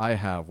of that I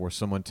have where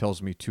someone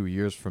tells me 2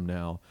 years from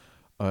now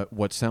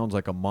what sounds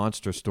like a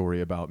monster story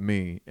about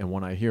me, and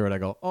when I hear it, I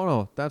go, "Oh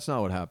no, that's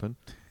not what happened.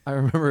 I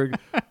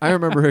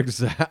remember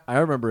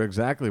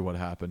exactly what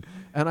happened,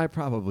 and I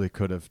probably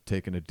could have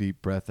taken a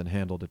deep breath and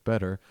handled it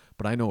better,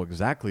 but I know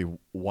exactly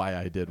why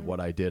I did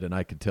what I did, and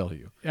I can tell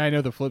you." I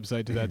know the flip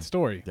side to that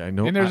story. Yeah, I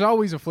know. And there's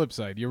always a flip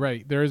side. You're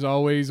right. There is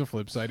always a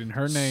flip side, and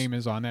her name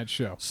is on that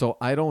show. So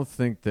I don't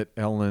think that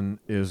Ellen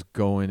is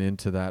going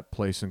into that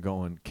place and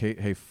going,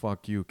 "Hey,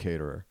 fuck you,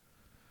 caterer.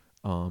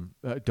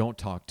 Don't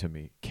talk to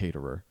me,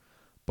 caterer."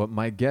 But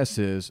my guess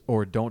is,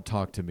 or "Don't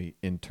talk to me,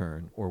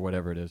 intern," or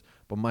whatever it is.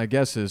 But my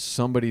guess is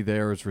somebody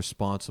there is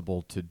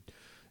responsible to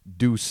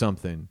do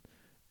something,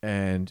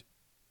 and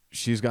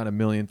she's got a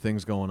million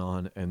things going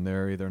on, and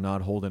they're either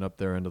not holding up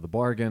their end of the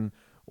bargain,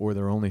 or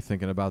they're only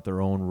thinking about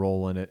their own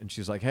role in it. And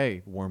she's like,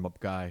 "Hey, warm-up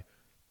guy,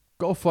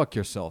 go fuck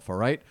yourself, all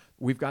right?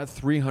 We've got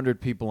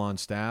 300 people on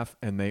staff,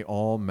 and they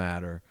all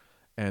matter,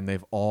 and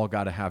they've all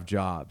got to have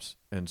jobs."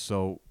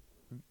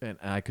 And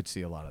I could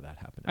see a lot of that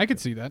happening. I could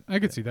see that.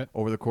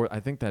 Over the course, I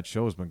think that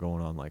show's been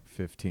going on like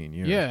 15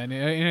 years. Yeah, and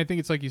I think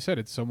it's like you said,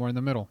 it's somewhere in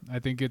the middle. I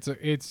think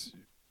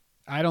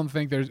I don't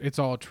think it's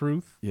all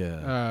truth.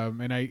 Yeah.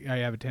 And I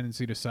have a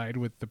tendency to side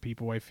with the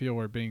people I feel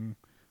are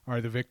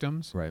the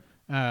victims. Right.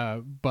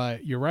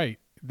 But you're right.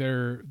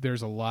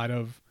 There's a lot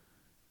of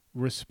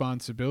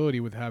responsibility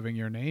with having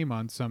your name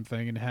on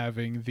something and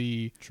having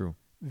the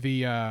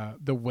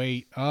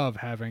weight of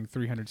having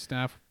 300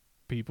 staff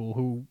people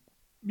who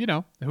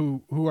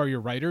are your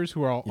writers,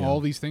 who are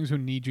all these things, who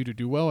need you to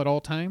do well at all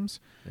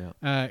times.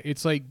 Yeah.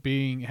 It's like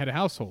being head of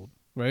household,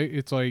 right?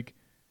 It's like,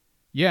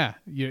 yeah,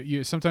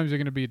 you sometimes you're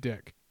going to be a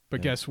dick,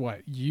 but guess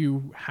what?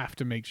 You have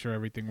to make sure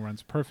everything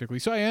runs perfectly.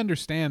 So I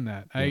understand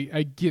that. Yeah.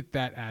 I get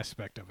that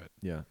aspect of it.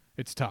 Yeah.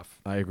 It's tough.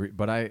 I agree.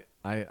 But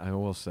I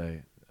will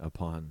say,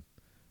 upon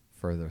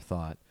further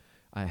thought,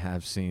 I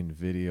have seen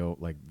video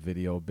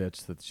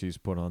bits that she's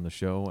put on the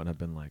show, and I've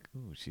been like,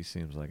 ooh, she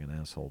seems like an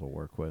asshole to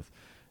work with.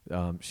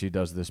 She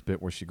does this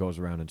bit where she goes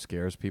around and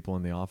scares people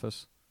in the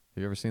office.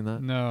 Have you ever seen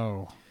that?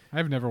 No.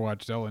 I've never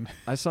watched Ellen.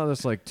 I saw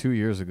this like 2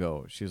 years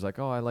ago. She's like,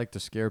 oh, I like to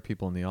scare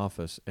people in the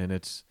office. And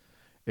it's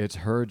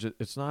her.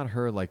 It's not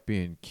her like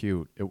being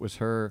cute. It was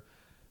her.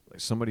 Like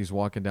somebody's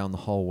walking down the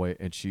hallway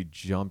and she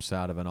jumps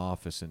out of an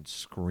office and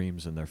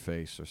screams in their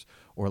face,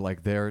 or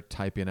like they're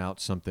typing out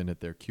something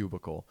at their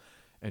cubicle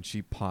and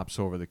she pops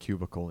over the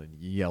cubicle and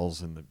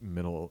yells in the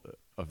middle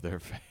of their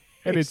face.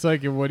 And it's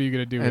like, what are you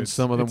going to do? And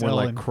some of them were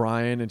Ellen. like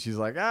crying and she's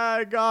like,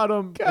 I got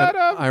him. Got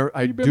him.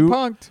 You've been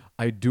punked.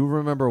 I do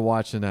remember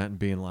watching that and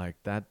being like,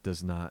 that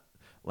does not,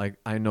 like,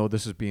 I know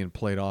this is being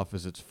played off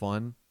as it's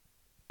fun.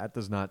 That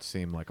does not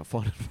seem like a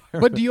fun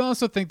environment. But do you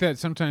also think that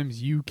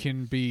sometimes you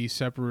can be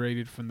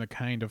separated from the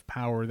kind of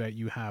power that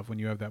you have when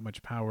you have that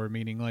much power?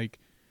 Meaning, like,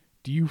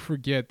 do you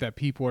forget that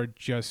people are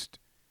just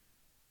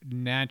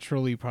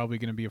naturally probably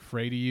going to be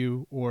afraid of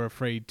you or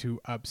afraid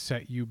to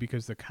upset you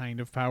because the kind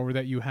of power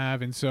that you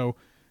have? And so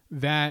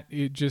that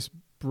it just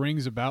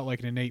brings about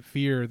like an innate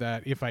fear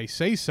that if I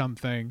say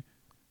something,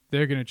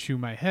 they're going to chew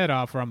my head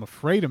off, or I'm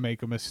afraid to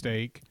make a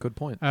mistake. Good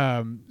point.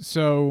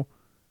 So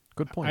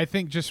good point. I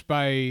think just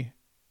by,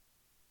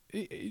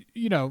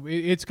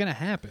 it's going to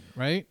happen,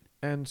 right?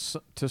 And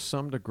so, to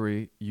some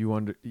degree,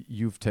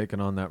 you've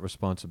taken on that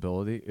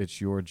responsibility. It's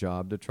your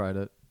job to try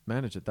to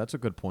manage it. That's a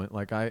good point.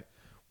 Like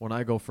when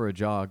I go for a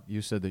jog,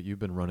 you said that you've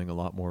been running a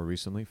lot more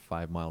recently,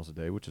 5 miles a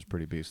day, which is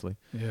pretty beastly.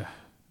 Yeah.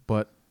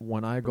 But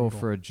when I go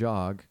for a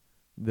jog,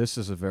 this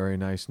is a very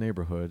nice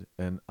neighborhood,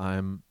 and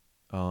I'm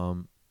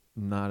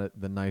not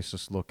the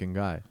nicest looking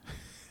guy.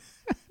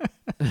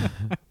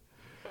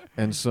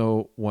 And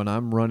so when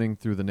I'm running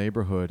through the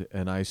neighborhood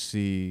and I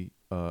see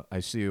a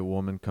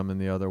woman coming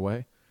the other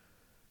way,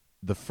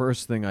 the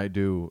first thing I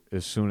do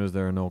as soon as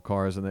there are no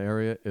cars in the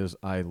area is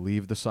I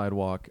leave the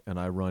sidewalk and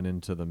I run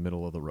into the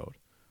middle of the road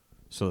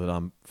so that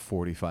I'm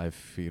 45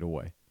 feet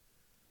away.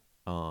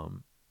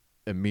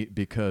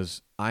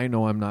 Because I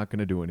know I'm not going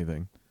to do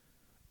anything,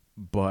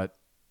 but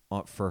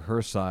for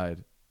her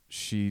side,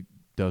 she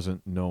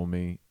doesn't know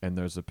me and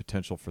there's a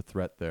potential for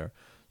threat there.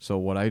 So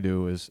what I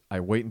do is I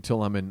wait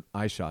until I'm in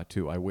eye shot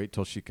too. I wait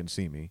till she can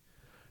see me,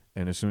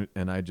 and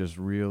I just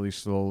really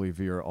slowly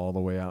veer all the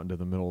way out into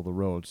the middle of the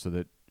road so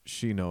that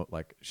she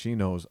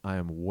knows I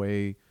am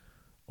way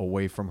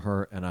away from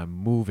her and I'm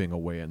moving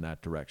away in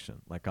that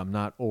direction. Like I'm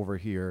not over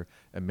here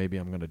and maybe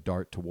I'm going to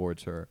dart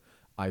towards her.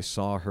 I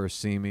saw her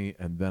see me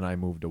and then I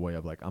moved away.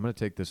 I'm like, I'm going to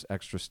take this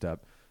extra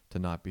step to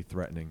not be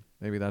threatening.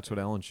 Maybe that's what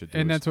Ellen should do.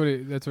 And that's what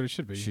it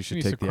should be. She should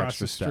needs take to the cross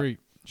extra the step. street.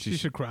 She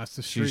should cross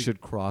the street. She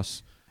should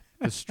cross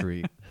the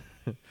street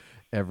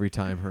every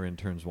time her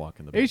interns walk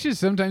in the building. It's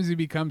just sometimes you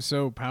become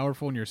so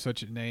powerful and you're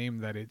such a name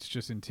that it's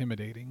just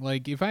intimidating.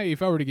 Like if I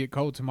were to get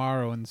called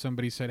tomorrow and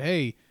somebody said,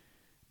 "Hey,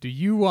 do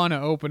you want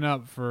to open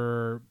up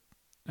for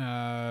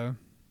Dave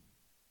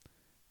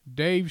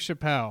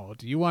Chappelle?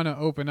 Do you want to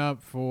open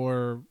up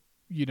for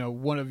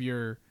one of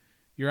your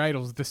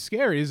idols?" The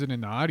scare isn't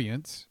in the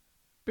audience.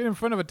 Been in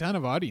front of a ton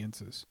of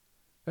audiences.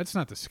 That's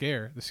not the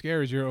scare. The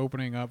scare is you're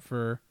opening up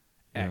for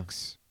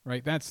X,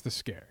 right? That's the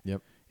scare.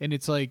 Yep. And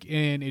it's like,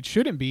 and it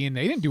shouldn't be, and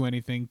they didn't do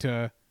anything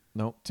to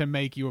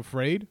make you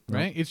afraid,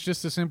 right? It's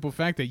just the simple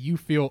fact that you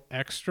feel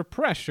extra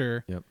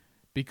pressure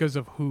because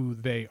of who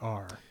they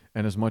are.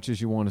 And as much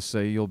as you want to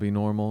say you'll be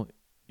normal,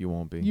 you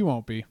won't be. You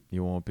won't be.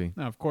 You won't be.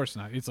 No, of course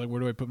not. It's like,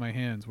 where do I put my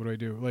hands? What do I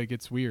do? Like,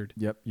 it's weird.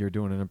 Yep. You're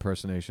doing an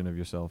impersonation of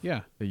yourself.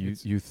 Yeah.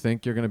 You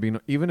think you're going to be,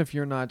 even if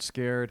you're not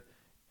scared,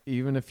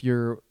 even if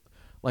you're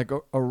like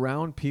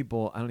around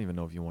people, I don't even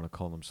know if you want to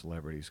call them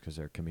celebrities because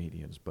they're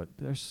comedians, but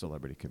they're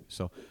celebrity.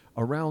 So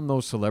around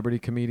those celebrity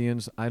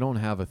comedians, I don't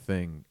have a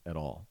thing at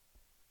all.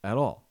 At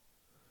all.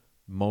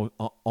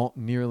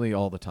 Nearly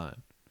all the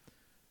time.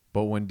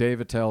 But when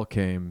Dave Attell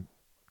came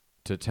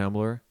to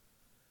Temblor,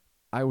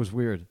 I was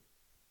weird.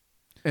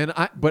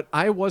 But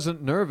I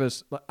wasn't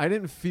nervous. I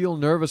didn't feel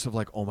nervous of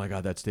like, oh my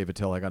God, that's Dave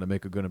Attell. I got to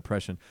make a good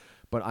impression.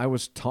 But I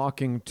was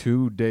talking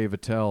to Dave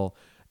Attell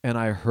and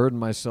I heard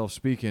myself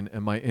speaking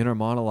and my inner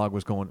monologue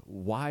was going,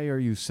 why are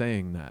you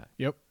saying that?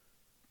 Yep.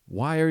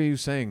 Why are you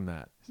saying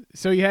that?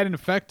 So he had an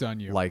effect on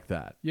you. Like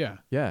that. Yeah.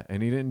 Yeah.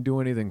 And he didn't do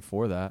anything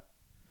for that.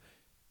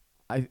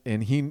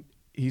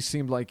 He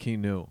seemed like he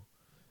knew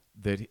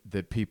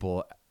that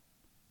people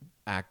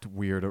act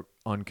weird or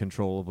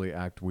uncontrollably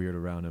act weird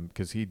around him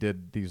because he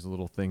did these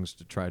little things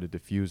to try to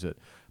diffuse it.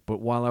 But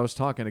while I was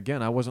talking,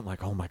 again, I wasn't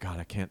like, oh my God,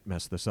 I can't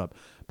mess this up.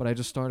 But I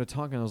just started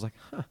talking. I was like,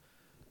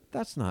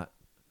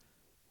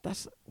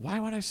 why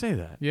would I say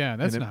that? Yeah,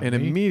 that's not and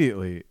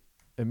me.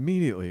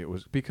 immediately it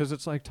was because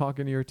it's like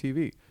talking to your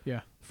TV.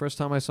 Yeah. First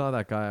time I saw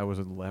that guy, I was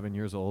 11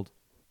 years old,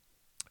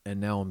 and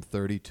now I'm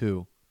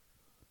 32.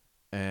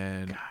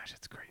 And gosh,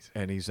 it's crazy.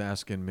 And he's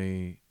asking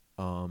me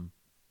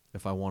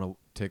if I want to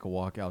take a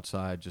walk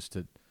outside just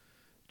to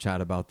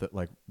chat about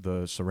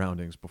the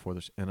surroundings before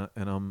this, and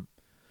then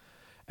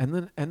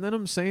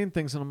I'm saying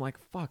things and I'm like,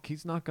 fuck,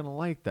 he's not gonna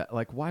like that.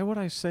 Like, why would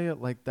I say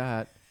it like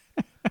that?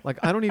 Like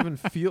I don't even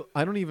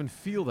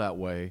feel that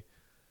way.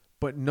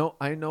 But no,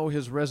 I know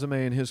his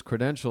resume and his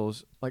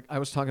credentials. Like I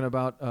was talking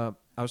about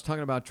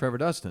Trevor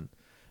Dustin.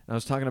 And I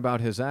was talking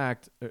about his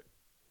act.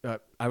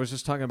 I was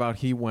just talking about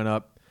he went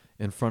up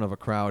in front of a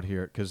crowd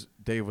here because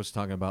Dave was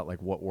talking about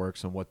like what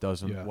works and what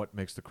doesn't, what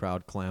makes the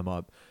crowd clam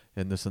up,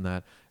 and this and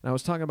that. And I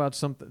was talking about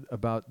something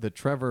about that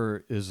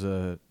Trevor he's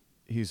a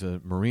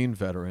Marine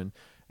veteran,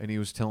 and he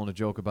was telling a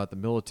joke about the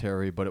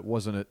military, but it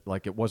wasn't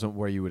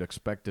where you would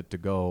expect it to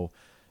go,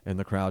 and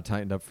the crowd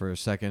tightened up for a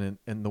second.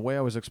 And the way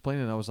I was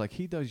explaining it, I was like,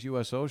 he does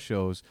USO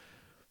shows.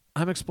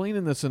 I'm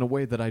explaining this in a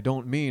way that I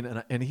don't mean,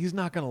 and he's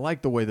not going to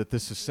like the way that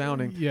this is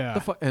sounding. Yeah.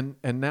 And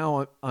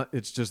now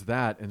it's just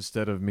that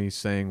instead of me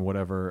saying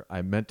whatever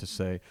I meant to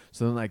say.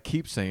 So then I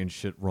keep saying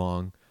shit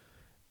wrong.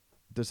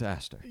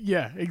 Disaster.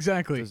 Yeah,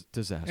 exactly.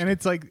 Disaster. And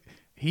it's like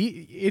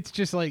it's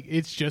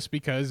just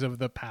because of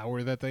the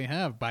power that they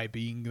have by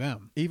being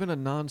them. Even a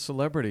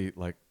non-celebrity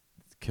like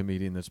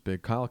comedian that's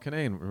big, Kyle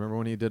Kinane. Remember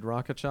when he did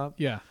Rocket Shop?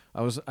 Yeah.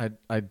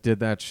 I did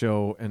that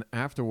show, and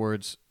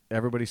afterwards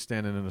everybody's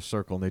standing in a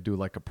circle and they do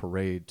like a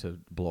parade to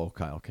blow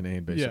Kyle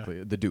Kinane, basically.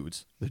 Yeah. The dude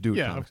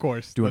Yeah, comics of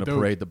course. doing a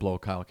parade to blow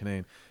Kyle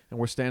Kinane. And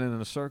we're standing in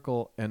a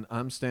circle, and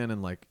I'm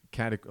standing like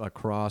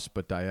across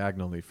but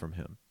diagonally from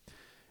him.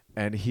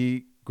 And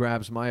he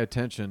grabs my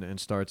attention and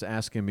starts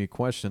asking me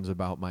questions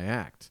about my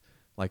act.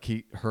 Like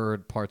he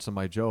heard parts of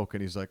my joke,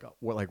 and he's like,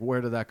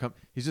 where did that come?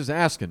 He's just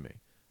asking me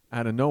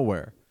out of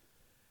nowhere.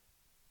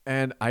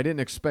 And I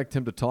didn't expect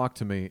him to talk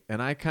to me, and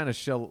I kind of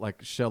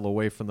shell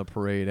away from the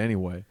parade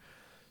anyway.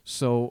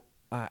 So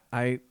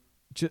I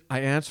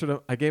answered him.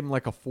 I gave him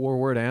like a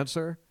 4-word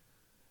answer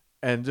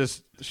and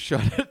just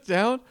shut it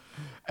down.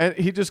 And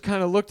he just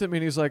kind of looked at me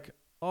and he's like,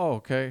 "Oh,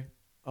 okay."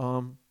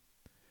 And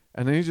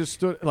then he just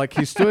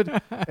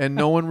stood and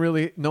no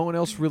one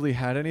else really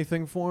had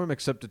anything for him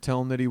except to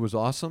tell him that he was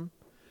awesome.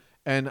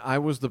 And I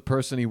was the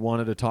person he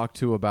wanted to talk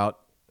to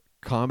about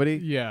comedy.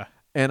 Yeah.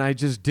 And I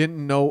just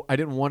didn't know. I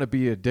didn't want to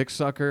be a dick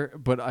sucker,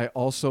 but I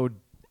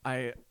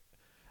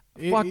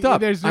fucked up.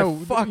 There's no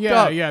I fucked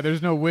up. Yeah,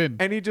 there's no win.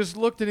 And he just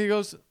looked and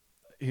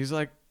he's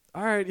like,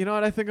 "All right, you know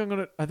what? I think I'm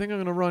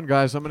gonna run,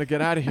 guys. I'm gonna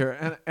get out of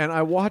here." And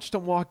I watched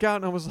him walk out,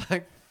 and I was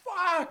like,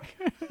 "Fuck,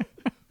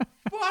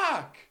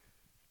 fuck!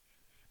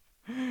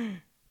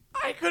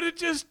 I could have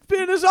just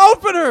been his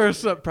opener or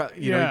something."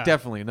 You know,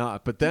 definitely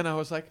not. But then I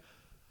was like,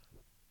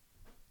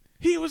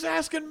 he was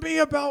asking me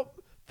about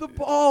the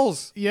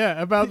balls.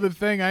 Yeah, about the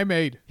thing I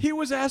made. He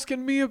was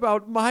asking me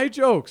about my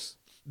jokes.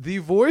 The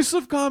voice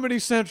of Comedy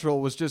Central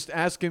was just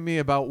asking me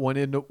about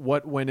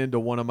what went into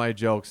one of my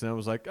jokes, and I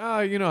was like,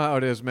 you know how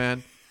it is,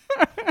 man.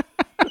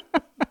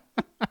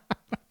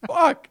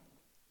 Fuck.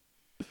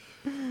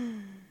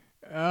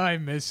 I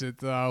miss it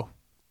though.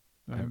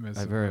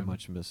 I very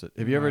much miss it.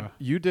 Have you ever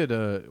you did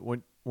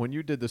when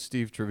you did the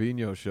Steve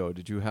Trevino show,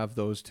 did you have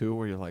those too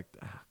where you're like,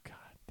 god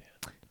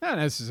damn. Not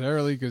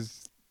necessarily,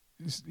 because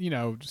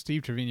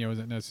Steve Trevino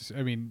isn't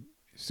necessarily. I mean,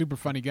 super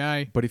funny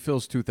guy, but he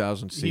fills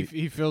 2,000 seats.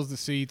 He fills the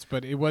seats,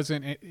 but it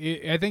wasn't.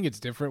 I think it's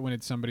different when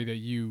it's somebody that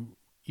you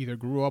either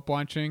grew up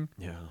watching,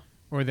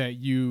 or that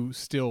you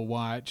still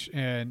watch.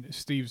 And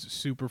Steve's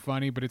super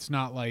funny, but it's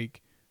not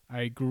like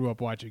I grew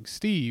up watching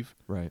Steve.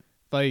 Right.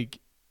 Like,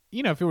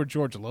 if it were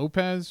George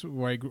Lopez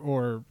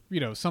or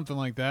something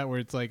like that, where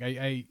it's like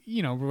I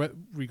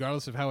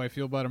regardless of how I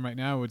feel about him right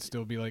now, it would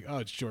still be like, oh,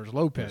 it's George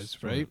Lopez,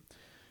 right?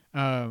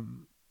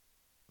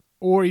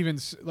 Or even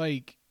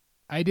like,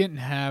 I didn't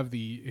have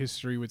the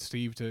history with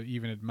Steve to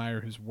even admire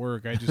his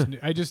work. I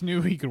just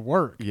knew he could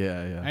work.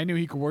 Yeah. I knew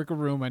he could work a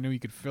room. I knew he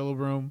could fill a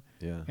room.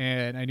 Yeah.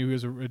 And I knew he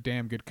was a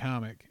damn good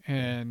comic.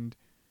 And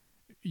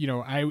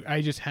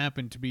I just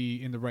happened to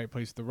be in the right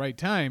place at the right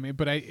time.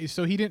 But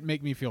so he didn't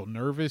make me feel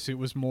nervous. It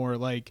was more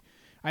like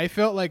I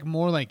felt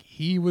like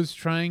he was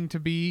trying to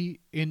be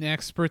an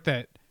expert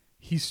that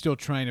he's still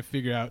trying to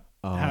figure out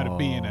how to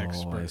be an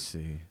expert. I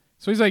see.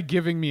 So he's like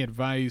giving me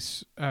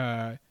advice.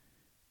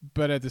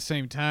 But at the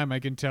same time, I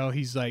can tell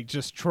he's like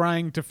just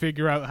trying to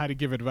figure out how to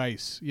give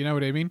advice. You know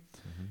what I mean?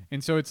 Mm-hmm.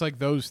 And so it's like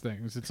those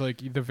things. It's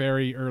like the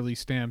very early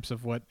stamps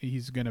of what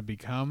he's going to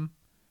become,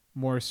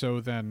 more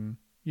so than,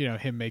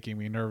 him making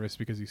me nervous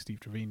because he's Steve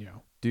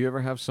Trevino. Do you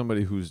ever have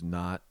somebody who's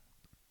not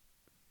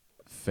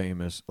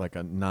famous, like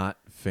a not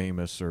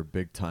famous or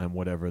big time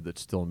whatever, that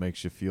still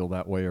makes you feel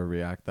that way or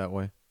react that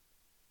way?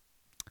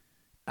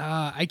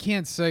 I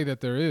can't say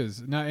that there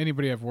is. Not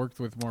anybody I've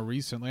worked with more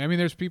recently. I mean,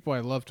 there's people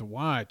I love to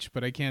watch,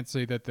 but I can't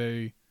say that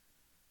they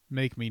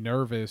make me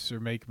nervous or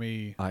make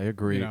me... I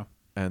agree.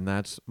 And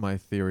that's my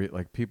theory.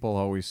 Like, people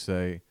always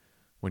say,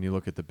 when you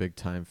look at the big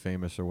time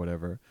famous or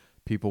whatever,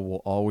 people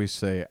will always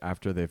say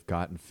after they've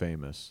gotten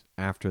famous,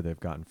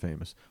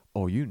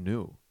 oh, you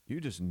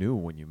just knew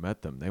when you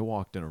met them. They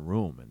walked in a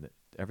room and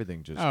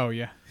everything just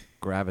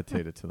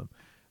gravitated to them.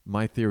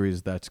 My theory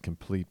is that's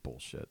complete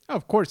bullshit. Oh,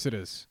 of course it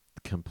is.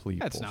 Complete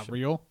That's bullshit. Not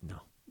real.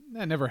 No.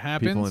 That never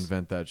happens. People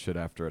invent that shit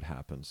after it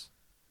happens.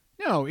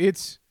 No,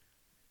 it's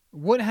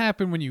what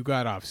happened when you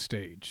got off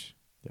stage.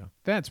 Yeah.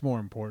 That's more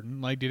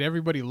important. Like, did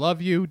everybody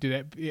love you?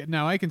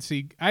 Now I can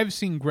see. I've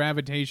seen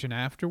gravitation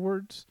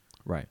afterwards.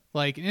 Right.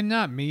 Like, and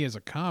not me as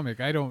a comic.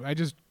 I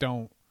just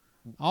don't.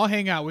 I'll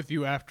hang out with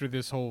you after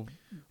this whole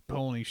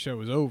pony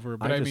show is over.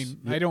 But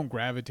I don't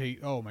gravitate.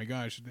 Oh my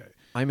gosh.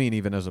 I mean,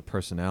 even as a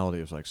personality,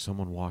 it was like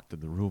someone walked in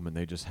the room and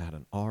they just had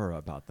an aura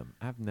about them.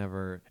 I've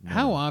never.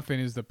 How often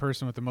is the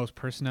person with the most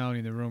personality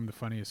in the room the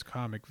funniest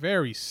comic?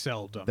 Very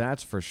seldom.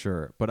 That's for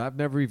sure. But I've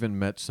never even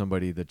met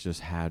somebody that just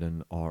had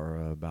an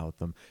aura about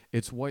them.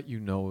 It's what you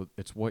know.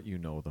 It's what you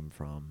know them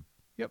from.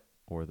 Yep.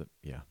 Or the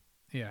yeah.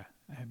 Yeah.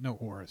 I had no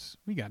auras.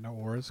 We got no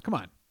auras. Come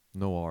on.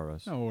 No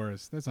auras. No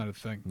auras. That's not a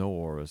thing. No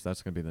auras.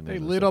 That's gonna be the name. They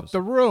of this lit up the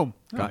episode. room.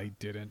 No, they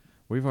didn't.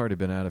 We've already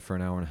been at it for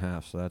an hour and a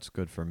half, so that's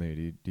good for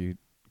me. Do you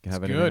have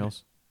It's anything good.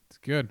 else? It's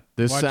good.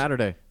 This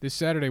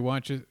Saturday,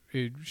 watch it.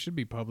 It should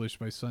be published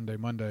by Sunday,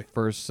 Monday.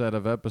 first set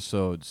of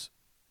episodes.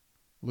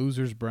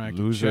 Losers bracket.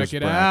 Losers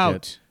Check it bracket.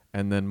 out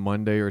And then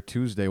Monday or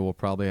Tuesday, we'll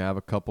probably have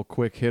a couple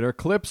quick hitter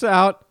clips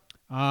out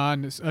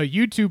on a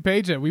YouTube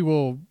page that we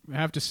will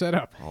have to set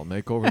up. I'll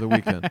make over the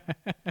weekend.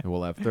 And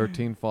we'll have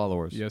 13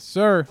 followers. Yes,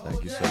 sir.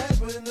 Thank you, sir.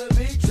 When the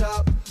beat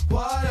drop,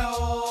 why